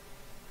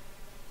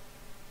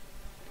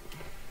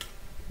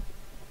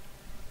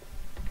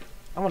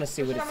 I want to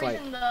see what For it's some like.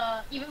 reason,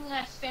 even when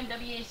I spam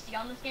WASD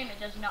on this game, it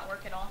does not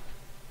work at all.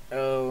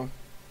 Oh.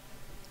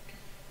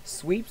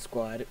 Sweep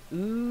squad.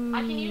 Ooh.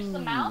 I can use the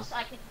mouse,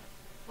 I can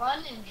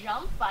run and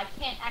jump, but I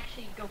can't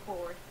actually go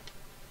forward.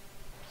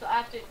 So I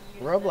have to use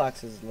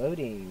Roblox this. is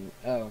loading.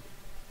 Oh.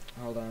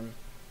 Hold on.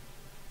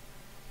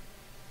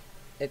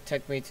 It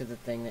took me to the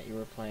thing that you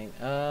were playing.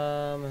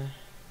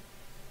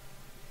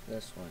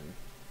 This one.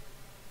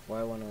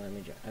 Why won't it let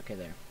me jump? Okay,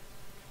 there.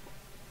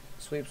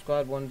 Sweep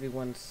squad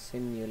 1v1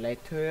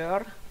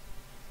 simulator.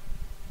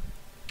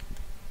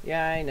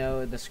 Yeah, I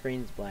know, the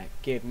screen's black.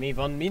 Give me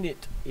 1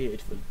 minute.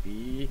 It will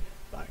be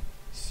back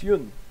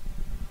soon.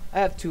 I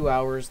have 2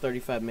 hours,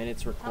 35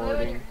 minutes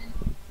recording.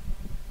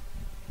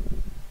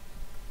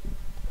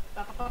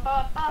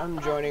 I'm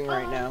joining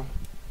right now.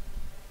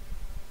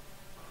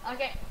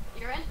 Okay,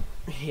 you're in?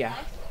 Yeah.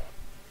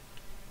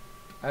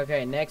 Nice.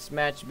 Okay, next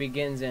match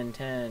begins in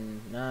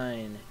 10,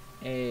 9,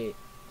 8,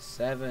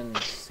 7,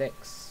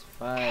 6,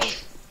 5,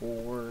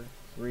 4,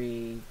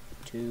 3,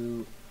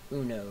 2,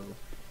 uno.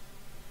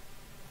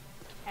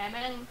 I'm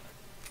in. Let's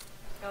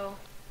go.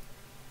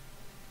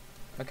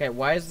 Okay,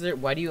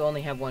 why do you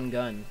only have one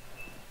gun?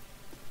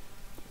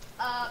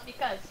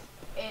 Because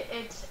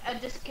it's a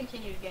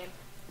discontinued game.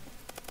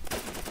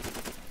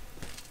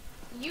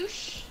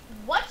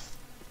 What?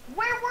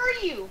 Where were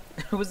you?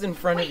 I was in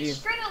front Wait, of you.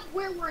 straight up,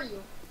 where were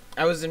you?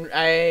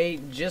 I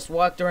just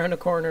walked around a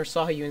corner,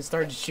 saw you, and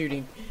started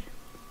shooting.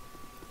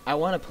 I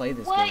want to play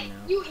this What? game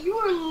now. You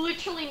were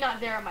literally not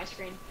there on my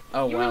screen.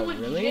 Oh, you wow, were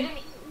really?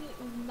 legitimately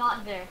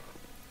not there.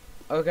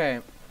 Okay.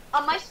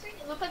 On my screen,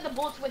 it looked like the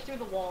bullets went through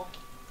the wall.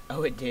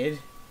 Oh, it did?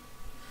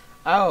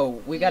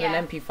 Oh, we got Yeah.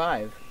 an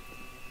MP5.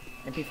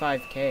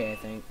 MP5K, I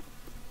think.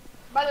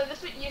 By the way,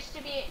 this used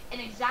to be an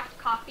exact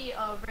copy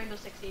of Rainbow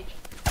Six Siege.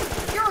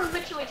 You were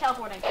literally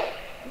teleporting.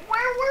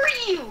 Where were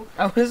you?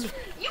 I was...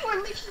 You were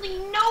literally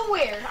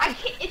nowhere. I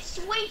can't,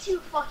 it's way too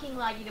fucking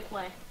laggy to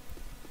play.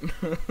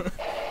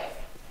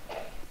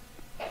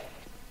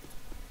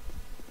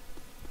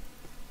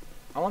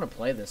 I want to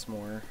play this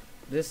more.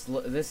 This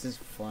is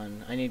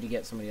fun. I need to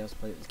get somebody else to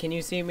play this. Can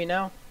you see me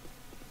now?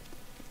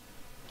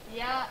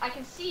 Yeah, I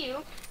can see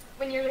you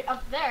when you're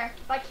up there,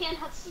 but I can't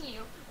see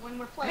you when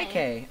we're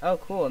playing. AK. Oh,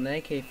 cool. An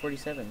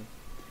AK-47.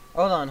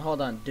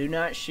 Hold on. Do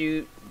not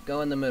shoot.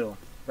 Go in the middle.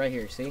 Right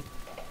here, see?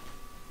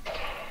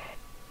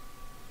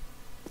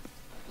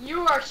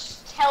 You are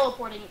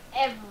teleporting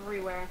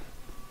everywhere.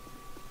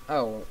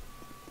 Oh.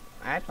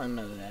 I don't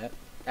know that.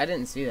 I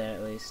didn't see that,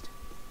 at least.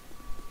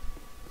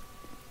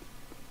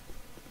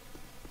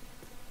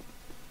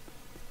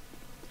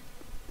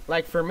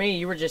 Like, for me,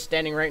 you were just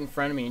standing right in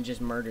front of me and just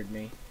murdered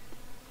me.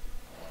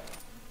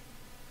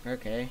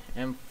 Okay,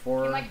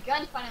 M4... My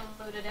gun finally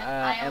loaded in.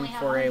 I only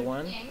have M4A1.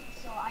 100 game,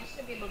 so I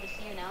should be able to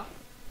see you now.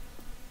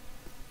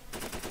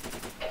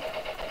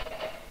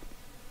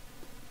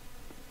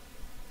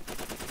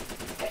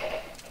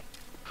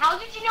 How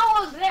did you know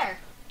I was there?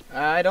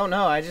 I don't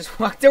know. I just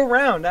walked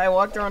around. I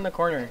walked around the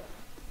corner.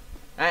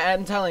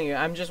 I'm telling you,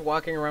 I'm just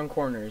walking around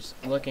corners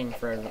looking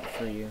for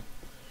you.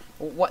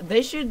 What?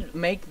 They should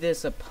make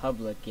this a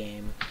public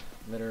game,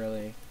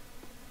 literally.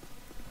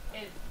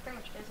 It pretty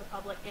much is a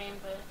public game,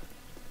 but...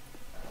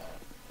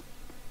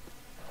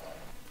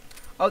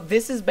 Oh,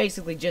 this is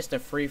basically just a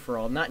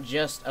free-for-all, not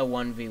just a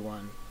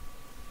 1v1.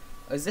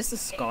 Is this a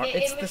scar?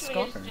 It's the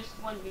scar. It literally is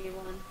just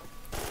 1v1.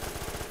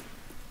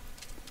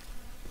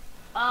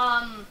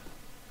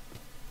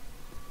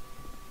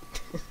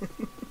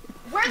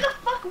 Where the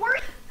fuck were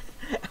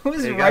you? I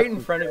was They right got in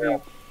front of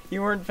you.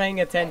 You weren't paying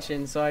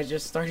attention, so I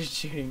just started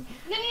shooting.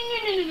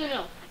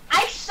 No.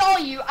 I saw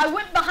you. I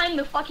went behind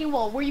the fucking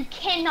wall where you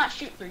cannot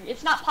shoot through.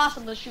 It's not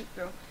possible to shoot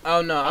through.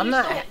 Oh no, And I'm you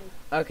not. still hit me.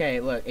 Okay,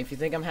 look. If you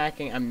think I'm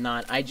hacking, I'm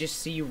not. I just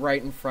see you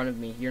right in front of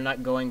me. You're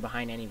not going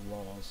behind any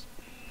walls.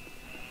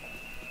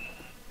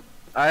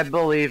 I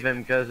believe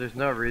him because there's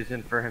no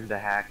reason for him to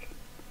hack.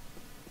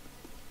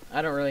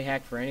 I don't really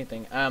hack for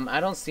anything. I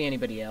don't see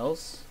anybody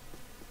else.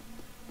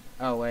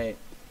 Oh wait.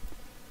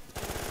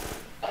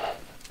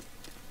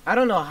 I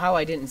don't know how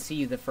I didn't see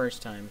you the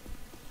first time.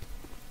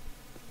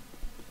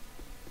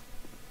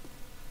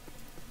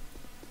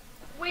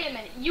 Wait a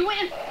minute. You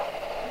went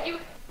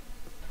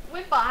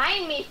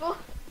behind me, fool.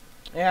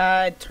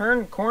 Yeah, I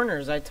turn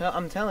corners.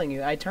 I'm telling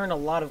you, I turn a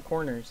lot of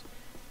corners.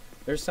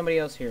 There's somebody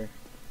else here.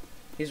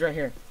 He's right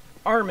here.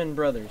 Armin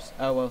Brothers.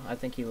 Oh well, I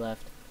think he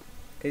left.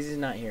 Cause he's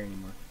not here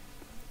anymore.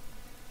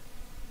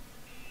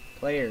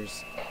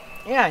 Players.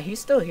 Yeah, he's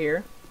still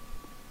here.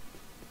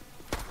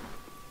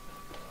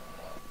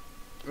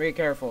 Be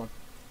careful.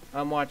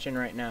 I'm watching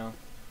right now.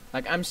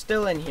 Like, I'm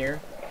still in here.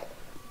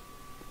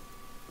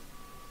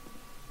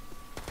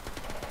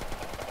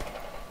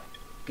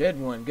 Good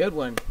one, good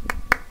one.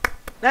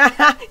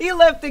 He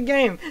left the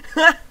game.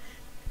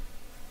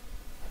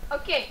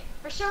 Okay,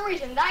 for some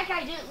reason that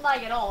guy didn't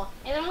lag at all.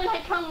 And then when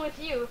I come with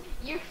you,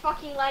 you're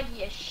fucking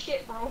laggy as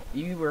shit, bro.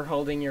 You were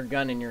holding your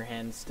gun in your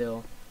hand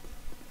still.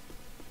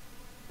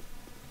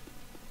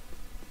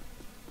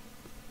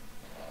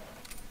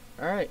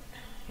 Alright,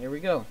 here we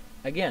go.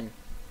 Again.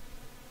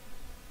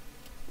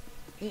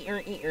 Holy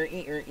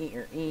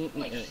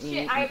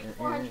shit, I have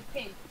 400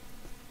 ping.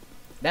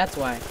 That's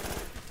why.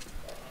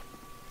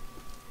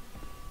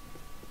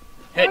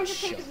 400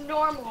 ping is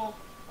normal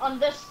on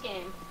this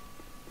game.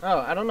 Oh,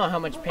 I don't know how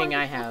much But ping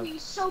why I the fuck have. are you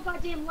so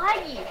goddamn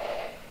laggy?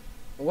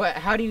 What?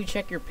 How do you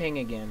check your ping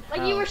again? Like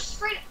How? you were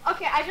straight.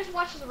 Okay, I just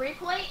watched the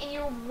replay and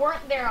you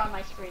weren't there on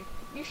my screen.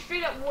 You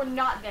straight up were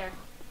not there.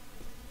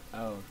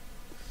 Oh.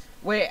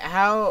 Wait,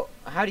 how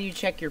do you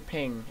check your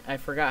ping? I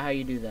forgot how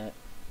you do that.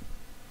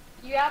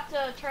 You have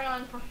to turn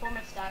on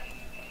performance stat.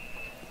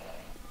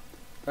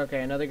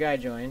 Okay, another guy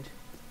joined.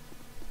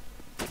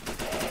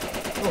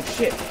 Oh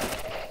shit.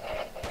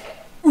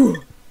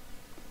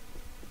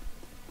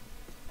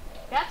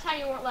 That's how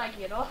you weren't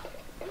laggy at all.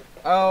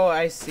 Oh,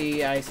 I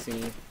see, I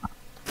see.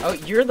 Oh,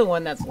 you're the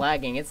one that's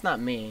lagging. It's not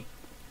me.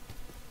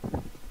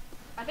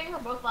 I think we're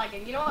both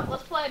lagging. You know what?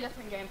 Let's play a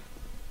different game.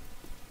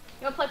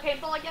 You wanna play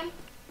paintball again?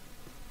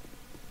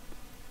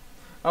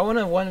 I want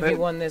to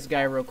 1v1 this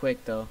guy real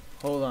quick, though.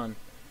 Hold on.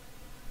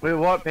 Wait,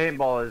 what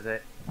paintball is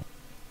it?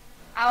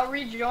 I'll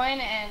rejoin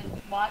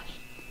and watch.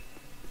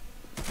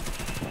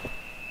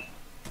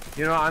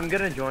 You know, I'm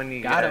gonna join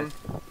you Got guys.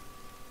 him.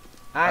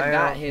 I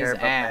got don't his care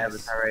about my ass.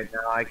 avatar right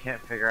now. I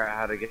can't figure out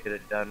how to get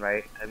it done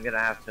right. I'm gonna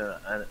have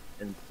to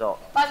install.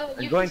 By the way,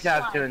 I'm you going can to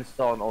have slide. to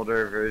install an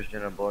older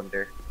version of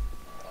Blender.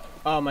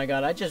 Oh my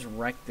god, I just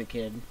wrecked the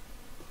kid.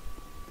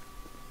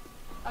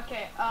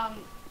 Okay,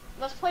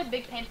 let's play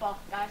big paintball,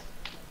 guys.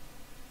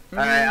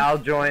 Alright, I'll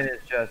join.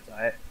 It's just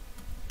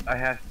I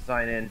have to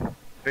sign in,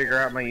 figure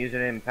out my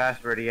username and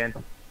password again.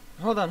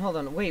 Hold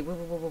on. Wait.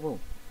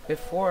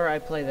 Before I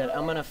play that,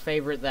 I'm gonna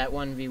favorite that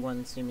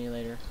 1v1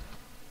 simulator.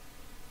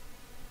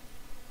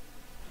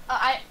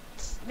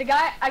 A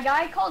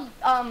guy called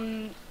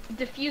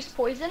Diffuse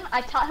Poison. I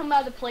taught him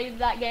how to play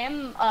that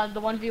game, the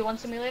 1v1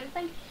 simulator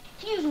thing.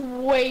 He's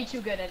way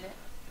too good at it.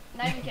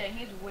 Not even kidding.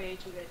 He's way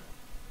too good.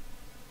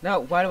 No,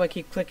 why do I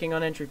keep clicking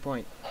on entry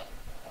point?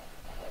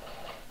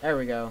 There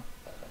we go.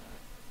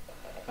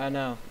 Oh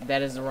no,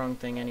 that is the wrong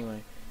thing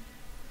anyway.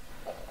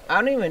 I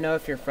don't even know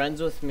if you're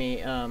friends with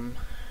me,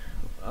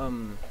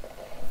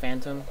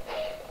 Phantom.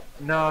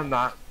 No, I'm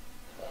not.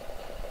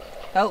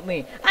 Help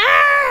me.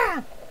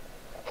 Ah!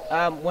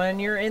 When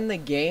you're in the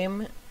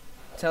game,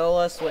 tell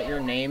us what your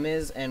name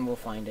is and we'll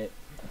find it.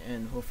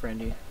 And we'll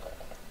friend you.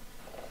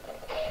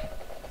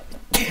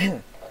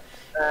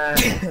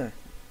 Ugh.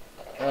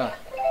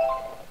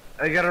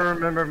 I gotta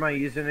remember my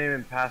username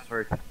and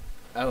password.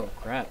 Oh,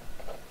 crap.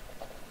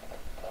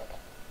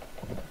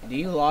 Do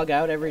you log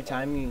out every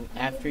time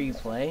after you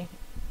play?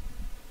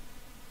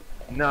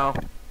 No.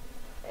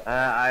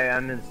 I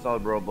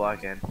uninstalled Roblox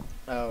again.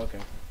 Oh, okay.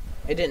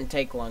 It didn't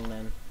take long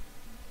then.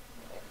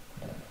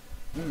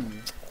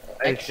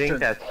 I think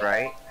that's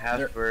right.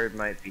 Password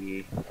might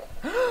be.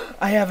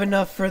 I have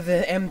enough for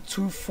the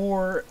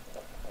M24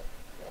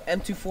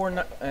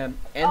 N249. Oh, no,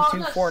 save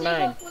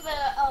up for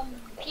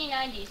the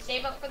P90.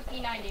 Save up for the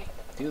P90.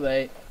 Too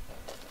late.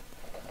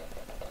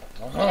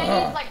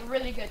 P90 is like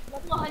really good.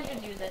 Level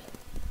 100 use it.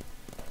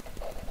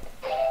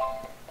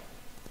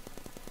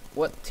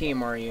 What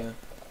team are you?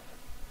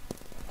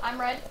 I'm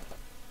red.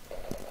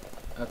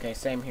 Okay,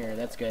 same here.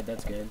 That's good.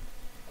 That's good.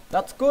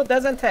 That's good,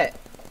 isn't it?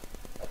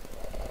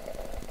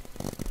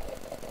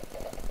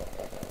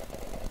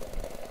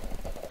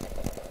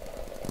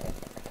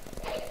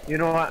 You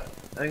know what?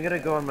 I'm gonna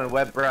go on my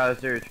web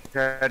browser,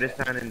 try to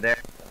sign in there.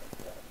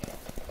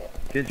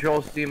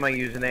 Control C my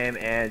username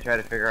and try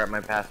to figure out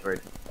my password.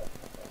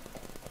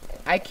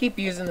 I keep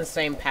using the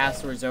same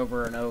passwords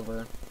over and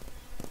over.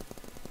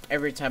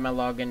 Every time I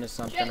log into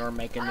something Shit. or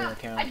make a new I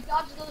account.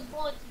 dodged those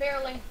bullets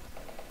barely.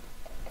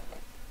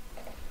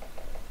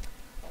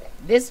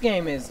 This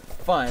game is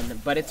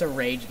fun, but it's a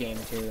rage game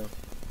too.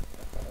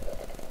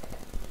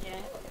 Yeah.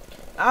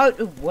 Oh,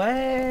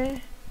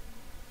 what?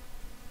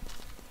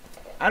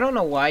 I don't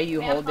know why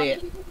you hold I'm it.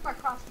 thinking about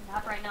crossing the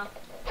map right now.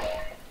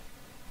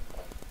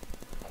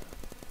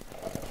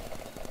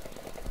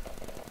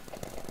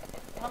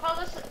 I love how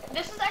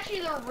this is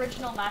actually the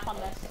original map on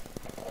this.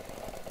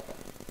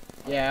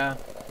 Yeah.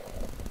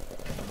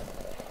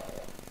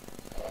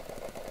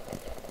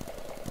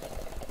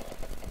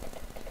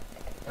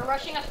 They're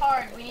rushing us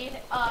hard. We need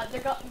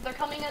they're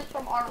coming in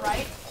from our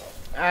right.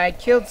 I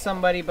killed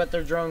somebody, but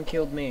their drone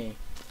killed me.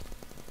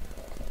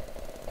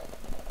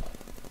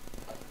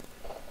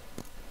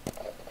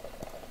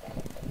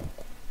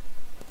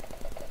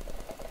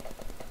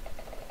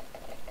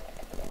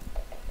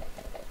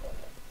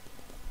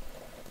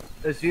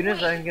 As soon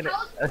as Wait,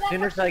 as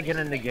soon as I get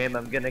in the game,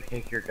 I'm gonna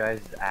kick your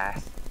guys'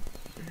 ass.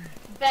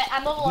 Bet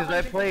I'm level Because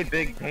I 100. play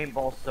big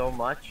paintball so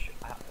much.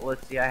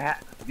 Let's see, the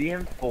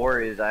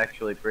M4 is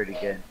actually pretty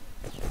good.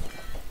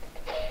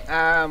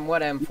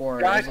 What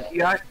M4 is it?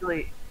 You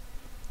actually,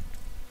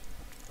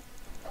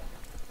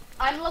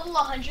 I'm level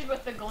 100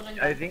 with the golden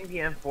gun. I think the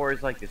M4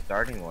 is like the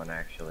starting one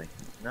actually.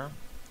 No?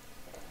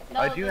 No,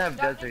 I do the have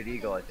starting Desert one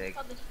Eagle, I is think.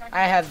 called the starting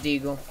I have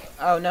Deagle.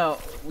 Oh no,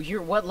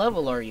 what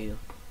level are you?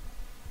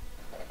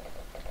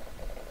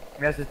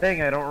 That's the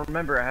thing, I don't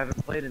remember. I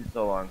haven't played in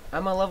so long.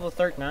 I'm a level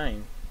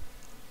 39,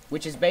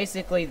 which is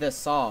basically the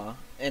Saw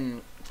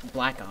in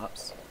Black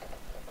Ops.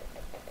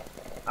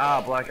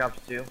 Ah, Black Ops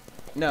 2.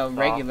 No, Saw.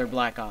 regular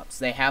Black Ops.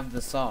 They have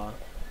the Saw.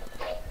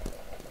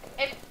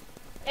 If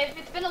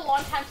it's been a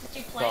long time since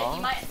you played, Saw?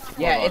 you might not have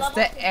Yeah, the it's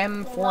the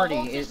level,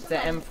 M40. just It's for the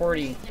that M40.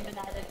 they've been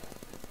added.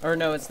 Or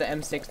no, it's the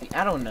M60.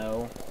 I don't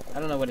know.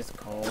 I don't know what it's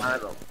called. I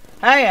don't.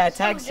 Hey, I Someone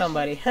tagged just-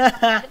 somebody.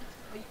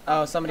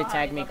 Oh, somebody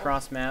tagged me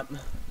cross map.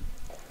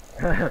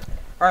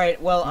 Alright,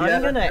 well, Yeah,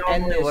 I'm gonna that's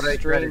end normally what I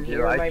this try to stream do.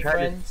 here, I my try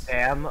friends. to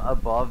spam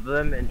above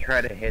them and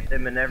try to hit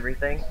them and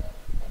everything.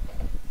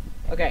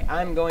 Okay,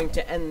 I'm going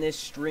to end this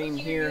stream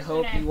What's your here.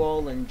 Hope username? you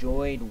all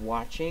enjoyed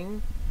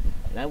watching,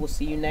 and I will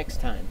see you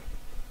next time.